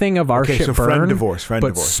 Nothing of our shit so burned, friend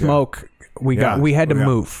divorce, smoke. Yeah. We had to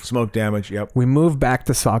move. Smoke damage, yep. We moved back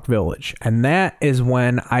to Sauk Village. And that is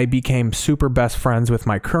when I became super best friends with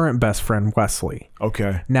my current best friend, Wesley.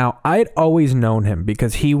 Okay. Now, I'd always known him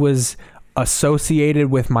because he was associated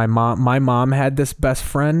with my mom. My mom had this best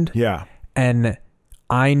friend. Yeah. And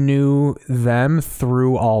I knew them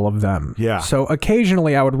through all of them. Yeah. So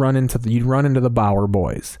occasionally I would you'd run into the Bauer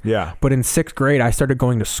boys. Yeah. But in 6th grade, I started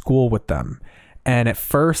going to school with them. And at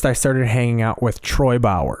first, I started hanging out with Troy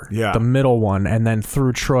Bauer, the middle one, and then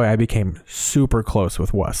through Troy, I became super close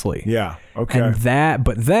with Wesley. Yeah, okay.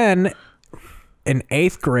 But then in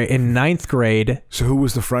 9th grade. So who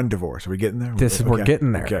was the friend divorce? Are we getting there? We're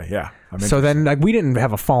getting there. Okay, yeah. So then, like, we didn't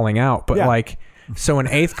have a falling out, but so in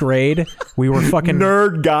 8th grade, we were fucking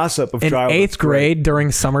nerd gossip of childhood. In 8th grade,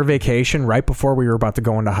 during summer vacation, right before we were about to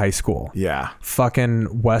go into high school. Yeah.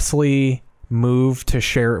 Fucking Wesley moved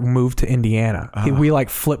to Indiana. We like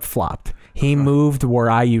flip-flopped. He moved where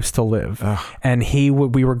I used to live, and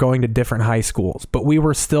we were going to different high schools, but we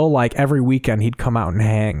were still like every weekend he'd come out and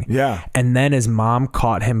hang. Yeah. And then his mom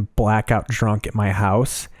caught him blackout drunk at my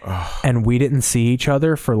house, and we didn't see each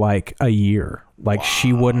other for like a year. Like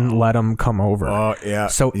she wouldn't let him come over. Oh, yeah.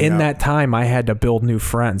 So in that time, I had to build new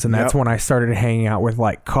friends, and that's when I started hanging out with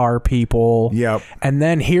like car people. Yep. And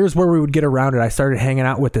then here's where we would get around it. I started hanging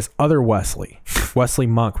out with this other Wesley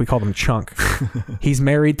Monk. We called him Chunk. He's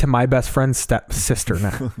married to my best friend's stepsister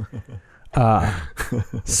now.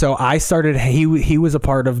 So I started. He was a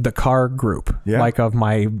part of the car group, like of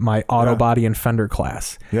my auto body and fender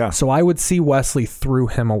class. Yeah. So I would see Wesley through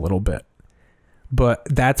him a little bit, but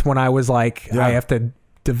that's when I was like, I have to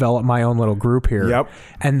develop my own little group here. Yep.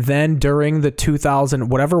 And then during the 2000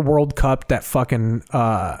 whatever World Cup that fucking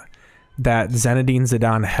that Zinedine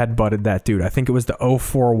Zidane headbutted that dude. I think it was the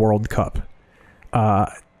 2004 World Cup.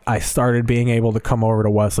 I started being able to come over to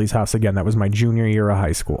Wesley's house again. That was my junior year of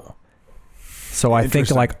high school. So I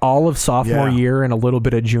think like all of sophomore year and a little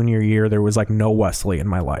bit of junior year, there was like no Wesley in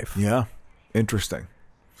my life. Yeah. Interesting.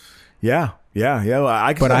 Yeah. Well,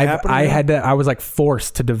 I was like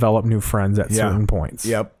forced to develop new friends at certain points.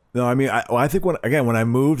 Yep. No, I mean, I think when I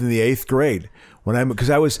moved in the 8th grade, because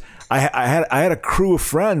I had a crew of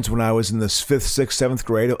friends when I was in the 5th, 6th, 7th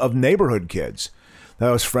grade of neighborhood kids that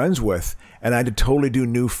I was friends with, and I had to totally do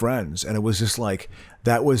new friends, and it was just like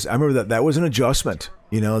I remember that was an adjustment.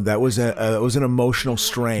 That was an emotional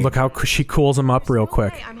strain. Look how she cools him up real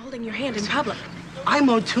quick. I'm holding your hand in public. I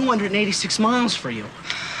mowed 286 miles for you.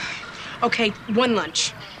 Okay, one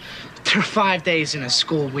lunch. There are 5 days in a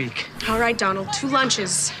school week. All right, Donald, 2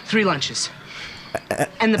 lunches. 3 lunches.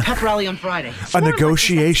 And the pep rally on Friday. A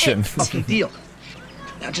negotiation. Okay, deal.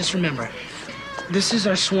 Now just remember, this is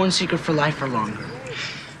our sworn secret for life or longer.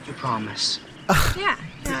 You promise. Yeah.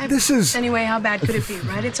 Anyway, how bad could it be,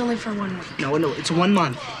 right? It's only for 1 week. No, it's 1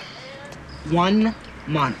 month. 1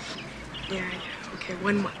 month. Yeah. Okay,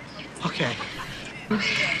 1 month. Okay.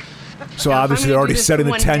 So obviously they're already setting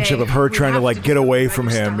the tension of her trying to like get away from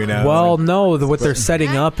him, Well, no, what they're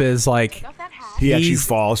setting up is like he actually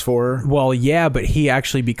falls for her. Well, yeah, but he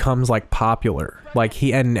actually becomes like popular, like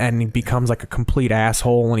he becomes like a complete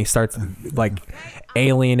asshole, and he starts like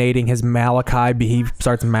alienating his Malachi. He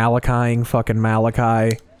starts Malachiing fucking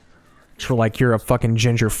Malachi. For like, you're a fucking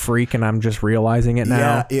ginger freak, and I'm just realizing it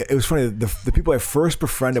now. Yeah, it was funny. The people I first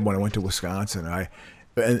befriended when I went to Wisconsin,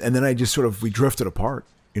 and then I just we drifted apart.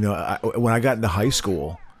 When I got into high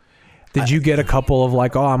school. Did you get a couple of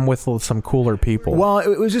like, I'm with some cooler people? Well,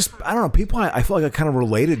 it was just, I don't know, people I felt like I kind of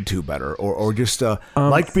related to better, or just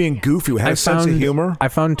liked being goofy, had a sense of humor. I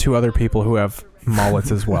found 2 other people who have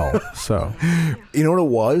mullets as well. So, you know what it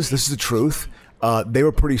was? This is the truth. They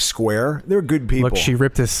were pretty square. They were good people. Look, she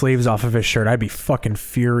ripped his sleeves off of his shirt. I'd be fucking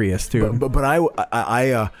furious, dude. But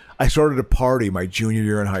I started a party my junior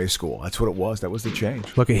year in high school. That's what it was. That was the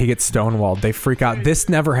change. Look, he gets stonewalled. They freak out. This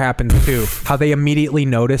never happens too. How they immediately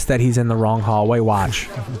notice that he's in the wrong hallway. Watch.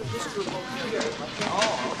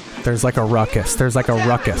 There's like a ruckus.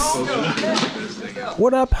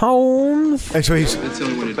 What up, Holmes? And so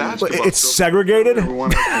it's segregated.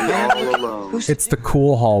 It's the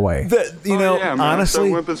cool hallway.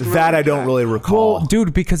 Honestly, that I don't really recall. Well,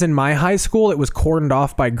 dude, because in my high school, it was cordoned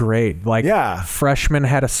off by grade. Like, freshmen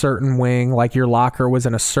had a certain wing, like your locker was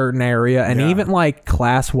in a certain area, and even like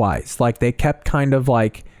class-wise, like they kept kind of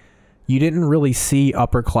like, you didn't really see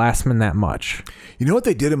upperclassmen that much. You know what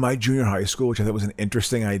they did in my junior high school, which I thought was an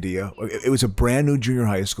interesting idea? It was a brand new junior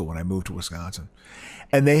high school when I moved to Wisconsin.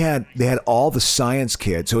 And they had all the science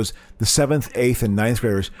kids. So it was the 7th, 8th, and 9th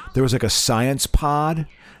graders. There was like a science pod.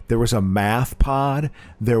 There was a math pod.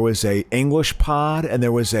 There was a English pod. And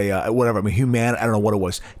there was a, I don't know what it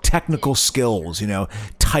was. Technical skills,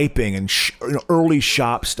 typing and early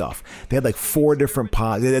shop stuff. They had like 4 different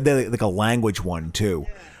pods. They had like a language one too.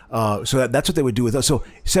 So that's what they would do with us. So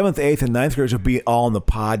 7th, 8th, and 9th graders would be all in the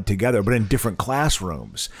pod together, but in different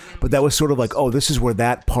classrooms. But that was sort of like, this is where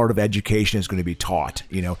that part of education is going to be taught.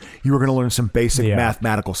 You were going to learn some basic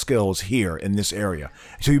mathematical skills here in this area.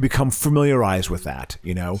 So you become familiarized with that.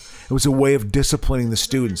 It was a way of disciplining the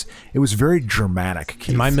students. It was very dramatic, Keith.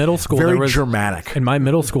 In my middle school, dramatic. In my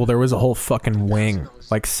middle school, there was a whole fucking wing.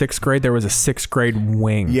 Like 6th grade, there was a 6th grade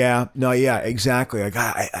wing. Yeah, no, yeah, exactly. Like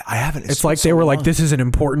I haven't. It's like they were like, this is an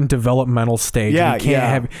important developmental stage. Yeah, you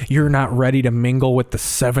can't you're not ready to mingle with the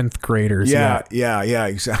 7th graders. Yeah,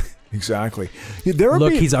 exactly.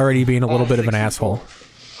 Look, he's already being a little bit of an asshole.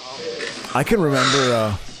 I can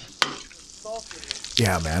remember.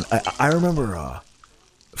 Man, I remember.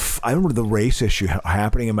 I remember the race issue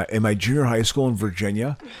happening in my junior high school in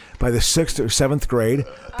Virginia. By the 6th or 7th grade,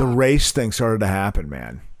 the race thing started to happen,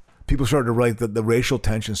 man. People started to the racial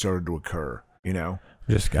tension started to occur,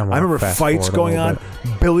 I remember fights going on.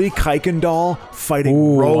 Billy Kuykendall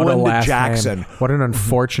fighting Roland Jackson. Name. What an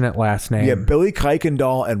unfortunate last name. Yeah, Billy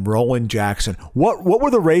Kuykendall and Roland Jackson. What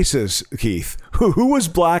were the races, Keith? Who was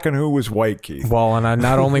black and who was white, Keith? Well, and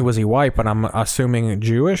not only was he white, but I'm assuming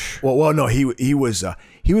Jewish. Well, no, he was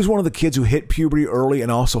one of the kids who hit puberty early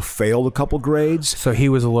and also failed a couple grades. So he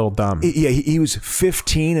was a little dumb. He was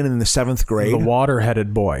 15 and in the 7th grade. The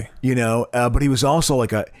water-headed boy. But he was also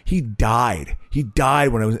he died. He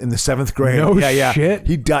died when I was in the 7th grade. No shit.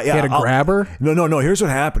 He died. Yeah, he had a grabber? No. Here's what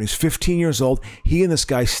happened. He's 15 years old. He and this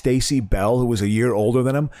guy Stacy Bell, who was a year older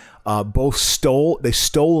than him, both stole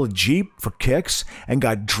a Jeep for kicks and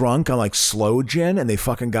got drunk on slow gin, and they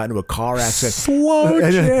fucking got into a car accident. Slow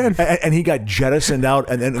gin. And he got jettisoned out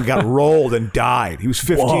and then got rolled and died. He was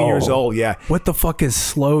 15 years old. Yeah. What the fuck is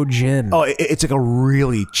slow gin? Oh, it's like a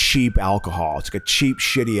really cheap alcohol. It's like a cheap,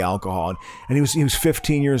 shitty alcohol. And he was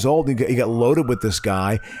 15 years old. And he got loaded with this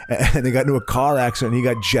guy, and they got into a car accident. And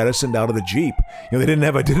he got jettisoned out of the Jeep. They didn't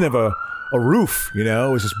have a roof.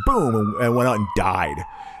 It was just boom, and went out and died.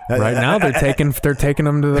 Right now they're taking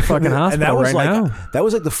him to the fucking hospital. And that was now. That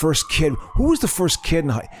was the first kid. Who was the first kid in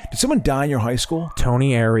Did someone die in your high school?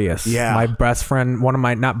 Tony Arias. Yeah. My best friend, one of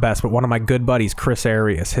my good buddies, Chris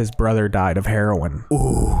Arias. His brother died of heroin.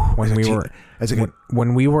 Ooh. I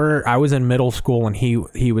was in middle school and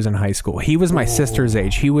he was in high school. He was my sister's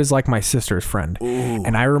age. He was like my sister's friend. Ooh.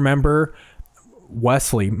 And I remember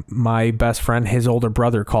Wesley, my best friend, his older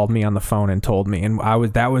brother called me on the phone and told me, and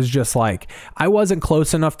that was just I wasn't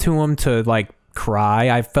close enough to him to cry.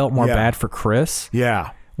 I felt more bad for Chris.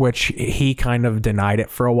 Yeah. Which he kind of denied it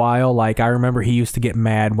for a while. I remember he used to get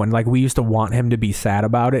mad when we used to want him to be sad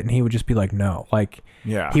about it, and he would just be like, no.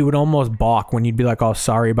 Yeah. He would almost balk when you'd be like, oh,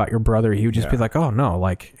 sorry about your brother. He would just be like, oh no,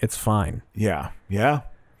 it's fine. Yeah. Yeah.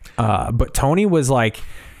 But Tony was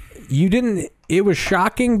it was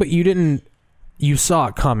shocking, but you saw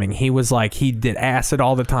it coming. He was he did acid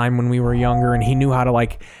all the time when we were younger, and he knew how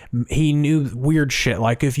to he knew weird shit.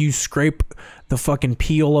 If you scrape the fucking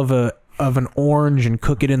peel of an orange and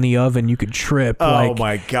cook it in the oven, you could trip. Oh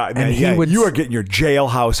my God. Man, you are getting your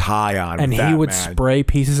jailhouse high on and that, he would man. spray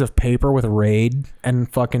pieces of paper with Raid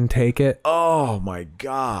and fucking take it. Oh my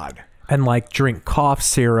God. And drink cough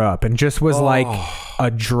syrup and just was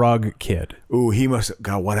a drug kid. Ooh, he must.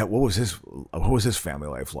 God, what was his family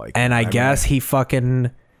life like? And I guess he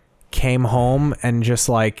fucking came home and just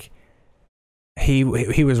he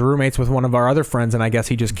was roommates with one of our other friends, and I guess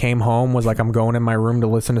he just came home, was I'm going in my room to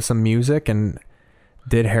listen to some music, and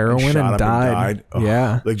did heroin and died. Oh,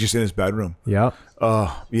 yeah, just in his bedroom. Yep.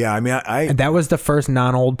 Yeah. I mean, and that was the first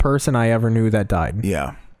non-old person I ever knew that died.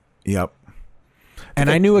 Yeah. Yep. And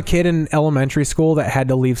I knew a kid in elementary school that had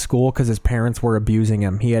to leave school because his parents were abusing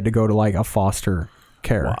him. He had to go to a foster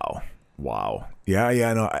care. Wow.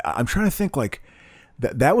 Yeah. No, I'm trying to think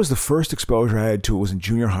that was the first exposure I had to it was in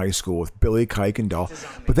junior high school with Billy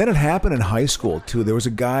Kuykendall. But then it happened in high school too. There was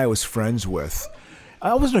a guy I was friends with.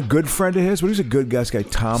 I wasn't a good friend of his, but he was a good guy,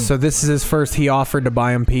 Tom. So this is his first. He offered to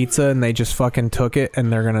buy him pizza, and they just fucking took it,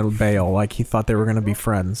 and they're gonna bail. He thought they were gonna be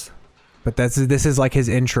friends. But this is his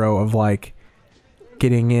intro of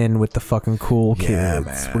getting in with the fucking cool kids. Yeah,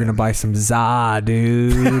 man. We're gonna buy some za,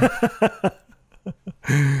 dude.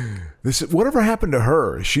 Whatever happened to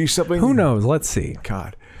her? Is she something? Who knows? Let's see.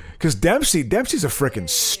 God, because Dempsey's a freaking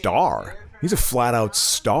star. He's a flat out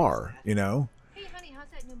star. Hey, honey, how's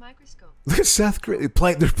that new microscope? Look at Seth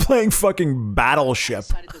playing. They're playing fucking Battleship.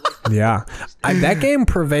 Yeah, that game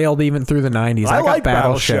prevailed even through the 90s. I like got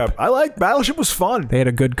Battleship. Battleship was fun. They had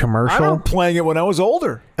a good commercial. I remember playing it when I was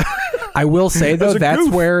older. I will say though, that's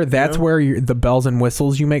goof, where the bells and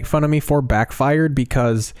whistles you make fun of me for backfired,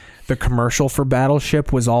 because the commercial for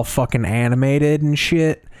Battleship was all fucking animated and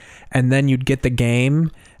shit, and then you'd get the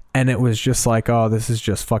game and it was just oh, this is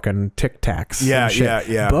just fucking Tic Tacs.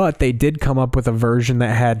 Yeah. But they did come up with a version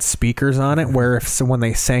that had speakers on it, where when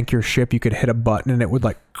they sank your ship, you could hit a button and it would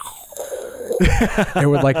it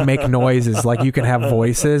would make noises, you can have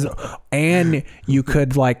voices, and you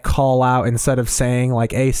could call out, instead of saying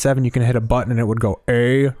A7, you can hit a button and it would go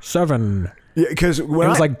A7. Yeah, because it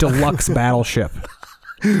was deluxe Battleship.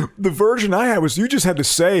 The version I had was you just had to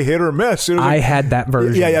say hit or miss. I had that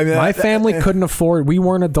version. Yeah, I mean, my family couldn't afford. We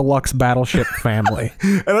weren't a deluxe Battleship family.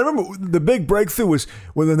 And I remember the big breakthrough was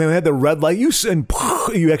when they had the red light. You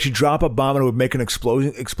actually drop a bomb and it would make an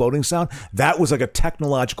exploding sound. That was a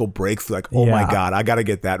technological breakthrough. Oh my God, I got to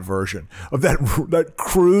get that version of that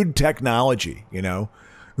crude technology.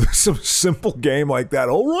 Some simple game like that.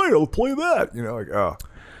 All right, I'll play that.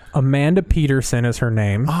 Amanda Peterson is her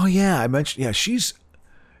name. Oh yeah, I mentioned. Yeah, she's.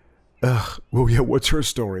 Well, yeah. What's her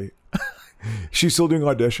story? She's still doing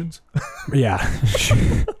auditions? Yeah.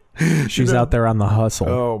 She's out there on the hustle.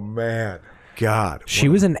 Oh, man. God. She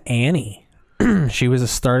was in Annie. She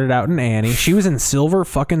started out in Annie. She was in Silver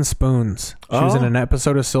fucking Spoons. She was in an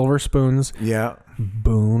episode of Silver Spoons. Yeah.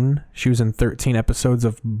 Boone. She was in 13 episodes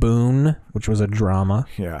of Boone, which was a drama.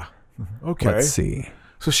 Yeah. Okay. Let's see.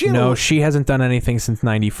 So she hasn't done anything since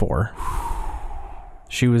 94.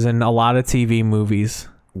 She was in a lot of TV movies.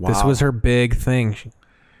 Wow. This was her big thing.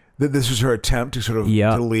 This was her attempt to sort of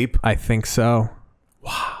to leap? I think so.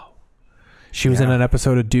 Wow. She was in an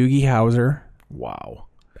episode of Doogie Howser. Wow.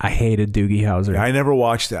 I hated Doogie Howser. I never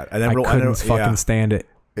watched that. I couldn't fucking stand it.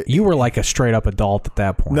 You were like a straight up adult at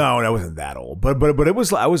that point. No, I wasn't that old. But it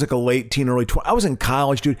was. I was like a late teen, early 20s. I was in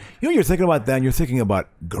college, dude. You know, you're thinking about then. You're thinking about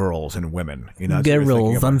girls and women. You know,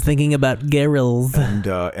 girls. I'm thinking about girls and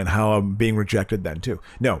how I'm being rejected then too.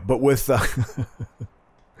 No, but with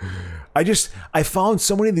I found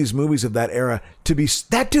so many of these movies of that era to be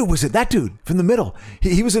that dude from the middle.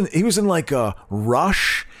 He was in like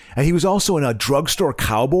Rush. And he was also in a Drugstore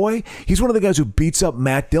Cowboy. He's one of the guys who beats up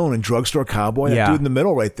Matt Dillon in Drugstore Cowboy. That dude in the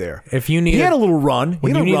middle right there. If you need, he had a little run.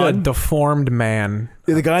 When you need a deformed man,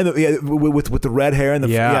 the guy with the red hair and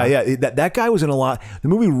that guy was in a lot. The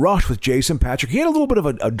movie Rush with Jason Patric. He had a little bit of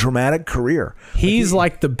a dramatic career. He's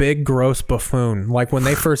like the big gross buffoon. Like when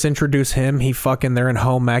they first introduce him, they're in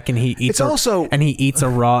home ec and he eats a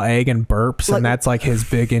raw egg and burps, and that's like his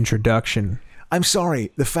big introduction. I'm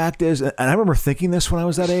sorry. The fact is, and I remember thinking this when I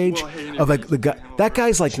was that age, of like that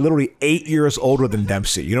guy's like literally 8 years older than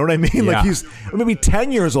Dempsey. You know what I mean? Like he's maybe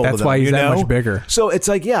 10 years older. That's why he's that much bigger. So it's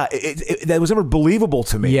like, that was never believable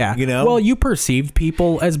to me. Yeah. You know? Well, you perceived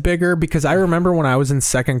people as bigger because I remember when I was in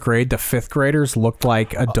second grade, the fifth graders looked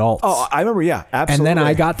like adults. Oh, I remember. Yeah, absolutely. And then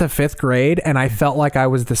I got to fifth grade and I felt like I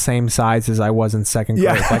was the same size as I was in second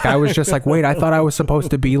grade. Yeah. Like I was just like, wait, I thought I was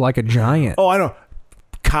supposed to be like a giant. Oh, I know.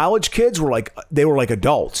 College kids were like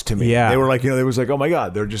adults to me. Yeah. They were like, they was like, oh my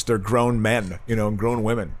God, they're grown men, and grown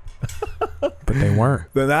women. But they weren't.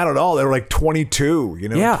 They're not at all. They were like 22,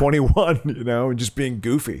 21, and just being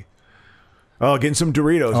goofy. Oh, getting some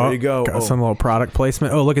Doritos. There you go. Got some little product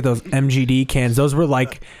placement. Oh, look at those MGD cans. Those were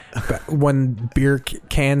like when beer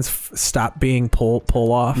cans stopped being pull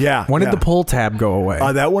off. Yeah. When did the pull tab go away?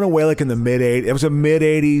 That went away like in the mid 80s. It was a mid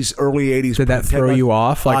 80s, early 80s. Did that throw you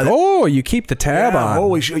off? Like, you keep the tab on.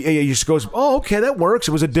 Holy shit. Yeah, you just goes, okay, that works.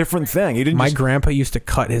 It was a different thing. He didn't. My grandpa used to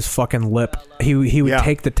cut his fucking lip. He would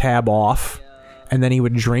take the tab off, and then he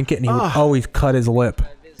would drink it, and he would always cut his lip.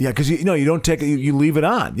 Yeah, because you don't take it. You leave it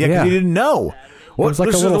on. Yeah, because you didn't know. It was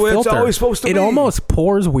like a little filter. It's always supposed to be. It almost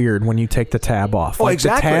pours weird when you take the tab off. Oh,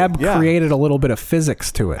 exactly. The tab created a little bit of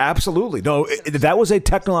physics to it. Absolutely. No, that was a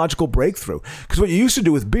technological breakthrough. Because what you used to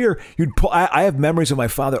do with beer, you'd pull. I have memories of my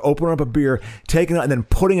father opening up a beer, taking it, and then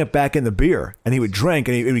putting it back in the beer, and he would drink,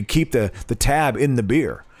 and he would keep the tab in the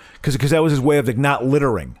beer, because that was his way of like not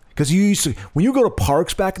littering. Because you used to, when you go to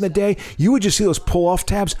parks back in the day, you would just see those pull-off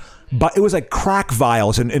tabs. But it was like crack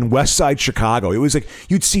vials in West Side Chicago. It was like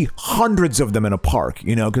you'd see hundreds of them in a park,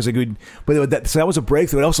 because so that was a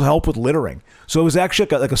breakthrough. It also helped with littering. So it was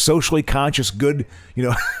actually like a socially conscious good,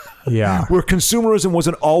 yeah, where consumerism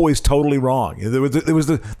wasn't always totally wrong. There was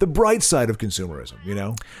the bright side of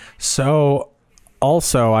consumerism, So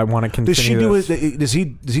also, I want to continue. Does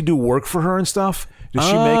he do work for her and stuff? Does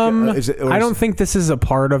she make? I don't think this is a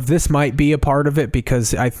part of. This might be a part of it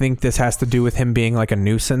because I think this has to do with him being like a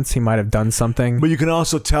nuisance. He might have done something. But you can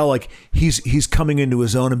also tell like he's coming into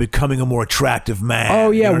his own and becoming a more attractive man.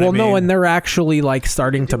 Oh yeah, no, and they're actually like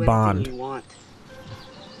starting to bond. You want.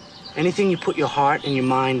 Anything you put your heart and your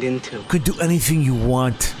mind into. Could do anything you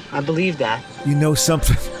want. I believe that. You know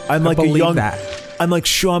something? I'm like I'm like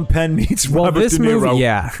Sean Penn meets Robert De Niro. Movie,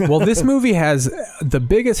 yeah. Well, this movie has the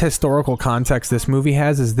biggest historical context. This movie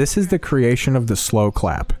is the creation of the slow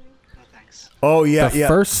clap. Oh yeah, the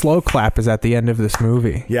first slow clap is at the end of this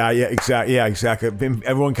movie. Yeah, exactly.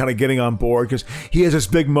 Everyone kind of getting on board because he has this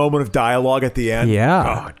big moment of dialogue at the end.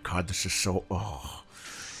 Yeah. God, this is so.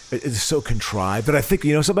 It's so contrived. But I think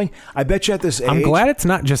something. I bet you at this age. I'm glad it's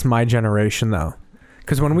not just my generation though.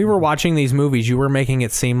 Because when we were watching these movies, you were making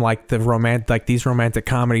it seem like these romantic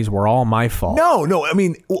comedies were all my fault. No. I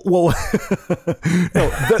mean, well, no,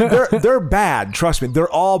 they're bad. Trust me, they're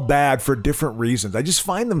all bad for different reasons. I just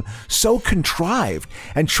find them so contrived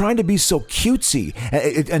and trying to be so cutesy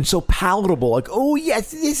and so palatable. Like, oh yes,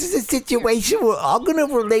 this is a situation we're all going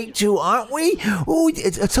to relate to, aren't we? Oh,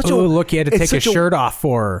 it's such a. Oh, look, he had to take his shirt off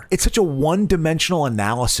for her. It's such a one-dimensional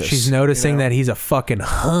analysis. She's noticing that he's a fucking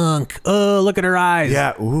hunk. Oh, look at her eyes.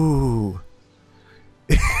 Yeah, ooh.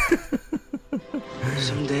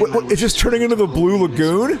 Someday What, it's just turning into the Blue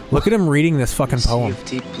Lagoon? Look at him reading this fucking poem.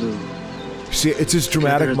 Deep blue. See, it's this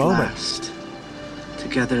dramatic Together at moment. last.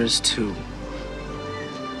 Together as two.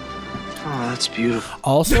 Oh, that's beautiful.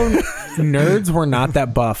 Also, nerds were not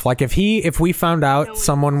that buff. Like if we found out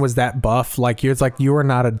someone was that buff, like it's like you are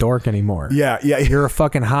not a dork anymore. Yeah. You're a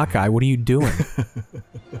fucking Hawkeye. What are you doing?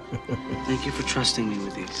 Thank you for trusting me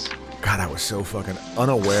with these. God, I was so fucking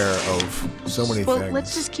unaware of so many Well, things.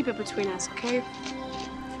 let's just keep it between us, okay?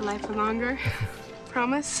 For life or longer.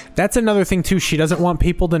 Promise? That's another thing too. She doesn't want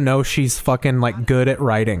people to know she's fucking like good at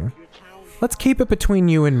writing. Let's keep it between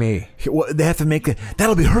you and me. Well, they have to make it.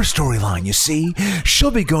 That'll be her storyline, you see? She'll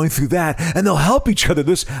be going through that, and they'll help each other.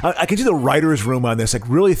 I can see the writer's room on this, like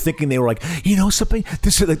really thinking they were like, you know something?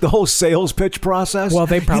 This is like the whole sales pitch process. Well,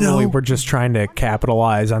 they probably were just trying to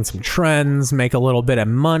capitalize on some trends, make a little bit of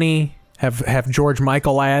money, have George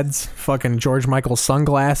Michael ads, fucking George Michael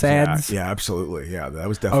sunglass ads. Yeah, absolutely. Yeah, that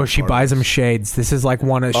was definitely. Oh, she buys him shades. This is like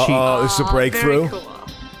one of she. Oh, this is a breakthrough.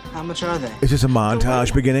 How much are they? It's just a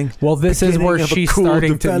montage beginning. Well, this is where she's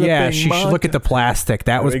starting to. Yeah, she should look at the plastic.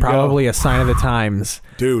 That was probably a sign of the times,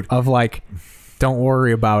 dude. Of like, don't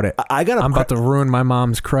worry about it. I'm about to ruin my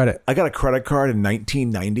mom's credit. I got a credit card in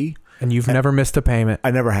 1990, and you've never missed a payment.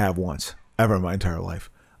 I never have once, ever in my entire life,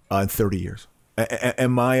 in 30 years.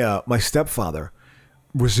 And my stepfather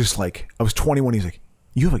was just like, I was 21. He's like,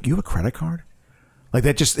 you have a credit card? Like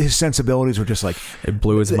that, just his sensibilities were just like, it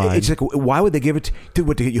blew his mind. It's like, why would they give it to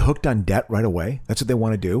get you hooked on debt right away? That's what they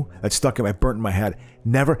want to do. That stuck in my burnt in my head.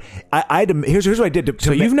 Never. Here's what I did.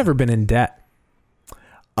 So you've never been in debt?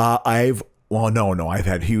 No. I've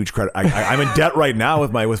had huge credit. I'm in debt right now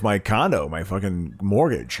with my condo, my fucking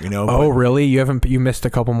mortgage. You know. Oh, really? You missed a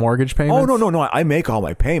couple mortgage payments? Oh no. I make all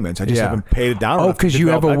my payments. I just haven't paid it down. Oh, because you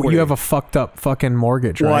have a fucked up fucking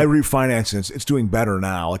mortgage, right? Well, I refinanced it. It's doing better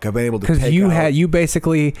now. Like I've been able to. Because you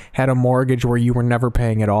basically had a mortgage where you were never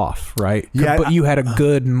paying it off, right? Yeah, but you had a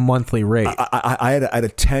good monthly rate. I had a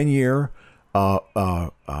 10-year. What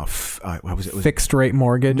was it? Fixed rate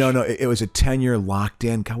mortgage? No, it was a 10-year locked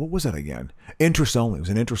in. God, what was that again? Interest only. It was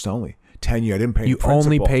an interest only 10-year. I didn't pay. You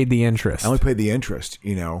only paid the interest. I only paid the interest.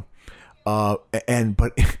 You know, but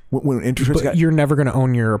when interest got, you're never going to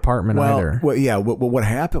own your apartment either. Well, yeah. What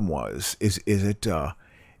happened was the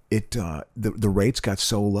rates got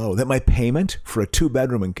so low that my payment for a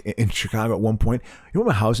 2-bedroom in Chicago at one point, you know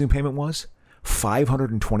what my housing payment was?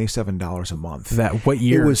 $527 a month. What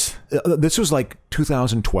year? It was. This was like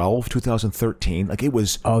 2012, 2013. Like it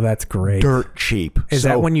was. Oh, that's great. Dirt cheap. Is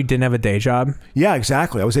that when you didn't have a day job? Yeah,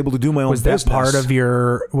 exactly. I was able to do my own business.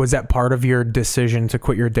 Was that part of your decision to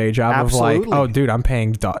quit your day job? Absolutely. Of like, oh, dude, I'm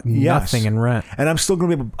paying nothing in rent, and I'm still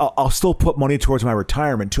going to be able. I'll still put money towards my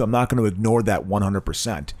retirement too. I'm not going to ignore that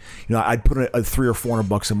 100%. You know, I'd put a $300 or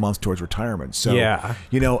 $400 a month towards retirement. So yeah,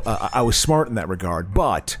 you know, I was smart in that regard,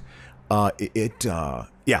 but. That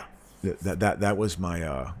was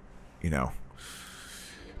my,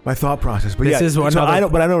 my thought process. But I know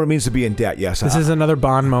what it means to be in debt. Yes, this is another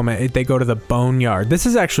Bond moment. They go to the boneyard. This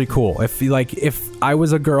is actually cool. If I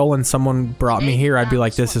was a girl and someone brought me here, I'd be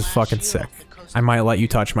like, this is fucking sick. I might let you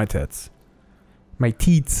touch my tits, my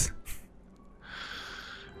teats.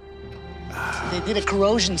 They did a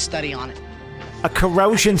corrosion study on it. A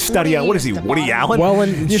corrosion study on what is he, Woody Allen?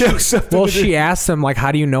 Well, she asked him like,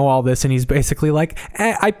 "How do you know all this?" And he's basically like,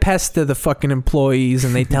 "I pester the fucking employees,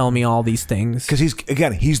 and they tell me all these things." Because he's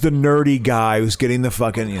the nerdy guy who's getting the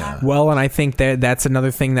fucking Well, and I think that's another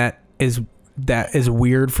thing that is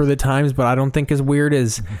weird for the times, but I don't think as weird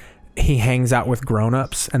as he hangs out with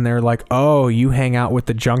grown-ups, and they're like, "Oh, you hang out with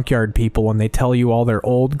the junkyard people," and they tell you all their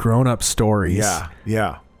old grown-up stories.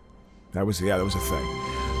 Yeah, that was a thing.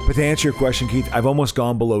 But to answer your question, Keith, I've almost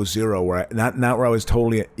gone below zero. Where not where I was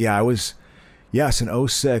totally. Yeah, I was. Yes, in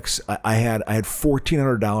 2006, I had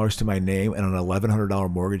 $1,400 to my name and an $1,100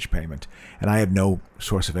 mortgage payment, and I had no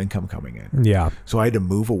source of income coming in. Yeah. So I had to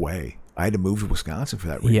move away. I had to move to Wisconsin for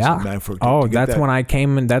that reason. Yeah. That's when I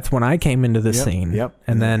came in. That's when I came into the scene. Yep.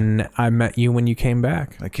 And then I met you when you came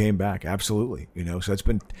back. I came back. Absolutely. You know. So it's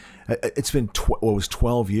been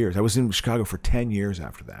 12 years. I was in Chicago for 10 years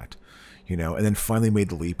after that. You know, and then finally made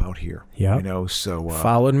the leap out here. Yeah. You know, so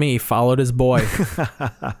followed his boy.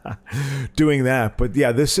 Doing that. But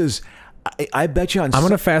yeah, this is I bet you on I'm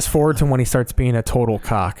gonna fast forward to when he starts being a total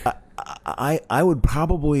cock. I would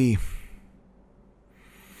probably,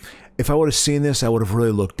 if I would have seen this, I would have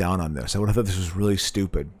really looked down on this. I would have thought this was really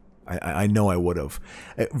stupid. I know I would have.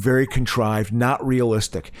 Very contrived, not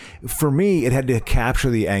realistic. For me, it had to capture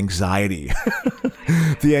the anxiety.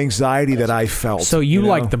 The anxiety that I felt. So you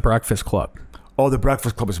like The Breakfast Club? Oh, The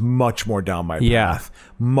Breakfast Club is much more down my path,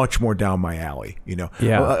 much more down my alley. You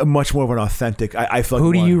know, much more of an authentic. I feel like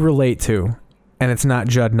who do you relate to? And it's not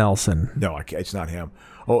Judd Nelson. No, it's not him.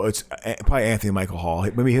 Oh, it's probably Anthony Michael Hall.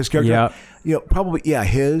 Maybe his character. Yeah. You know, probably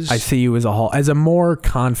his. I see you as a Hall, as a more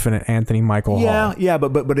confident Anthony Michael Hall. Yeah,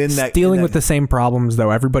 but in that dealing with the same problems though.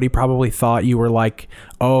 Everybody probably thought you were like,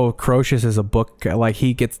 oh, Crocious is a book, like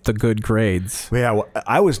he gets the good grades. Yeah,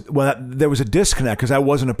 there was a disconnect because I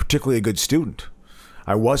wasn't a particularly good student.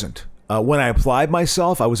 I wasn't. When I applied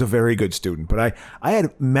myself, I was a very good student, but I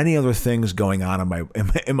had many other things going on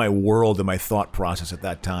in my world and my thought process at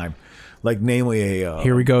that time, like namely a.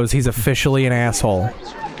 Here he goes. He's officially an asshole.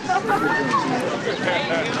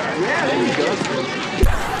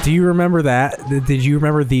 Do you remember that? Did you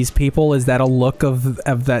remember these people? Is that a look of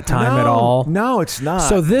that time at all? No, it's not.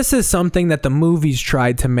 So this is something that the movies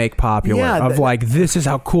tried to make popular. Like, this is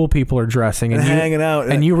how cool people are dressing and hanging out.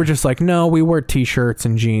 And you were just like, no, we wear t-shirts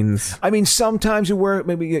and jeans. I mean, sometimes you wear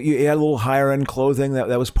maybe you had a little higher end clothing that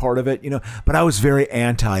was part of it, you know. But I was very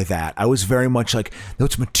anti that. I was very much like, no,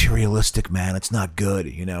 it's materialistic, man. It's not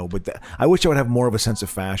good, you know. But I wish I would have more of a sense of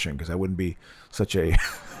fashion because I wouldn't be such a.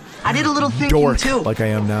 I did a little thinking dork too. Like I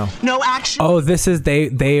am now. No action. Oh, this is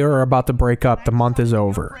they are about to break up. The month is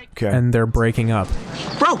over. Okay. And they're breaking up.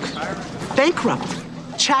 Broke. Bankrupt.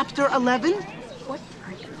 Chapter 11. What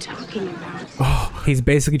are you talking about? Oh, he's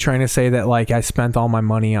basically trying to say that like I spent all my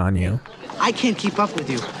money on you. I can't keep up with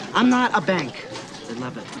you. I'm not a bank. They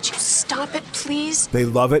love it. Would you stop it, please? They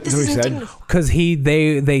love it. Is what he said. Because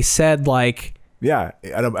they said like. Yeah,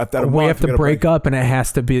 we have to break up, and it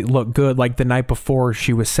has to look good. Like the night before,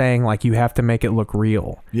 she was saying, like you have to make it look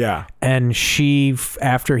real. Yeah, and she,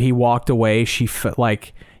 after he walked away, she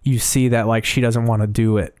like you see that like she doesn't want to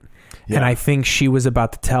do it, and I think she was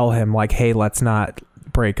about to tell him like, hey, let's not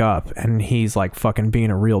break up, and he's like fucking being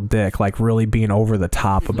a real dick, like really being over the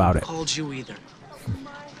top about it. Called you either.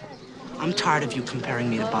 I'm tired of you comparing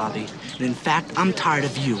me to Bobby, and in fact, I'm tired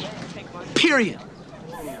of you. Period.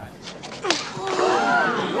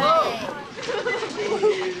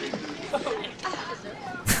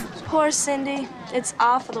 Poor Cindy. It's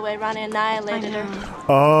awful the way Ronnie annihilated her.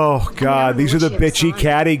 Oh God, these are the bitchy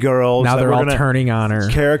catty girls. Now they're all turning on her.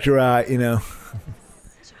 Character, you know.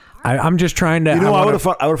 I'm just trying to. You know, I would have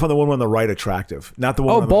found the one on the right attractive, not the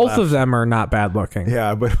one. Oh, on the both left. of them are not bad looking.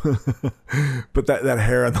 Yeah, but that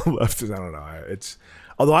hair on the left is, I don't know. It's.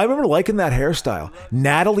 Although I remember liking that hairstyle.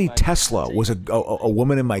 Natalie Tesla was a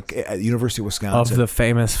woman in my University of Wisconsin. Of the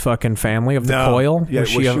famous fucking family of the Coil? Yeah, was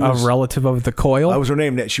she a relative of the Coil? That was her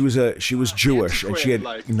name. She was Jewish and she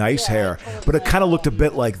had nice hair, but it kind of looked a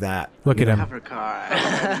bit like that. Look at him.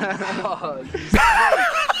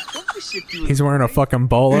 He's wearing a fucking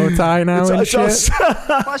bolo tie now and shit.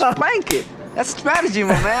 Plush blanket. That's strategy,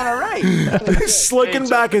 my man. All right. He's slicking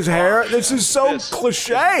back his hair. This is so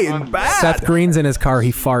cliche and bad. Seth Green's in his car.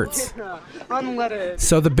 He farts.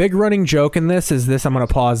 So the big running joke in this is this. I'm going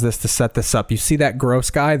to pause this to set this up. You see that gross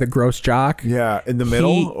guy, the gross jock? Yeah, in the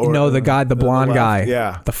middle? The blonde guy.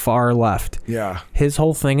 Yeah. The far left. Yeah. His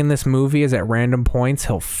whole thing in this movie is at random points,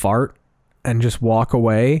 he'll fart and just walk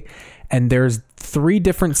away. And there's 3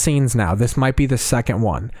 different scenes now. This might be the second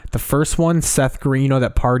one. The first one, Seth Green,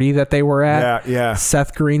 that party that they were at? Yeah.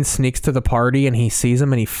 Seth Green sneaks to the party and he sees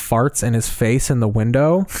him and he farts in his face in the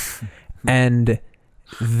window. And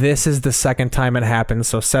this is the second time it happens.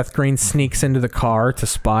 So Seth Green sneaks into the car to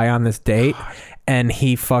spy on this date and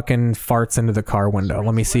he fucking farts into the car window.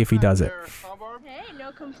 Let me see if he does it.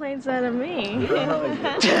 No complaints out of me.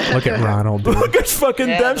 Look at Ronald, dude. Look at fucking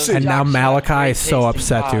Dempsey. And now Malachi is so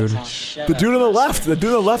upset, dude. The dude on the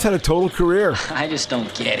left had a total career. I just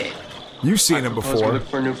don't get it. You've seen him before. Look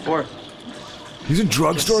for a new fork. He's a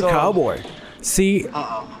drugstore cowboy. See,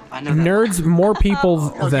 nerds, more people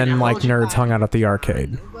than like nerds hung out at the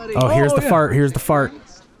arcade. Oh, here's the fart. Here's the fart.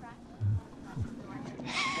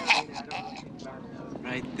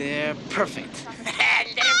 Right there. Perfect.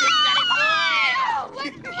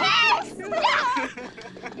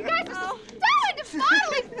 You guys are so into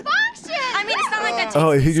bodily function. I mean, it's not like that's.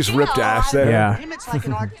 Oh, he just ripped ass there. Yeah.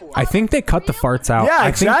 I think they cut the farts out. Yeah,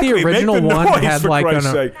 exactly. I think the original Make the one noise, had for like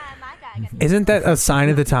Christ's sake. Isn't that a sign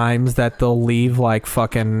of the times that they'll leave like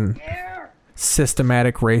fucking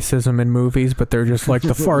systematic racism in movies, but they're just like the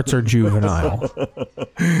farts are juvenile.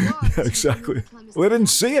 Yeah, exactly. Well, they didn't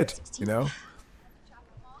see it, you know.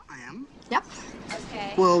 I am? Yep.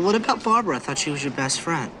 Okay. Well, what about Barbara? I thought she was your best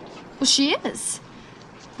friend. Well, she is.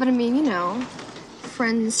 But I mean,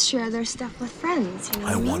 friends share their stuff with friends. You know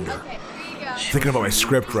I what wonder. Thinking about my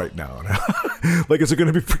script right now. Like, is it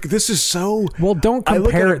going to be? This is so. Well, don't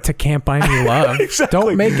compare it to Can't Buy Me Love. Exactly.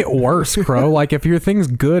 Don't make it worse, Crow. Like, if your thing's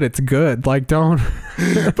good, it's good. Like, don't.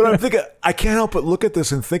 But I'm thinking, I can't help but look at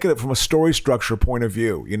this and think of it from a story structure point of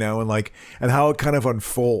view, you know, and how it kind of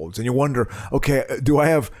unfolds. And you wonder, okay,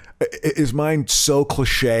 is mine so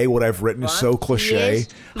cliche? What I've written is so cliche.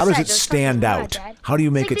 How does it stand out? How do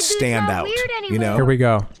you make it stand out? You know. Here we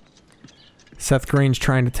go. Seth Green's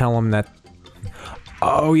trying to tell him that.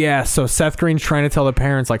 Oh yeah, so Seth Green's trying to tell the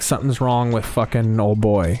parents like something's wrong with fucking old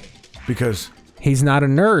boy because he's not a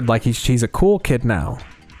nerd. Like he's a cool kid now.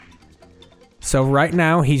 So right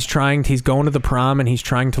now he's going to the prom and he's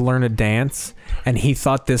trying to learn a dance, and he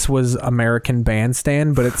thought this was American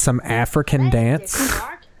Bandstand, but it's some African dance.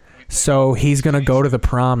 So he's gonna go to the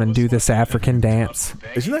prom and do this African dance.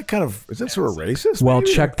 Is that sort of racist? Well,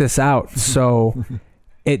 maybe? check this out. So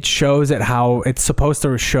it shows it how it's supposed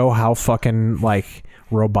to show how fucking like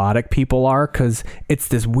robotic people are, because it's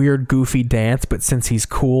this weird goofy dance, but since he's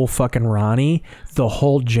cool fucking Ronnie, the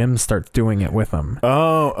whole gym starts doing it with him.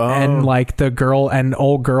 Oh. And like the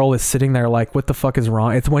old girl is sitting there like, what the fuck is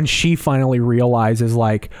wrong? It's when she finally realizes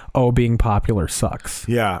like, oh, being popular sucks.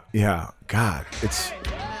 Yeah. God, it's.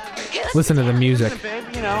 Listen to the music. Babe,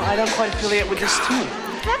 you know, I don't quite affiliate with this tune.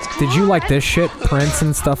 Did you like this shit, Prince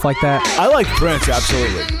and stuff like that? I like Prince,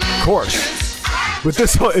 absolutely, of course. But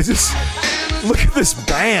this whole is this. Look at this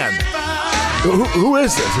band. Who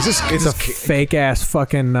is this? It's a fake ass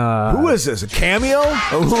fucking. Who is this? A cameo?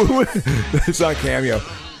 It's not cameo.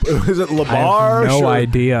 Is it LaBarge? I have no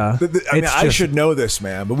idea. I should know this,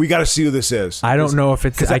 man, but we got to see who this is. I don't know if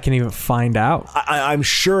it's. I can even find out. I'm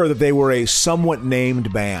sure that they were a somewhat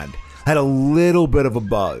named band. Had a little bit of a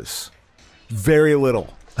buzz, very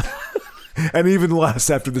little, and even less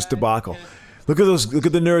after this debacle. Look at those. Look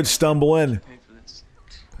at the nerds stumble in.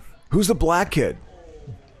 Who's the black kid?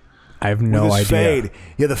 I have no idea. Fade.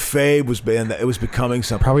 Yeah, the fade was it was becoming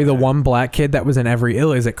something. Probably the one black kid that was in every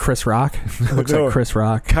ill. Is it Chris Rock? It looks like Chris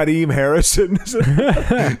Rock. Kadeem Harrison. Is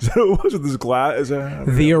that what it was with this glass?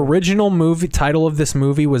 The original movie title of this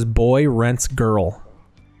movie was Boy Rents Girl.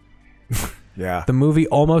 Yeah. The movie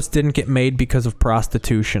almost didn't get made because of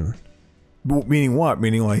prostitution. Meaning what?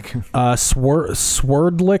 Meaning like...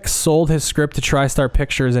 Swerdlick sold his script to TriStar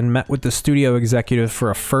Pictures and met with the studio executives for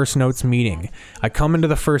a first notes meeting. I come into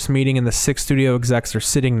the first meeting and the 6 studio execs are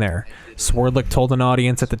sitting there. Swerdlick told an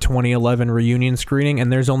audience at the 2011 reunion screening,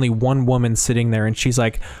 and there's only one woman sitting there, and she's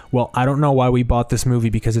like, well, I don't know why we bought this movie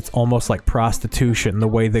because it's almost like prostitution, the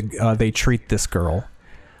way they treat this girl.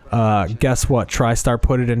 Guess what? TriStar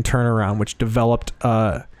put it in turnaround, which developed...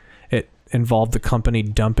 involved the company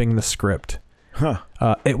dumping the script.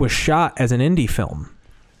 It was shot as an indie film.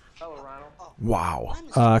 Wow.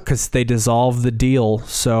 Because they dissolved the deal,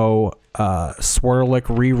 so Swerdlick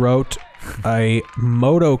rewrote a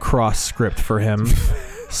motocross script for him.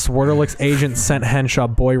 Swerdlick's agent sent Henshaw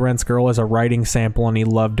Boy Rents Girl as a writing sample, and he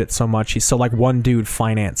loved it so much. So like one dude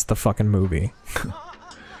financed the fucking movie.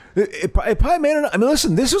 It probably made it. I mean,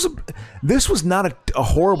 listen, this was not a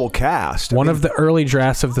horrible cast. One of the early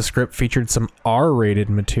drafts of the script featured some R-rated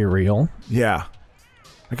material. Yeah,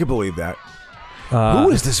 I can believe that.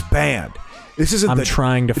 Who is this band? This isn't. I'm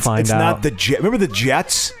trying to find out. It's not the Jets. Remember the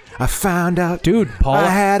Jets? I found out, dude. Paul, I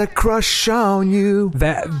had a crush on you.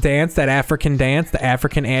 That dance, that African dance, the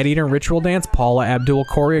African anteater ritual dance. Paula Abdul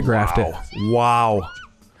choreographed it. Wow.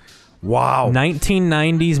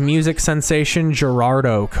 1990s music sensation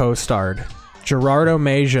Gerardo co-starred. Gerardo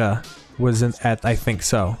Mejia was I think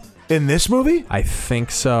so. In this movie? I think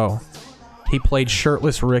so. He played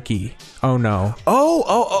shirtless Ricky. Oh no.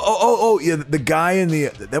 Oh, yeah, the guy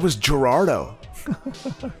that was Gerardo.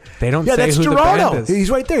 They don't say that's who Gerardo. The band is. He's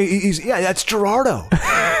right there. That's Gerardo.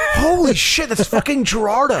 Holy shit, that's fucking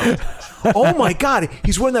Gerardo. Oh my god,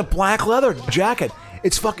 he's wearing that black leather jacket.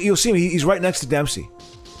 It's fucking. You'll see him. He's right next to Dempsey.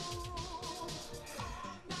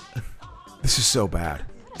 This is so bad.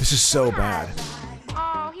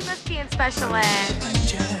 Oh, he must be in special ed.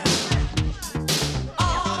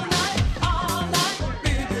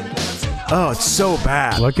 Oh, it's so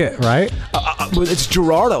bad. Look at right. But it's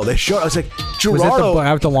Gerardo. They showed. I was like, Gerardo. Was it the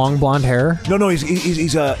guy with the long blonde hair? No.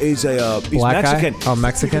 He's Black Mexican. Guy? Oh,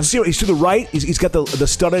 Mexican. You can see he's to the right. He's got the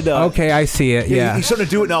studded. Okay, I see it. Yeah. He's starting to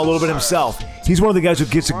do it now a little bit himself. He's one of the guys who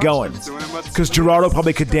gets it going. Because Gerardo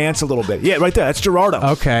probably could dance a little bit. Yeah, right there. That's Gerardo.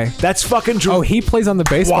 Okay. That's fucking Gerardo. Oh, he plays on the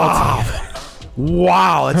baseball team.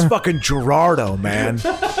 Wow, that's fucking Gerardo, man.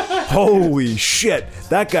 Holy shit.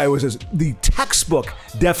 That guy was the textbook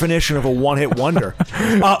definition of a one-hit wonder.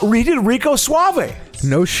 He did Rico Suave.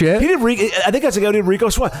 No shit. He did I think that's the guy who did Rico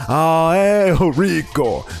Suave. Oh, hey,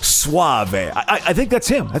 Rico Suave. I think that's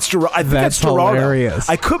him. That's Gerardo. I think that's Gerardo. Hilarious.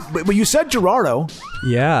 I could, but you said Gerardo.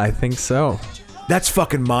 Yeah, I think so. That's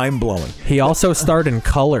fucking mind-blowing. He also starred in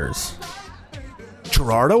Colors.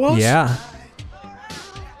 Gerardo was? Yeah.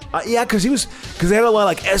 Yeah, because they had a lot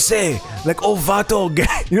like ese, like Ovato,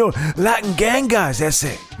 Latin gang guys,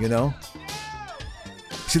 ese,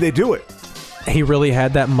 See, they do it. He really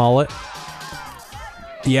had that mullet.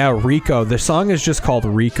 Yeah, Rico. The song is just called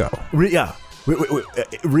Rico. Yeah.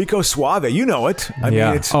 Rico Suave, you know it. I mean,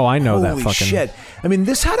 it's I know holy that fucking shit. I mean,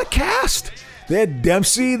 this had a cast. They had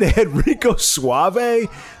Dempsey. They had Rico Suave.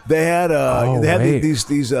 They had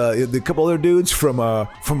the couple other dudes from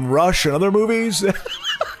Rush and other movies.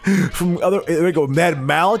 There we go. Mad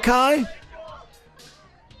Malachi.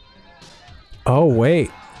 Oh wait,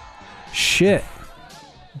 shit.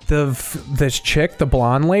 This chick, the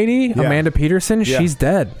blonde lady, Amanda Peterson. Yeah. She's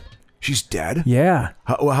dead. She's dead? Yeah.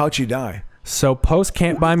 How'd she die? So post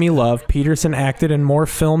Can't Buy Me Love, Peterson acted in more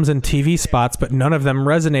films and TV spots, but none of them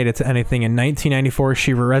resonated to anything. In 1994,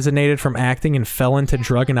 she resonated from acting and fell into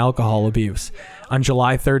drug and alcohol abuse. On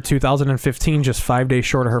July 3rd, 2015, just 5 days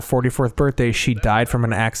short of her 44th birthday, she died from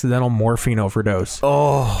an accidental morphine overdose.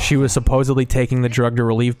 Oh. She was supposedly taking the drug to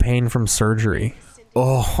relieve pain from surgery.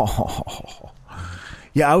 Oh.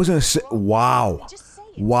 Yeah, I was going to say, wow.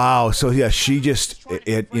 So yeah, she just, think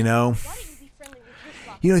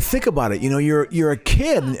about it. You're a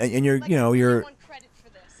kid, and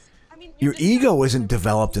your ego isn't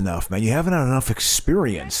developed enough, man. You haven't had enough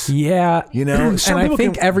experience. Yeah, Some and I people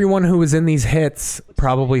think everyone who was in these hits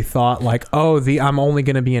probably thought like, I'm only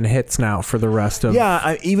going to be in hits now for the rest of.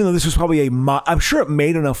 Yeah, even though this was probably I'm sure it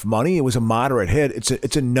made enough money. It was a moderate hit.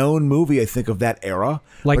 It's a known movie, I think, of that era.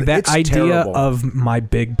 Like that idea terrible. of my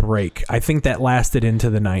big break. I think that lasted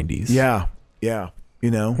into the 90s. Yeah.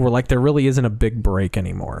 We're like, there really isn't a big break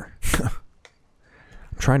anymore. I'm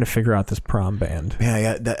trying to figure out this prom band.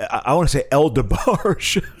 Yeah. I want to say El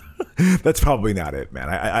DeBarge. That's probably not it, man.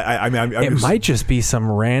 It might just be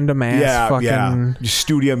some random ass fucking just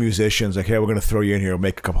studio musicians. Like, hey, we're gonna throw you in here, and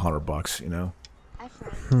make a couple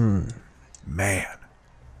 $100, Man,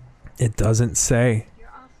 it doesn't say.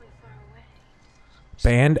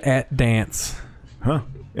 Band at dance. Huh?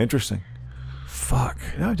 Interesting. Fuck.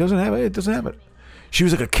 No, it doesn't have it. It doesn't have it. She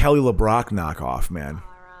was like a Kelly LeBrock knockoff, man.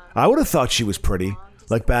 I would have thought she was pretty,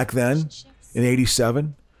 like back then in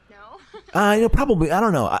 '87. Probably. I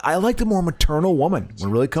don't know. I liked a more maternal woman when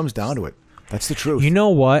it really comes down to it. That's the truth. You know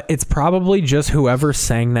what? It's probably just whoever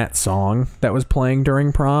sang that song that was playing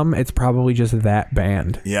during prom. It's probably just that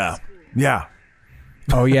band. Yeah.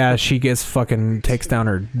 Oh yeah, she takes down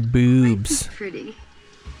her boobs. Pretty.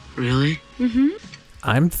 Really? Mm-hmm.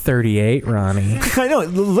 I'm 38, Ronnie. I know.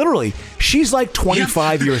 Literally, she's like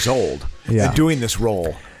 25 years old. Yeah. Doing this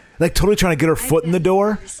role, like totally trying to get her foot in the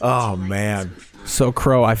door. Oh man. So,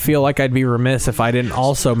 Crow, I feel like I'd be remiss if I didn't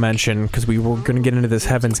also mention, because we were going to get into this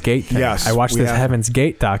Heaven's Gate thing. Yes, I watched this Heaven's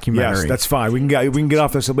Gate documentary. Yes, that's fine. We can get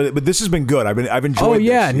off this, but this has been good. I've enjoyed. Oh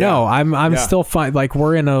yeah, this. no, I'm still fine. Like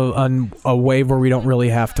we're in a wave where we don't really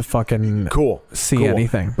have to fucking see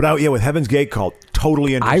anything. But with Heaven's Gate called,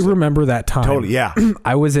 totally interesting. I remember that time. Totally, yeah.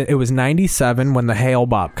 It was 97 when the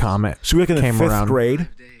Hale-Bopp comet so we were in the fifth grade.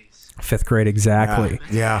 5th grade, exactly.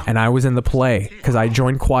 Yeah. And I was in the play because I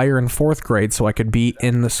joined choir in 4th grade so I could be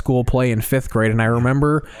in the school play in 5th grade. And I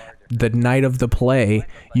remember the night of the play,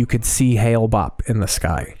 you could see Hale-Bopp in the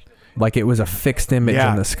sky. Like it was a fixed image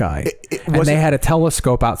in the sky. And they had a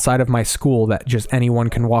telescope outside of my school that just anyone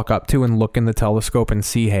can walk up to and look in the telescope and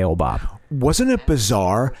see Hale-Bopp. Wasn't it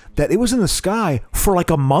bizarre that it was in the sky for like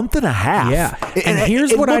a month and a half? Yeah. And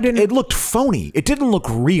here's what I didn't... It looked phony. It didn't look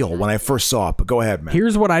real when I first saw it, but go ahead, man.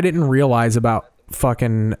 Here's what I didn't realize about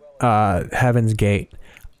fucking Heaven's Gate.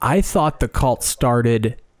 I thought the cult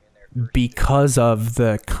started because of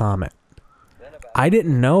the comet. I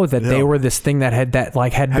didn't know that they were this thing that had been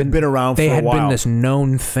around for a while. They had been this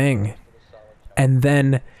known thing. And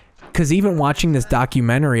then, because even watching this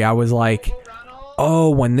documentary, I was like...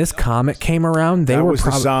 Oh, when this comet came around, that was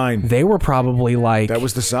the sign. They were probably like, that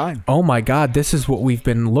was the sign. Oh my God, this is what we've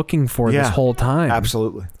been looking for this whole time.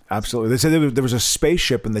 Absolutely. They said there was a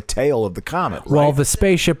spaceship in the tail of the comet. Right? Well, the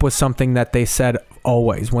spaceship was something that they said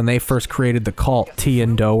always when they first created the cult, T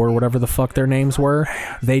and Doe or whatever the fuck their names were.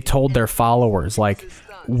 They told their followers like,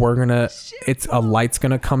 it's a light's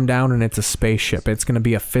gonna come down and it's a spaceship. It's gonna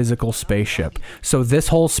be a physical spaceship. So this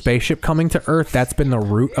whole spaceship coming to Earth, that's been the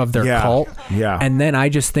root of their cult. Yeah. And then I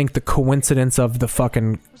just think the coincidence of the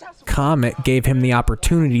fucking comet gave him the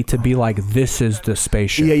opportunity to be like, this is the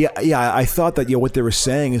spaceship. Yeah. I thought that what they were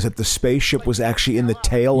saying is that the spaceship was actually in the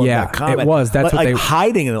tail of that comet. It was. That's what they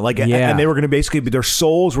hiding in it. And they were going to basically be, their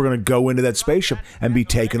souls were going to go into that spaceship and be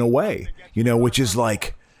taken away. Which is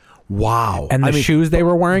like, wow. And the shoes they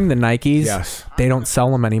were wearing, the Nikes, yes, they don't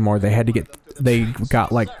sell them anymore. They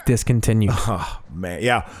got like discontinued. Oh man,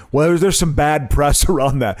 yeah. Well, there's some bad press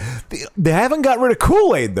around that. They haven't got rid of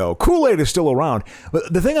Kool-Aid though. Kool-Aid is still around.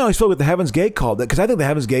 But the thing I always feel with the Heaven's Gate cult, because I think the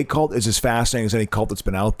Heaven's Gate cult is as fascinating as any cult that's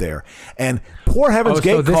been out there. And poor Heaven's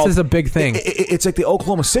Gate so this cult, is a big thing. It's like the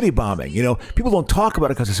Oklahoma City bombing. People don't talk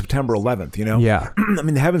about it because of September 11th. Yeah. I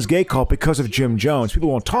mean, the Heaven's Gate cult, because of Jim Jones, people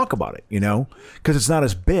won't talk about it. Because it's not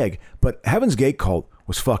as big. But Heaven's Gate cult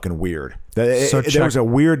was fucking weird. There was a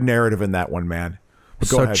weird narrative in that one, man.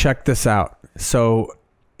 So check this out. So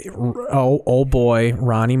old boy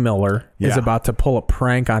Ronnie Miller is about to pull a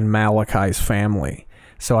prank on Malachi's family.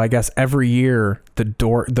 So I guess every year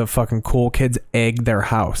the fucking cool kids egg their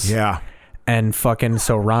house. Yeah. And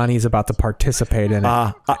so Ronnie's about to participate in it.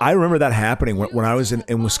 I remember that happening when I was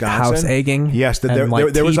in Wisconsin. House egging? Yes, there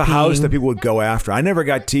was a house that people would go after. I never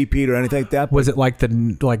got TP'd or anything like that. Was it like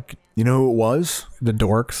you know who it was? The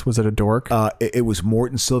dorks? Was it a dork? It was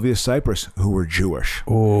Morton Sylvia Cypress, who were Jewish.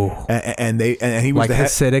 Oh, and he was like the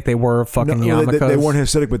Hasidic. They wore fucking yarmulkes. They weren't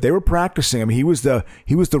Hasidic, but they were practicing. I mean, he was the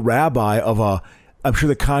rabbi of I'm sure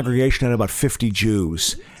the congregation had about 50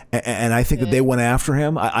 Jews. And I think that they went after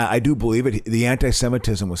him. I do believe it. The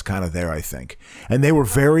anti-Semitism was kind of there, I think. And they were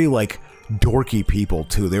very dorky people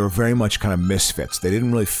too. They were very much kind of misfits. They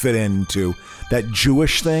didn't really fit into that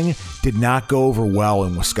Jewish thing. Did not go over well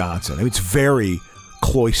in Wisconsin. I mean, it's very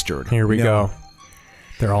cloistered. Here we go.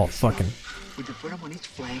 They're all fucking. With the foot up on each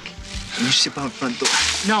flank, and you ship out front door.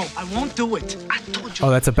 No, I won't do it. I told you. Oh,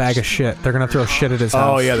 that's a bag of shit. They're gonna throw shit at his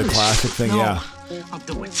house. Oh yeah, the classic thing. No, yeah. I'll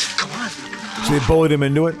do it. Come on. So they bullied him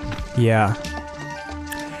into it. Yeah.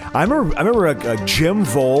 I remember Jim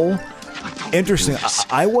Vole. Interesting.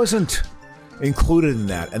 I wasn't included in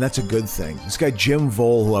that, and that's a good thing. This guy Jim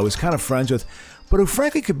Vole, who I was kind of friends with, but who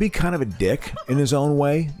frankly could be kind of a dick in his own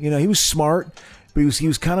way. He was smart, but he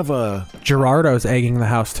was kind of a. Gerardo's egging the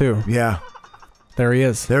house too. Yeah. There he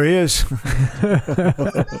is.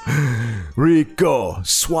 Rico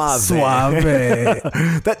Suave.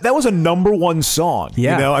 That was a #1 song.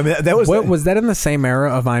 Yeah. I mean, that was. Was that in the same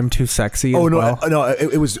era of I'm Too Sexy? Oh, no,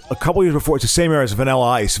 it was a couple years before. It's the same era as Vanilla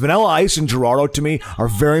Ice. Vanilla Ice and Gerardo, to me, are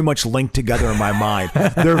very much linked together in my mind.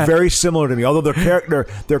 They're very similar to me, although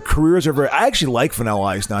their careers are very. I actually like Vanilla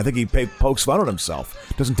Ice now. I think he pokes fun at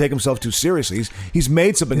himself. Doesn't take himself too seriously. He's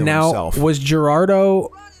made something of himself. Now, was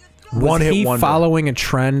Gerardo? Was he wonder. following a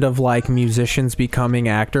trend of musicians becoming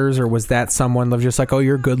actors, or was that someone of just oh,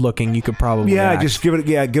 you're good looking, you could probably act? Just give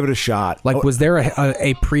it a shot. Was there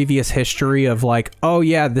a previous history of oh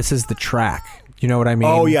yeah, this is the track? You know what I mean?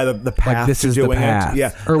 Oh yeah, the path. This is the path.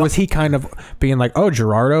 Yeah. Or was he kind of being oh,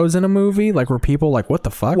 Gerardo's in a movie? Were people what the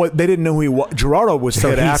fuck? Well, they didn't know who he was. Gerardo was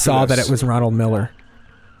so hit he after saw this. that it was Ronald Miller.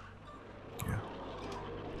 Yeah.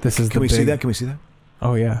 This is. Can we see that? Can we see that?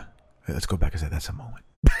 Oh yeah. Hey, let's go back and say that's a moment.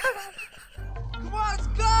 Come on, let's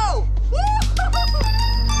go!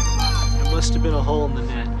 There must have been a hole in the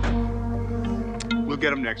net. We'll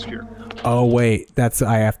get him next year. Oh wait,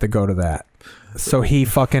 I have to go to that. So he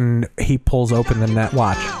pulls open the net.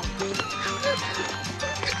 Watch.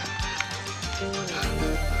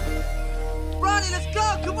 Ronnie, let's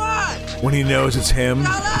go! Come on! When he knows it's him. Get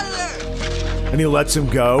out of there! And he lets him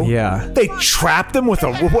go. Yeah. They trapped him with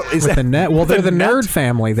the net. Well, they're the nerd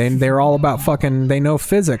family. They're all about fucking. They know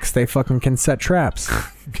physics. They fucking can set traps.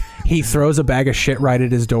 He throws a bag of shit right at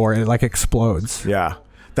his door and it explodes. Yeah.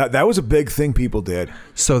 That was a big thing people did.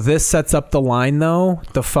 So this sets up the line though.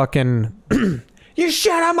 The fucking you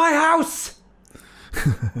shit on my house.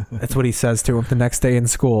 That's what he says to him the next day in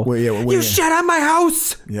school. You shit on my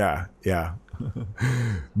house. Yeah.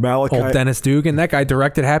 Malachi. Old Dennis Dugan. That guy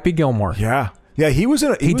directed Happy Gilmore. Yeah. Yeah, he was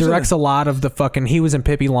in. He directs a lot of the fucking. He was in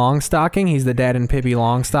Pippi Longstocking. He's the dad in Pippi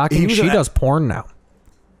Longstocking. She does porn now.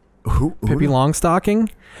 Who Pippi Longstocking?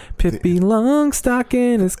 Pippi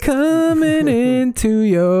Longstocking is coming into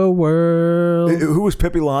your world. Who was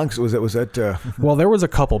Pippi Longstocking? Was that? Well, there was a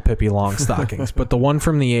couple Pippi Longstockings, but the one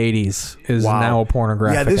from the '80s is now a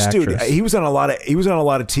pornographic. Yeah, this actress. dude. He was on a lot of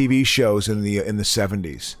TV shows in the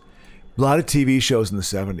 '70s. A lot of TV shows in the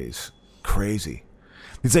 '70s. Crazy.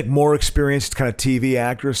 He's more experienced kind of TV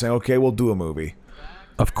actor saying, "Okay, we'll do a movie."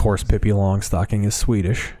 Of course, Pippi Longstocking is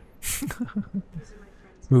Swedish.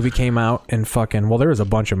 Movie came out in fucking... Well, there was a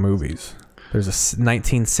bunch of movies. There's a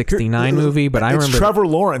 1969 movie, but I remember... Trevor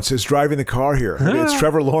Lawrence is driving the car here. It's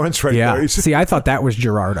Trevor Lawrence right there. See, I thought that was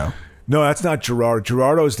Gerardo. No, that's not Gerardo.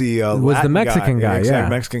 Gerardo's the was the Mexican guy. Exactly,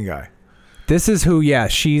 Mexican guy. This is who,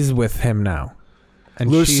 she's with him now.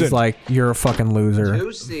 And she's like, you're a fucking loser.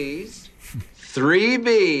 2 C's, 3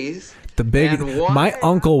 B's... My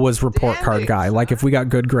uncle was report card guy. Like if we got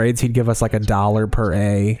good grades, he'd give us like $1 per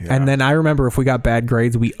A. Yeah. And then I remember if we got bad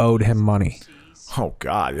grades, we owed him money. Oh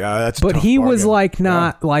God, yeah, that's. But he was like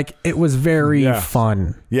not like it was very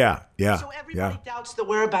fun. Yeah. So everybody doubts the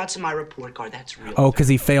whereabouts of my report card. That's real. Oh, because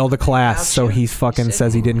he failed a class, so he fucking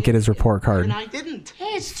says he didn't get his report card. And I didn't.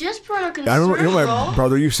 Hey, it's just broken. I remember, you know what my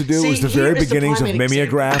brother used to do was the very beginnings of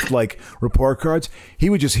mimeographed like report cards. He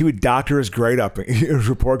would doctor his grade up, his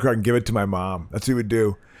report card, and give it to my mom. That's what he would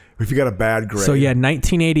do if you got a bad grade. So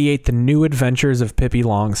 1988, The New Adventures of Pippi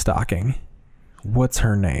Longstocking. What's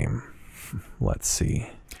her name? Let's see.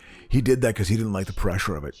 He did that because he didn't like the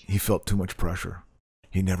pressure of it. He felt too much pressure.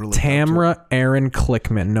 He never lived Tamra Aaron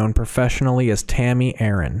Klickman, known professionally as Tammy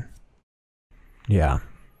Aaron. Yeah.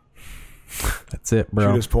 That's it, bro.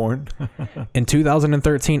 Shoot his porn. In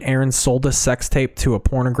 2013, Aaron sold a sex tape to a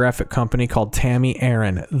pornographic company called Tammy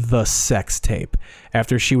Aaron, the Sex Tape,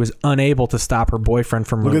 after she was unable to stop her boyfriend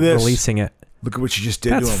from releasing it. Look at what she just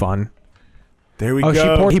did to him. That's fun. There we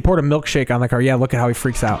go. He poured a milkshake on the car. Yeah, look at how he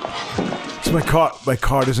freaks out. So my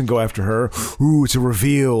car doesn't go after her. Ooh, it's a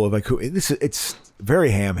reveal of like it's very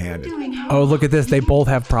ham-handed. Oh, look at this. They both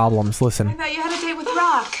have problems. Listen. I thought you had a date with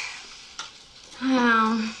Rock.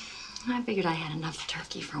 Oh, I figured I had enough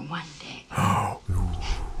turkey for one day.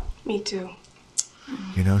 Me too.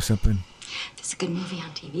 You know something? There's a good movie on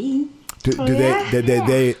TV.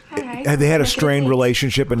 They had a strained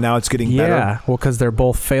relationship and now it's getting better? Yeah, well, because they're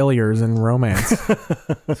both failures in romance.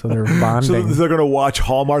 So they're bonding. So they're going to watch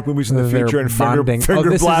Hallmark movies in the future and finger blast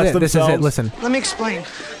themselves? This is it. Listen. Let me explain.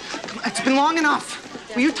 It's been long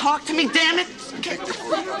enough. Will you talk to me, damn it?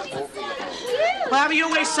 Well, have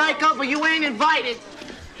your way, psycho, but you ain't invited.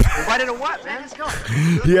 Invited to what, man? Let's go.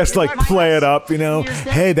 He has to like play it up, you know.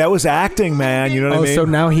 Hey, that was acting, man. You know what I mean? So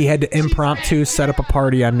now he had to impromptu set up a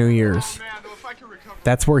party on New Year's.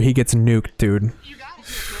 That's where he gets nuked, dude.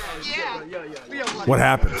 What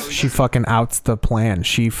happens? She fucking outs the plan.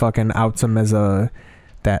 She fucking outs him as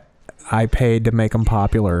that I paid to make him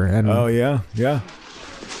popular. And oh yeah.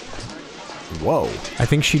 Whoa. I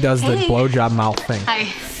think she does the blowjob mouth thing.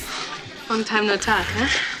 Hi. Long time no talk, huh?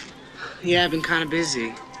 Yeah, I've been kind of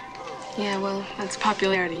busy. Yeah, well, that's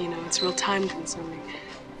popularity, you know. It's real time consuming.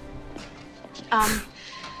 I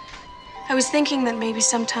was thinking that maybe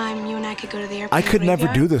sometime you and I could go to the airport. I could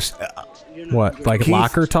never do this. What, like Keith,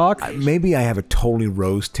 locker talk? Maybe I have a totally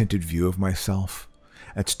rose-tinted view of myself.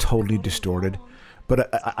 That's totally distorted. But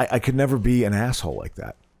I could never be an asshole like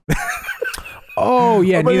that. Oh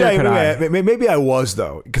yeah, neither could I. Maybe I was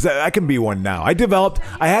though, because I can be one now. I had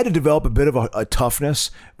to develop a bit of a toughness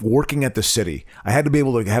working at the city. I had to be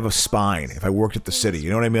able to have a spine if I worked at the city. You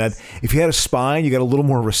know what I mean? If you had a spine, you got a little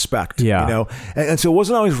more respect. Yeah. You know, and so it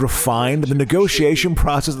wasn't always refined. The negotiation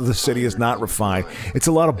process of the city is not refined. It's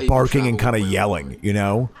a lot of barking and kind of yelling. You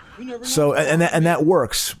know. So and that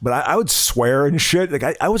works, but I would swear and shit. Like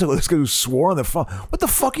I was this guy who swore on the phone. What the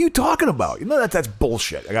fuck are you talking about? You know that's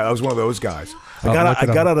bullshit. I was one of those guys. I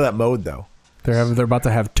got out of that mode though. They're about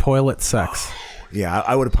to have toilet sex. Yeah,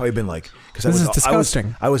 I would have probably been like, because this is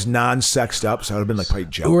disgusting. I was non-sexed up, so I would have been like probably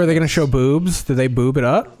jealous. Ooh, are they going to show boobs? Did they boob it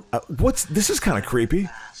up? This is kind of creepy.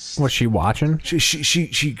 What's she watching?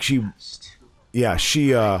 Yep,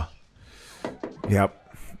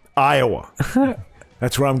 Iowa.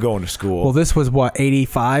 That's where I'm going to school. Well, this was what,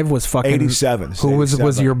 85 was fucking 87. Who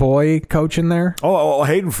was your boy coaching there? Oh,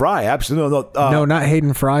 Hayden Fry, absolutely. No, not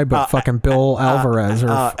Hayden Fry, but fucking Bill Alvarez.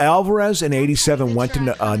 Alvarez in 87 went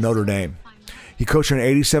to Notre Dame. He coached in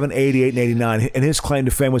 87, 88, and 89. And his claim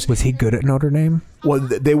to fame was he good at Notre Dame? Well,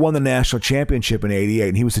 they won the national championship in 88,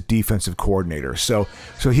 and he was the defensive coordinator. So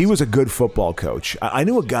he was a good football coach. I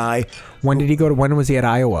knew a guy. When was he at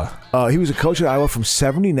Iowa? He was a coach at Iowa from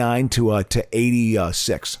 79 to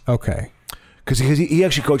 86. Okay. Because he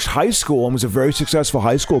actually coached high school and was a very successful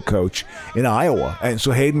high school coach in Iowa. And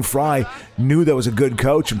so Hayden Fry knew that was a good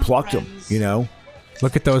coach and plucked him, you know?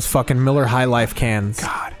 Look at those fucking Miller High Life cans.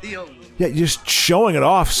 God. Yeah, just showing it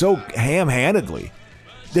off so ham-handedly.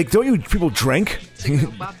 Like, don't you people drink? Do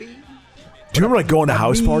you remember like going to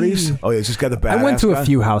house parties? Oh yeah, it's just got the badass I went to guy. A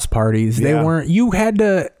few house parties. They weren't. You had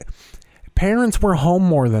to. Parents were home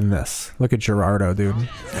more than this. Look at Gerardo, dude.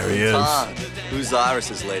 There he is. Who's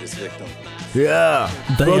Iris's latest victim? Yeah.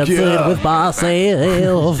 Dancing with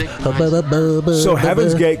myself. So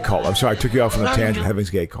Heaven's Gate cult. I'm sorry, I took you off on a tangent. Heaven's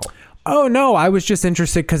Gate cult. Oh no, I was just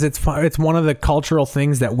interested because it's one of the cultural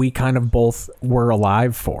things that we kind of both were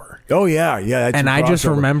alive for. Oh yeah. That's and I just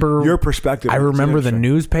remember your perspective. I remember the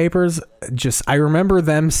newspapers. I remember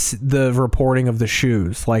the reporting of the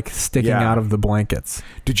shoes like sticking out of the blankets.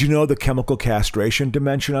 Did you know the chemical castration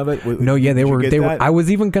dimension of it? No, yeah, they were. I was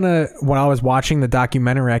even gonna when I was watching the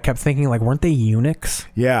documentary, I kept thinking like, weren't they eunuchs?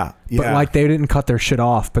 Yeah. But like they didn't cut their shit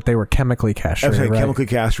off, but they were chemically castrated. Right? Right? Chemically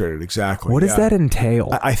castrated, exactly. What does that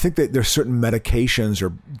entail? I think that there's certain medications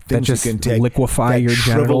or things that just you can take liquefy your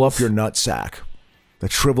shrivel genitals, up your nutsack,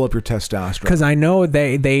 that shrivel up your testosterone. Because I know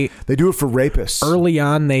they do it for rapists. Early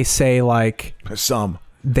on, they say like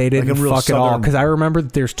they didn't fuck it all. Because I remember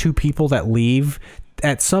there's two people that leave.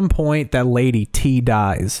 At some point, that lady T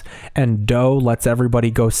dies, and Doe lets everybody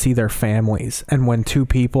go see their families. And when two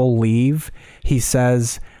people leave, he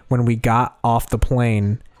says, "When we got off the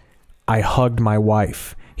plane, I hugged my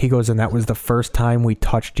wife." He goes, and that was the first time we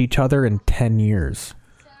touched each other in 10 years.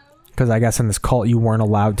 Because I guess in this cult, you weren't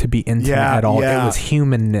allowed to be intimate at all. Yeah. It was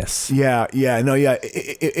humanness.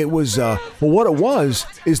 It was, well, what it was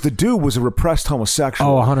is the dude was a repressed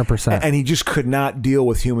homosexual. Oh, 100%. And he just could not deal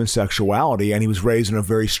with human sexuality. And he was raised in a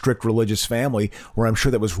very strict religious family where I'm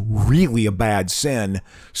sure that was really a bad sin.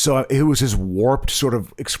 So it was his warped sort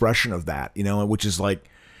of expression of that, which is like,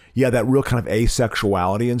 that real kind of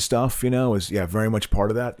asexuality and stuff, is very much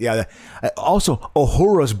part of that. Yeah. Also,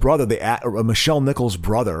 Uhura's brother, Michelle Nichols'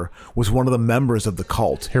 brother, was one of the members of the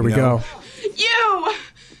cult. Here we go. You!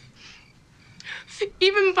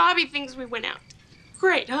 Even Bobby thinks we went out.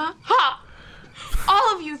 Great, huh? Ha!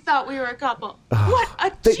 All of you thought we were a couple. What a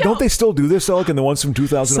joke! Don't they still do this, like in the ones from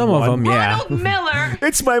 2001? Some of them, yeah. Ronald Miller.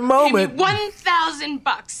 It's my moment. Gave me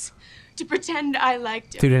 $1,000 to pretend I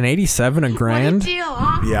liked him. Dude, in 87, $1,000? What a deal,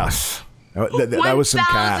 huh? Yes. That was some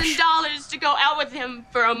cash. $1,000 to go out with him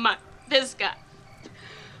for a month. This guy.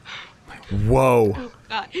 Whoa. Oh,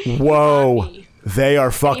 God. Whoa. They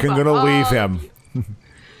are fucking going to leave him.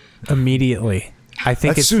 Immediately. I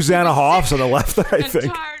think That's Susanna Hoffs on the left, I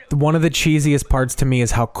think. One of the cheesiest parts to me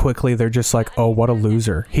is how quickly they're just like, oh, what a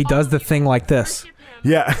loser. He does the thing like this.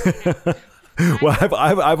 Yeah. Well,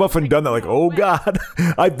 I've often done that. Like, oh God,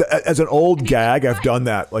 as an old gag, I've done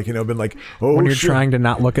that. Like, been like, oh, when you're shit. trying to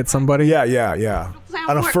not look at somebody. Yeah.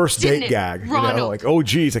 On a first date gag, like, oh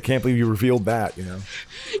geez, I can't believe you revealed that.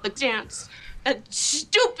 A dance, a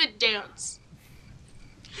stupid dance.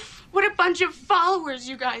 What a bunch of followers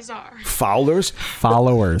you guys are. Followers.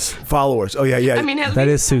 Oh yeah. I mean, that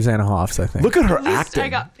is Susanna Hoffs, I think. Look at her at least acting. I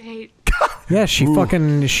got paid. Yeah, she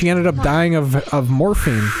ended up dying of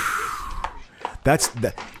morphine. That's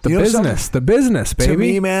the business, baby. To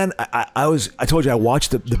me, man, I told you I watched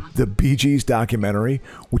the Bee Gees documentary,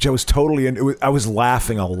 which I was totally in. I was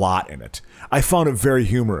laughing a lot in it. I found it very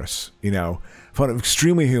humorous. Found it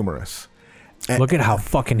extremely humorous. And, look at how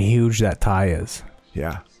fucking huge that tie is.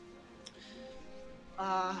 Yeah.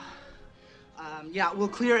 Yeah, we'll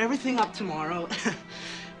clear everything up tomorrow.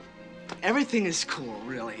 Everything is cool,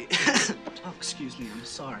 really. Oh, excuse me, I'm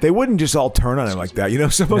sorry. They wouldn't just all turn on him like that.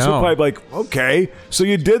 Some of us would probably be like, okay, so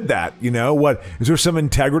you did that. What? Is there some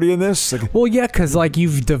integrity in this? Like, well, yeah, because like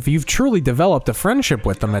you've truly developed a friendship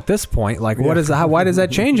with them at this point. Like, why does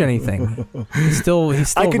that change anything? He's still. I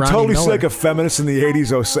could Ronnie totally Miller. see like a feminist in the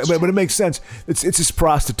 '80s, but it makes sense. It's just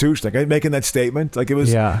prostitution. Like making that statement, like it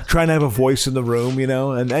was trying to have a voice in the room,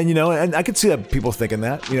 and I could see that people thinking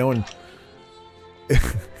that, and.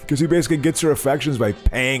 Because he basically gets her affections by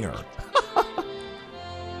paying her.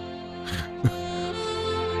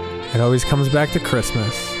 It always comes back to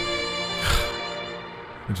Christmas.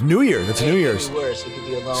 It's New Year's. It's New Year's. It could be worse. He could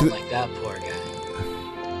be alone like that poor guy.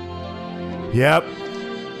 Yep.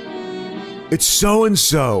 It's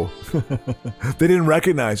so-and-so. They didn't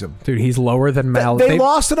recognize him. Dude, he's lower than Malachi. They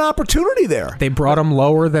lost an opportunity there. They brought him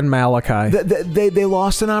lower than Malachi. They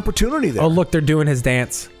lost an opportunity there. Oh, look, they're doing his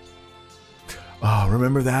dance. Oh,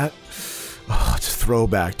 remember that? Oh, it's a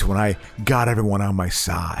throwback to when I got everyone on my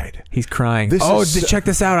side. He's crying. Check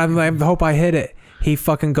this out. I hope I hit it. He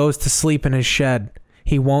fucking goes to sleep in his shed.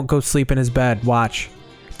 He won't go sleep in his bed. Watch.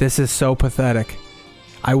 This is so pathetic.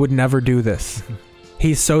 I would never do this.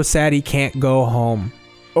 He's so sad he can't go home.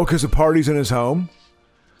 Oh, because the party's in his home?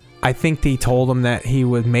 I think they told him that he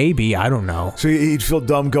would maybe. I don't know. So he'd feel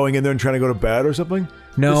dumb going in there and trying to go to bed or something?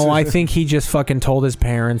 No, I think he just fucking told his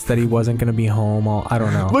parents that he wasn't going to be home. I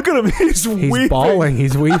don't know. Look at him. He's weeping. He's bawling.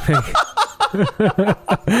 He's weeping.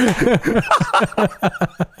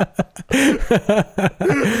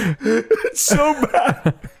 It's so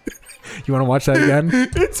bad. You want to watch that again?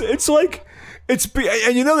 It's like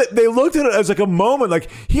and you know that they looked at it as like a moment, like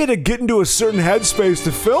he had to get into a certain headspace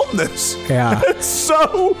to film this. Yeah. It's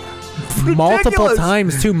so multiple ridiculous.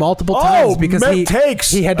 times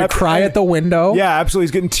because he had to cry at the window. Yeah, absolutely.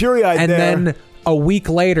 He's getting teary-eyed and there. then a week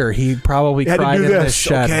later, he probably had cried to do in this. this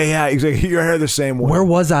shed. Okay, yeah, exactly. Your hair the same way. Where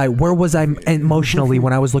was I emotionally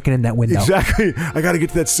when I was looking in that window? Exactly. I got to get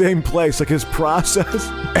to that same place, like his process.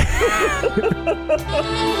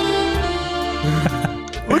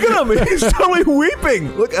 Look at him. He's totally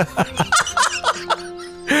weeping. Look.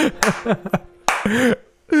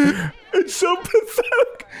 It's so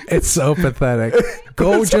pathetic. It's so pathetic.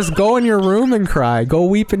 Just go in your room and cry. Go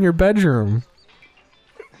weep in your bedroom.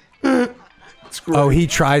 It's great. Oh, he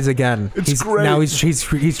tries again. It's great. Now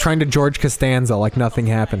he's trying to George Costanza like nothing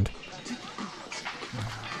happened.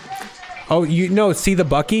 Oh, see the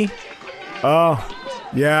Bucky? Oh,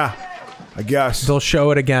 yeah. I guess. They'll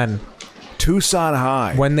show it again. Tucson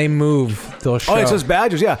High. When they move, they'll show. Oh, it says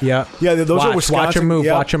Badgers, yeah. Yeah. Yeah, those are Wisconsin. Watch them move,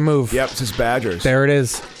 Yep. watch them move. Yep, it says Badgers. There it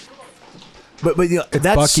is. But you know, it's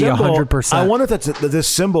that Bucky, symbol, 100%. I wonder if that's this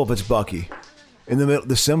symbol, if it's Bucky. In the middle,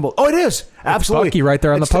 the symbol. Oh, it is. Absolutely. It's Bucky right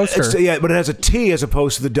there on the poster. Yeah, but it has a T as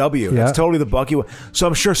opposed to the W. Yeah. It's totally the Bucky one. So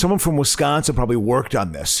I'm sure someone from Wisconsin probably worked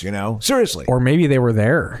on this, Seriously. Or maybe they were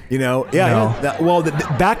there. Yeah. No.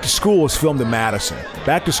 Yeah. Back to School is filmed in Madison.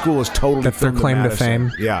 Back to School is totally That's their filmed claim in to Madison.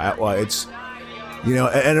 fame. Yeah, well, it's... and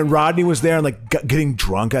then Rodney was there and like getting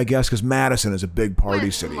drunk, I guess, because Madison is a big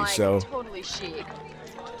party city. So totally chic.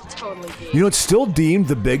 Totally deep. it's still deemed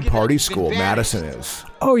the big party school. Madison is.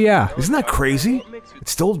 Oh yeah, isn't that crazy?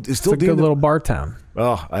 It's still a good little bar town.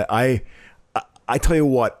 Oh, I tell you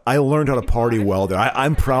what, I learned how to party well there.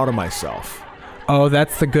 I'm proud of myself. Oh,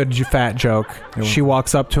 that's the good fat joke. She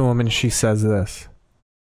walks up to him and she says this.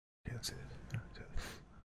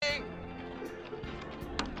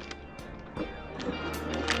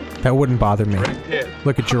 That wouldn't bother me.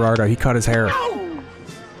 Look at Gerardo. He cut his hair.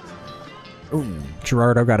 Ooh.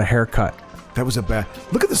 Gerardo got a haircut. That was a bad...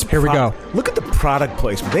 Look at this. Here we go. Look at the product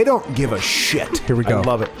placement. They don't give a shit. Here we go. I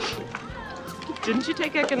love it. Didn't you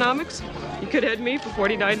take economics? You could have had me for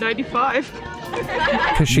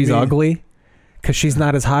 $49.95. Because she's ugly? Because she's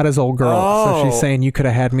not as hot as old girl. So she's saying you could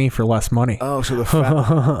have had me for less money. Oh, so the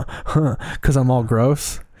fat... Because I'm all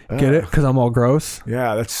gross. Get it? Because I'm all gross.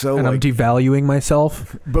 Yeah, that's so. And I'm devaluing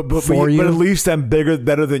myself. But at least I'm better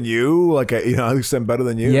than you. Like at least I'm better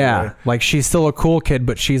than you. Yeah, right? like she's still a cool kid,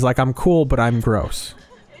 but she's like, I'm cool, but I'm gross.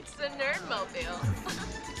 It's the Nerdmobile.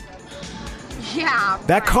 Yeah.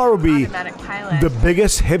 That car would be the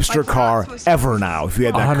biggest hipster car ever now. If you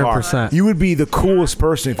had that 100%. car, you would be the coolest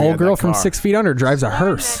person. If you Old had girl that from car. 6 Feet Under drives a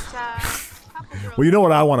hearse. Well, you know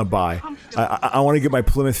what I want to buy? I want to get my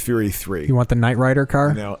Plymouth Fury 3. You want the Knight Rider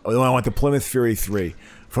car? No, I want the Plymouth Fury 3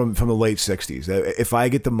 from the late 60s. If I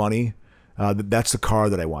get the money, that's the car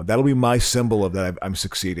that I want. That'll be my symbol of that I'm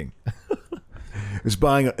succeeding. Is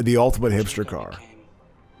buying the ultimate hipster car.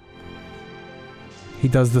 He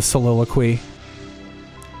does the soliloquy.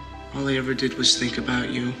 All I ever did was think about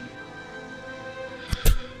you.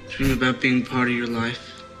 Dream about being part of your life.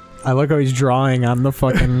 I like how he's drawing on the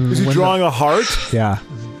fucking Is he window. drawing a heart? Yeah.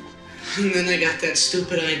 And then I got that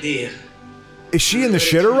stupid idea. Is she in the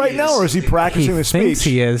shitter right now, or is he practicing the speech?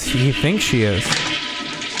 He thinks she is.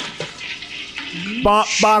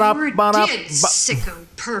 Sicko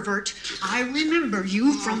pervert. I remember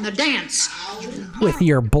you from the dance. With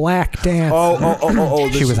your black dance. Oh.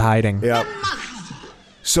 She was hiding. Yeah.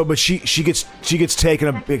 So, but she gets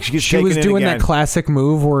taken. She was doing that classic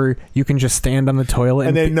move where you can just stand on the toilet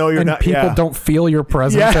and they know you're not. People don't feel your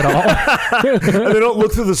presence at all. And they don't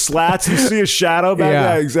look through the slats and see a shadow back there.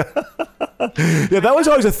 Yeah, exactly. Yeah, that was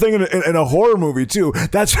always a thing in a horror movie too.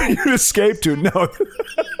 That's where you'd escape to. No.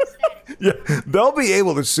 Yeah, they'll be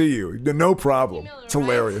able to see you, no problem. It's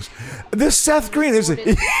hilarious. This Seth Green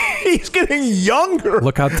he's getting younger.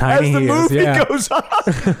 Look how tiny as the he is. movie Yeah. goes on.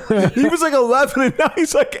 He was like 11 and now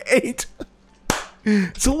he's like 8.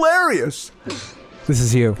 It's hilarious. This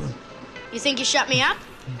is you. You think you shut me up?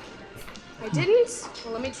 I didn't?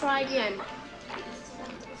 Well, let me try again.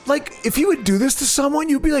 Like, if you would do this to someone,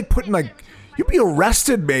 you'd be like you'd be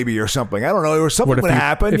arrested maybe or something. I don't know. Or something would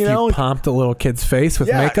happen, if you know? you pumped a little kid's face with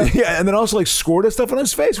makeup? Yeah, and then also like squirted stuff on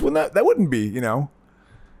his face. That wouldn't be,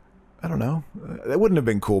 I don't know. That wouldn't have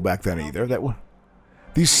been cool back then either.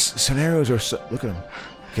 These scenarios are so... Look at him.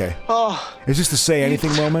 Okay. Oh. Is this the say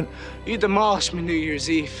anything moment? You demolished me New Year's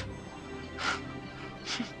Eve.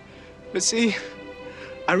 But see,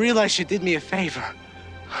 I realized you did me a favor.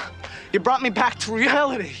 You brought me back to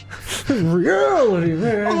reality. Reality,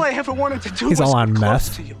 man. All I ever wanted to do He's was all on get close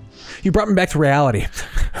meth. to you. You brought me back to reality.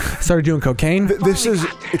 Started doing cocaine.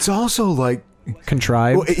 It's also like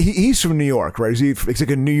contrived. Well, he's from New York, right? He's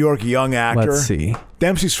like a New York young actor. Let's see.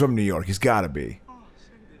 Dempsey's from New York. He's got to be.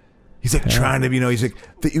 He's like trying to, he's like,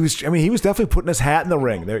 he was definitely putting his hat in the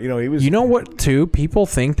ring. There, he was. You know what, too? People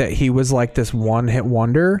think that he was like this one-hit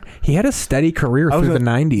wonder. He had a steady career through the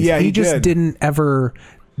 90s. Yeah, he just didn't ever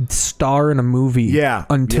star in a movie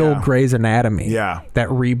until Grey's Anatomy. Yeah. That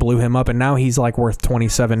re-blew him up, and now he's like worth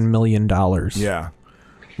 $27 million. Yeah.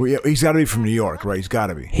 Well, yeah, he's got to be from New York, right? He's got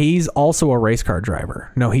to be. He's also a race car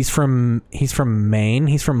driver. No, he's from Maine.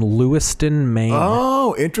 He's from Lewiston, Maine.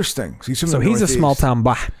 Oh, interesting. So he's from the he's a Northeast. small town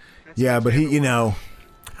boy. Yeah, but he, I'm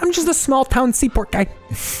just a small town seaport guy.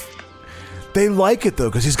 They like it though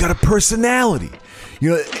because he's got a personality.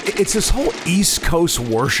 It's this whole East Coast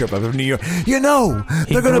worship of New York. They're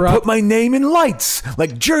going to put my name in lights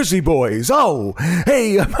like Jersey Boys. Oh,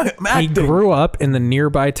 hey, I'm acting. He grew up in the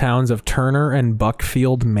nearby towns of Turner and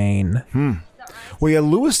Buckfield, Maine. Well, yeah,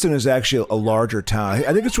 Lewiston is actually a larger town.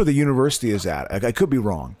 I think it's where the university is at. I could be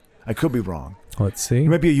wrong. Let's see. He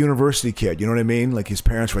might be a university kid. You know what I mean? Like his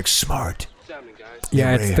parents were like smart.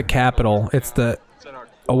 Yeah, it's the capital. It's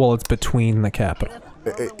it's between the capital.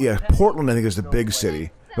 Yeah, Portland I think is the big city,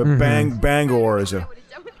 but Bangor is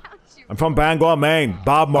I'm from Bangor, Maine.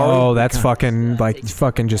 Bob Marley. Oh, that's fucking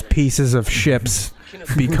just pieces of ships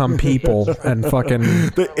become people and fucking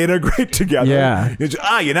they integrate together. Yeah. Hey,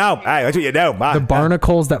 that's what you do. The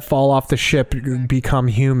barnacles that fall off the ship become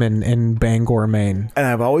human in Bangor, Maine. And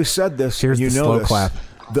I've always said this. Here's the slow clap.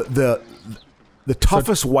 The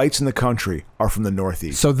toughest whites in the country are from the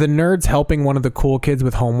Northeast. So the nerd's helping one of the cool kids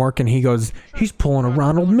with homework, and he goes, he's pulling a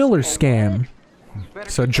Ronald Miller scam.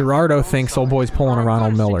 So Gerardo thinks old boy's pulling a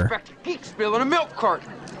Ronald Miller. Geek spilling a milk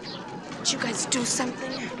carton. Did you guys do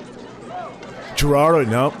something? Gerardo,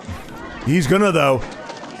 no. He's gonna, though.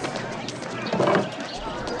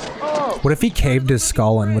 What if he caved his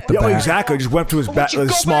skull in with the bat? Exactly. Just went to his back, the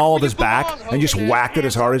small of his back, and just whacked it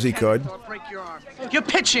as hard as he could. Your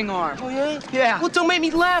pitching arm. Oh, yeah? Yeah. Well, don't make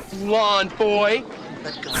me laugh, blonde boy.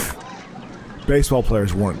 Let go. Baseball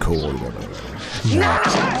players weren't cool either.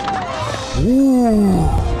 Ooh.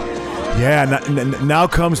 Yeah, now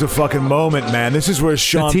comes the fucking moment, man. This is where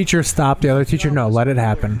Sean... The teacher stopped. The other teacher, no, let it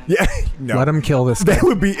happen. Yeah, no. Let him kill this guy. They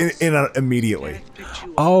would be in immediately.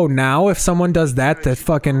 Oh, now if someone does that, the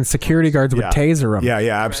fucking security guards would taser him. Yeah,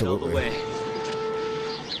 absolutely.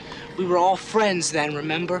 We were all friends then,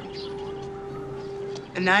 remember?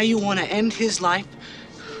 And now you want to end his life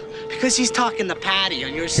because he's talking to Patty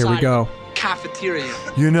on your side. Here we go. Cafeteria.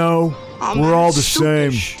 We're all the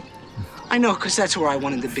same. I know, because that's where I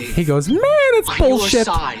wanted to be. He goes, man, it's bullshit.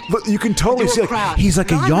 But you can totally see he's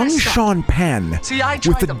like a young Sean Penn with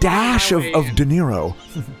a dash of De Niro.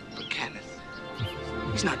 But Kenneth,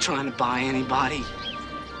 he's not trying to buy anybody.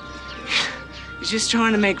 He's just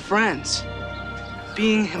trying to make friends.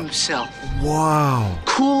 Being himself. Wow.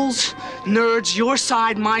 Cools, nerds, your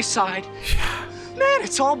side, my side. Yeah. Man,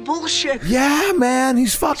 it's all bullshit. Yeah, man,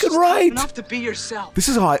 he's fucking right. Enough to be yourself. This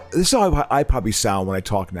is how I probably sound when I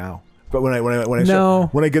talk now. But when I get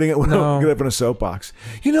up in a soapbox,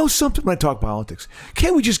 something when I talk politics.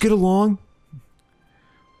 Can't we just get along?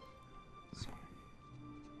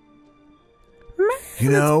 Man,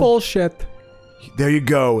 it's bullshit. There you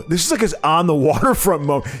go. This is like his on the waterfront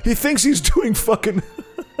moment. He thinks he's doing fucking,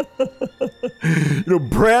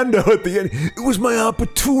 Brando at the end. It was my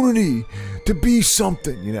opportunity to be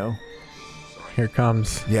something, Here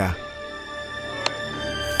comes. Yeah.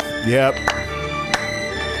 Yep.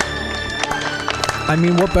 I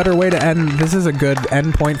mean, what better way to end? This is a good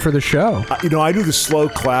end point for the show. I do the slow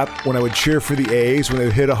clap when I would cheer for the A's when they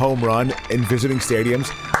would hit a home run in visiting stadiums.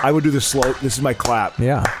 I would do the slow. This is my clap.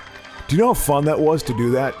 Yeah. Do you know how fun that was to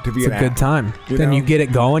do that? To be it's a good time. Then you get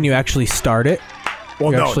it going. You actually start it.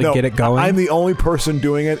 Well, no. Get it going. I'm the only person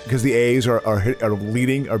doing it because the A's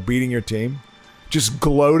are beating your team. Just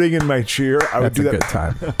gloating in my cheer. I would do that. That's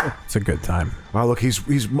a good time. It's a good time. Wow, look, he's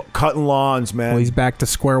cutting lawns, man. Well, he's back to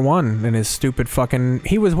square one in his stupid fucking...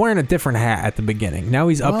 He was wearing a different hat at the beginning. Now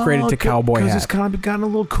he's upgraded to cowboy hat. Because he's kind of gotten a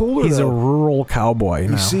little cooler, He's a rural cowboy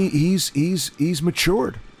now. You see, he's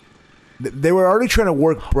matured. They were already trying to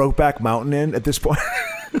work Brokeback Mountain in at this point.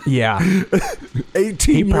 Yeah.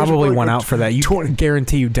 18 He probably years went out for that. You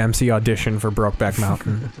guarantee you Dempsey auditioned for Brokeback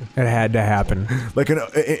Mountain. It had to happen. Like in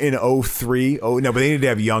 03. Oh, no, but they need to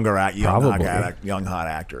have young hot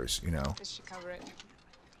actors,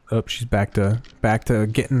 Oh, she's back to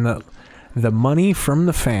getting the money from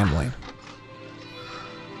the family.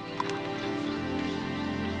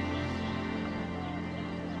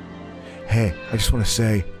 Hey, I just want to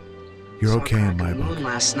say, you're okay in my book.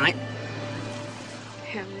 Last night.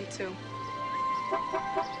 Yeah, me too.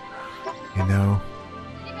 You know,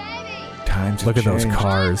 times Look have at those changed.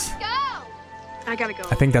 cars. I gotta go.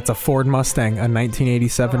 I think that's a Ford Mustang, a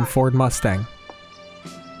 1987 Ford Mustang,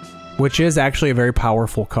 which is actually a very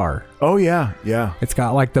powerful car. Oh yeah, yeah. It's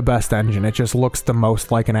got like the best engine. It just looks the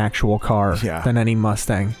most like an actual car Yeah. than any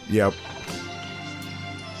Mustang. Yep.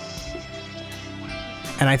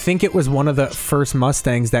 And I think it was one of the first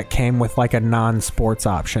Mustangs that came with like a non-sports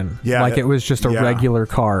option. Yeah, like it was just a yeah. regular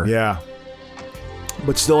car. Yeah.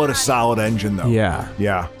 But still had a solid engine, though. Yeah.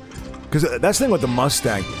 Yeah. Because that's the thing with the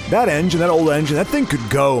Mustang. That engine, that old engine, that thing could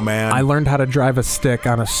go, man. I learned how to drive a stick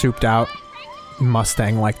on a souped-out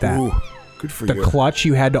Mustang like that. Ooh, good for the you. clutch,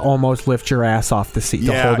 you had to almost lift your ass off the seat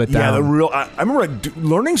to hold it down. Yeah, the real. I remember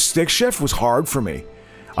learning stick shift was hard for me.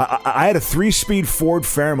 I had a 3-speed Ford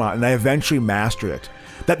Fairmont, and I eventually mastered it.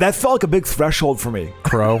 That felt like a big threshold for me.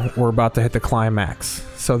 Crow, we're about to hit the climax.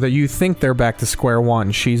 So that you think they're back to square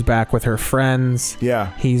one. She's back with her friends.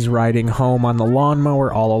 Yeah. He's riding home on the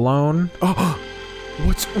lawnmower all alone. Oh,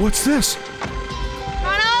 what's this?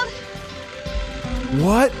 Ronald,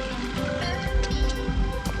 What?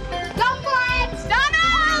 go for it!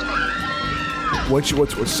 Donald!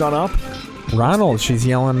 What's sun up? Ronald, she's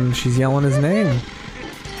yelling his name.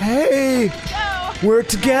 Hey, we're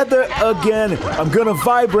together again. I'm gonna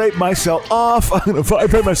vibrate myself off. I'm gonna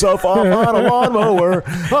vibrate myself off on a lawnmower.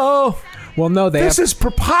 Oh, well, no, this is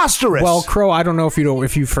preposterous. Well, Crow, I don't know if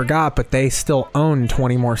you forgot, but they still own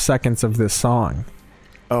 20 more seconds of this song.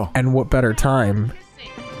 Oh, and what better time?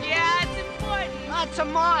 Yeah, it's important. That's a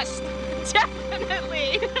must.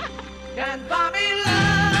 Definitely. And Bobby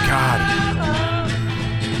God.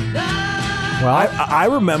 Well, I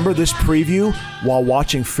remember this preview while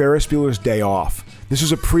watching Ferris Bueller's Day Off. This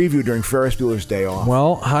was a preview during Ferris Bueller's Day Off.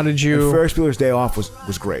 Well, how did you? And Ferris Bueller's Day Off was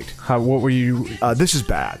great. What were you? This is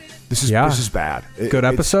bad. This is bad. Good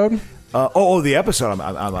episode. The episode.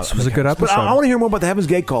 This was a good episode. But I want to hear more about the Heaven's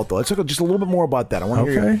Gate cult, though. Let's talk just a little bit more about that. I want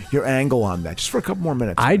to hear Okay. your angle on that, just for a couple more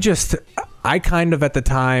minutes. I kind of at the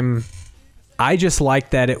time, I just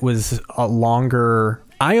liked that it was a longer.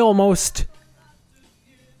 I almost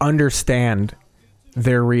understand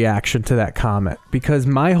their reaction to that comet, because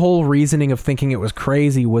my whole reasoning of thinking it was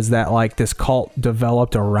crazy was that like this cult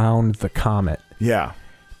developed around the comet. Yeah.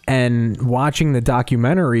 And watching the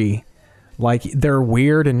documentary, like they're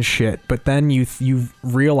weird and shit, but then you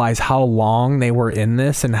realize how long they were in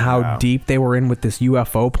this and how deep they were in with this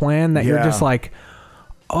UFO plan that you're just like,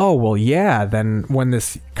 oh well, yeah. Then when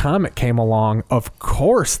this comet came along, of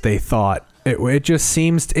course they thought it just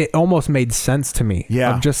seems it almost made sense to me.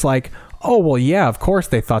 Yeah. I'm just like, oh well, yeah. Of course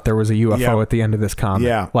they thought there was a UFO at the end of this comet.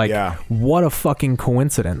 Yeah. Like, what a fucking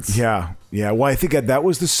coincidence. Yeah. Yeah. Well, I think that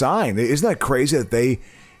was the sign. Isn't that crazy that they?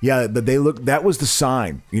 Yeah, that was the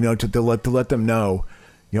sign, to let them know,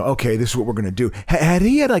 okay, this is what we're gonna do. Had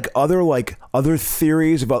he had like other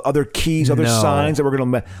theories about other keys, other signs that were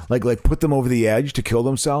gonna like put them over the edge to kill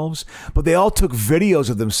themselves? But they all took videos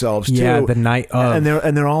of themselves too. Yeah, the night of, and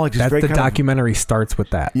they're all like just very the kind documentary starts with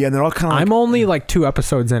that. Yeah, and they're all kind of. I'm only like 2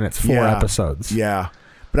 episodes in. It's 4 episodes. Yeah.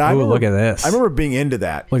 But I remember, look at this. I remember being into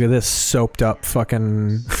that. Look at this soaped up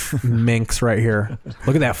fucking minx right here.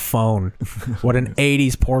 Look at that phone. What an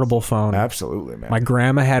 80s portable phone. Absolutely, man. My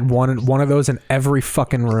grandma had one of those in every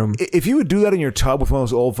fucking room. If you would do that in your tub with one of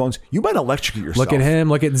those old phones, you might electrocute yourself. Look at him.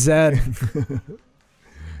 Look at Zed.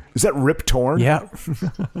 Is that Rip Torn? Yeah.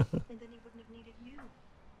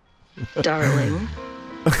 Darling.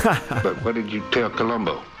 But what did you tell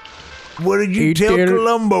Columbo? What did you tell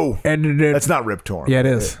Columbo? That's not Rip Torn. Yeah, it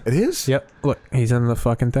is. It is? Yep. Look, he's in the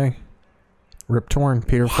fucking thing. Rip Torn.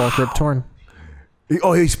 Peter Falk, Rip Torn.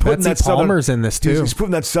 Oh, he's putting Betsy that Palmer's in this too. He's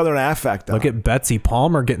putting that Southern affect on. Look at Betsy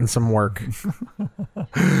Palmer getting some work.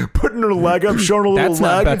 Putting her leg up, showing her little That's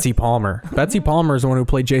leg. not Betsy Palmer. Betsy Palmer is the one who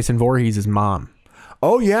played Jason Voorhees' mom.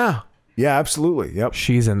 Oh, yeah. Yeah, absolutely. Yep.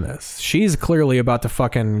 She's in this. She's clearly about to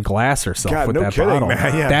fucking glass herself God, with no that kidding, bottle.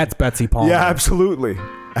 man. Yeah. That's Betsy Palmer. Yeah, absolutely.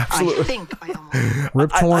 Absolutely. I think I almost.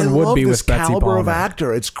 Rip Torn I would love be this with Betsy caliber Palmer. of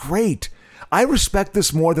actor. It's great. I respect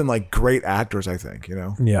this more than like great actors, I think,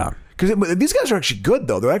 Yeah. Because these guys are actually good,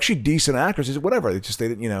 though. They're actually decent actors. It's whatever. It's just, they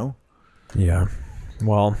didn't, Yeah.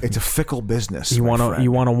 Well, it's a fickle business. You want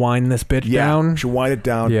to wind this bitch down? Should wind it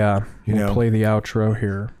down. Yeah. We'll play the outro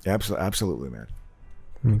here. Absolutely, man.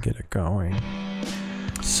 Let me get it going.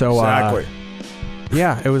 So, exactly.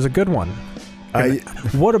 Yeah, it was a good one.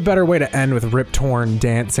 What a better way to end with Rip Torn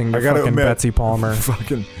dancing to fucking admit, Betsy Palmer.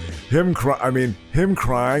 Fucking him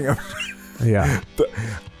crying. Yeah.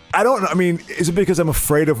 Is it because I'm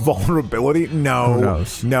afraid of vulnerability? No. Who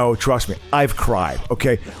knows? No, trust me. I've cried.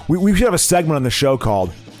 Okay. We should have a segment on the show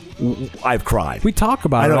called I've cried. We talk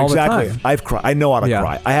about I know it all exactly. the time. I've cried. I know how to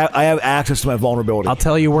cry. I have access to my vulnerability. I'll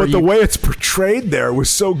tell you where. But the way it's portrayed there was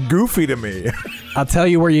so goofy to me. I'll tell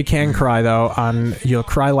you where you can cry though. You'll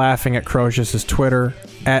cry laughing at Crocious' Twitter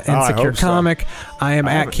at Insecure Comic. I am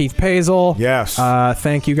at Keith Pazel. Yes.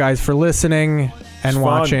 Thank you guys for listening and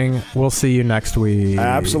watching. We'll see you next week.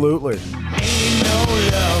 Absolutely.